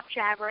to stop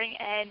jabbering,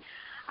 and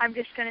I'm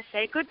just going to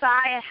say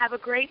goodbye and have a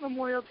great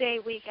Memorial Day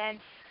weekend,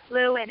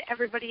 Lou, and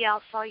everybody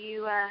else, all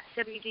you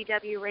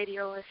WDW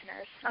radio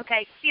listeners.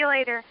 Okay, see you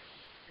later.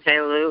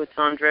 Hey, Lou, it's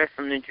Andre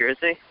from New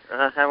Jersey.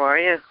 How are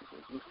you?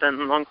 It's been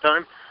a long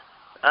time.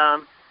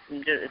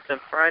 It's a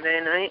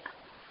Friday night.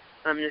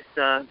 I'm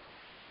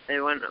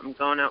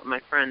going out with my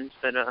friends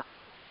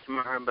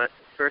tomorrow, but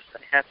first I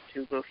have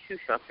to go shoe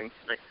shopping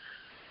tonight.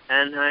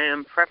 And I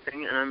am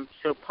prepping, and I'm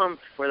so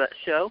pumped for that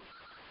show.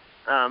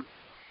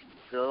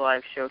 The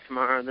live show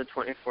tomorrow, the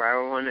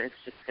 24-hour one, it's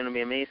just going to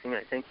be amazing,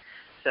 I think.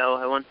 So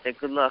I want to say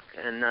good luck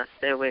and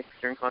stay awake,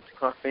 drink lots of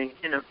coffee,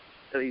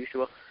 the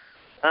usual.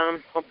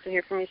 Hope to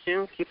hear from you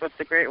soon. Keep up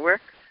the great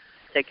work.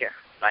 Take care.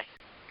 Bye.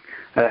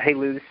 Hey,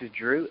 Lou, this is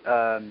Drew.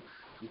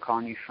 I'm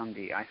calling you from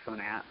the iPhone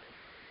app.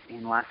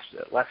 And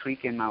last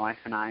weekend, my wife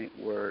and I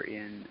were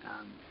in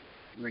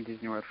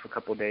Disney World for a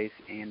couple of days.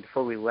 And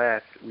before we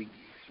left, we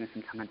spent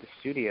some time at the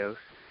studios.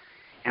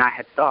 And I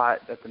had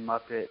thought that the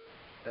Muppet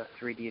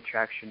 3D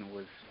attraction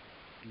was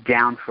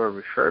down for a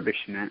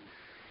refurbishment.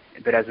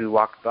 But as we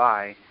walked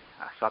by,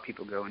 I saw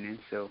people going in.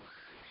 So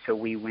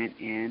we went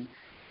in,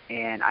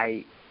 and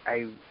I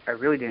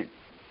really didn't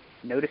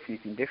notice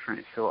anything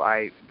different. So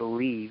I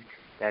believed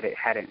that it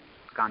hadn't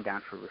gone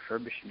down for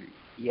refurbishment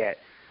yet.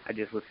 I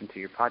just listened to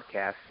your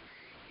podcast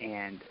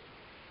and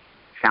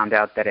found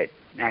out that it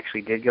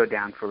actually did go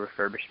down for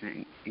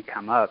refurbishment and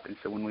come up. And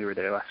so when we were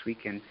there last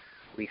weekend,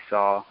 we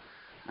saw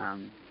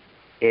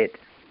it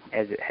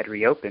as it had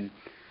reopened.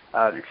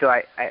 And so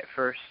I, at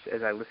first,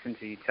 as I listened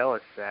to you tell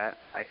us that,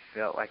 I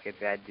felt like a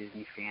bad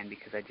Disney fan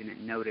because I didn't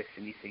notice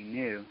anything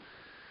new.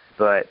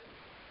 But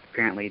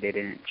apparently they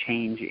didn't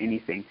change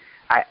anything.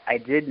 I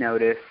did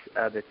notice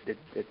the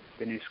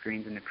new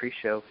screens in the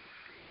pre-show,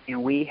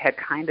 and we had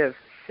kind of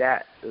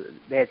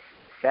they had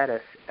sat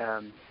us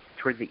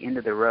towards the end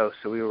of the row,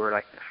 so we were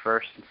like the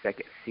first and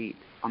second seat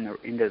on the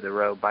end of the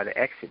row by the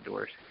exit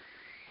doors.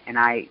 And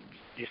I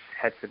just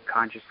had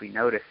subconsciously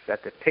noticed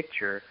that the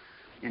picture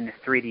and the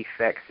 3D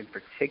effects in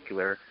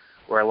particular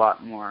were a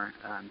lot more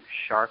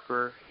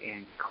sharper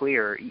and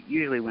clearer.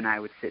 Usually when I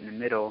would sit in the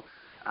middle,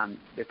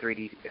 the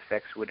 3D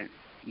effects wouldn't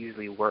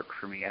usually work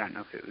for me. I don't know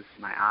if it was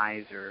my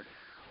eyes or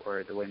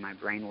the way my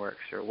brain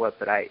works or what,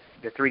 but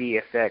the 3D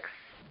effects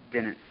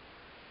didn't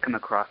come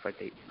across like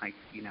they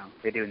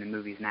do in the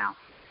movies now.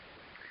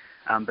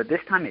 But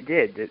this time it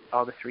did.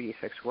 All the 3D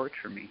effects worked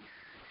for me.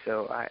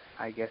 So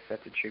I guess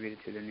that's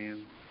attributed to the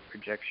new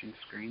projection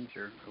screens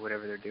or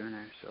whatever they're doing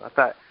there. So I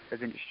thought it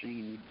was interesting,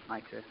 and you'd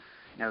like to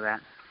know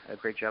that. A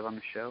great job on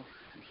the show,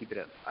 and keep it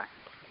up. Bye.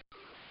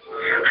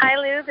 Hi,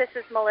 Lou. This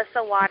is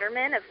Melissa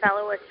Waterman, a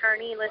fellow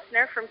attorney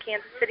listener from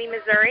Kansas City,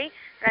 Missouri,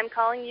 and I'm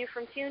calling you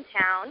from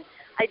Toontown.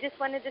 I just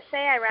wanted to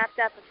say I wrapped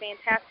up a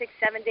fantastic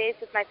 7 days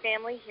with my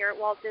family here at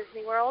Walt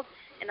Disney World,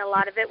 and a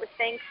lot of it was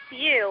thanks to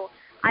you.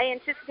 I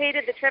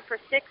anticipated the trip for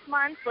 6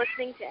 months,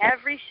 listening to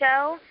every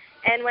show,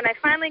 and when I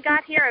finally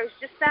got here, I was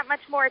just that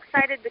much more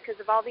excited because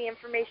of all the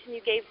information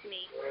you gave to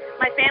me.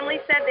 My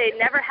family said they'd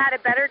never had a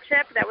better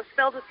trip that was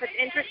filled with such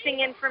interesting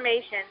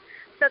information.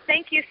 So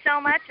thank you so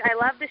much. I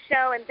love the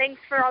show, and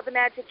thanks for all the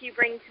magic you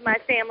bring to my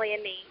family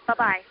and me.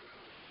 Bye-bye.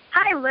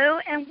 Hi, Lou,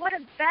 and what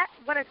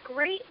a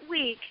great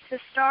week to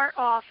start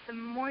off the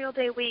Memorial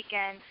Day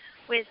weekend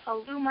with a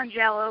Lou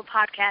Mongello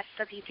podcast,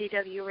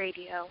 WDW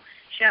radio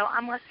show.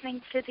 I'm going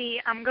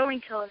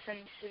to listen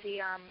to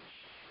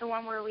the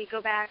one where we go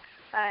back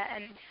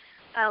and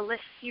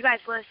you guys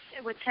list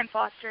with Tim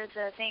Foster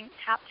the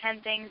top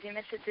 10 things you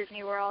miss at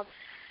Disney World.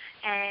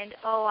 And,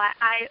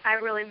 I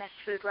really miss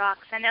Food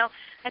Rocks. I know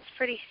that's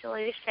pretty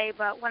silly to say,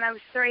 but when I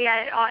was 3,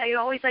 I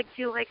always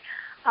do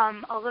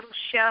a little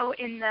show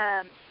in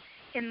the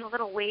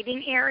little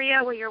waiting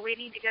area where you're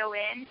waiting to go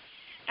in.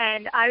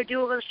 And I would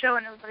do a little show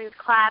and everybody would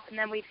clap, and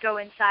then we'd go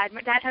inside.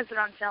 My dad has it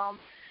on film.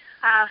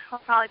 I'll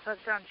probably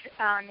post it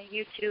on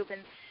YouTube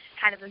and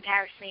kind of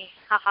embarrass me.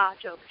 Haha,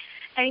 joke.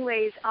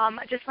 Anyways,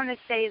 I just want to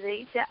say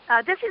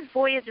this is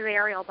Voyage of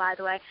Ariel, by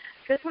the way.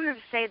 Just wanted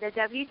to say the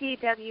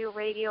WDW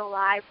Radio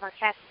Live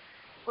podcast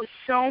was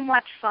so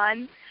much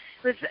fun.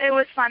 It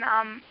was fun.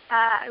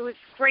 It was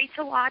great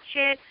to watch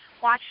it.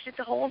 Watched it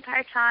the whole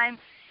entire time.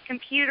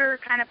 Computer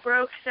kind of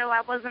broke, so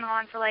I wasn't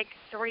on for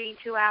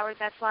 2 hours.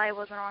 That's why I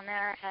wasn't on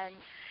there.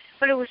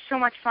 But it was so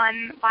much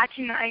fun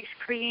watching the ice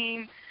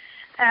cream,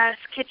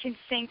 kitchen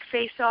sink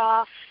face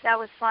off. That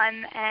was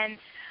fun, and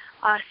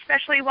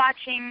especially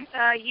watching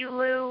you,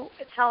 Lou,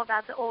 tell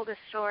about the Olga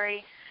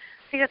story.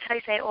 I think that's how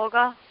you say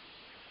Olga.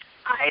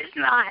 I did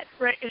not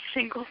write a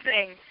single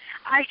thing.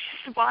 I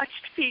just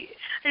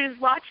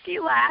watched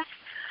you laugh.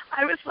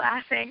 I was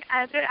laughing.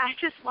 I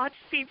just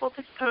watched people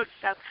just post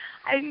stuff.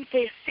 I didn't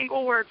say a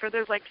single word for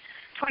those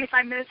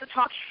 25 minutes of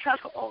talking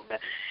about Olga.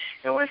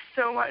 It was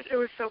so much. It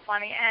was so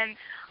funny, and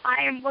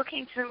I am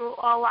looking to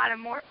a lot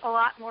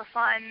more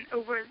fun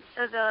over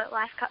the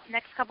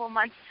next couple of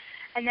months,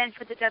 and then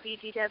for the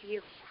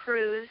WDW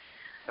cruise,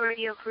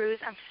 radio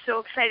cruise. I'm so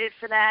excited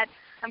for that.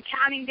 I'm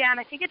counting down.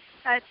 I think it's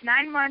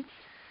 9 months.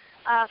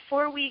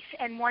 4 weeks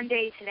and 1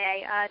 day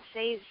today.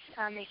 Today's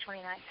May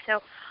 29th.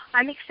 So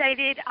I'm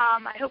excited.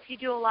 I hope you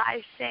do a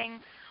live thing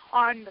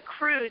on the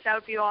cruise. That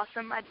would be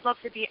awesome. I'd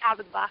love to be out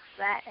of the box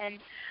for that. And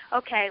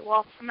okay,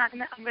 well, I'm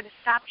going to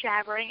stop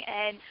jabbering,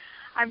 and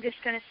I'm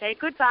just going to say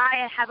goodbye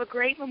and have a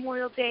great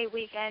Memorial Day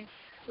weekend,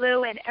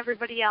 Lou, and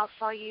everybody else,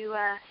 all you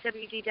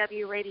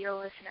WDW radio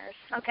listeners.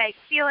 Okay,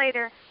 see you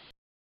later.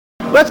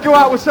 Let's go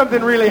out with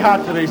something really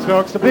hot for these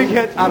folks. A big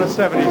hit out of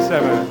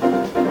 77.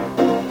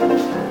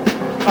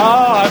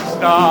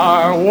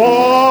 Star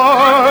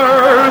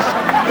Wars,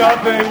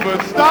 nothing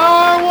but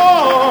Star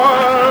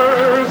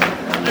Wars.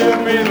 Give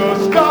me the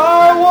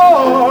Star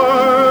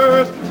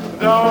Wars,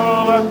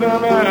 don't let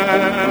them end.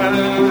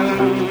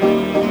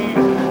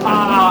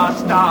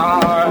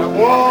 Star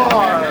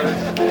Wars,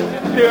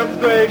 if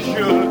they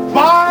should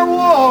buy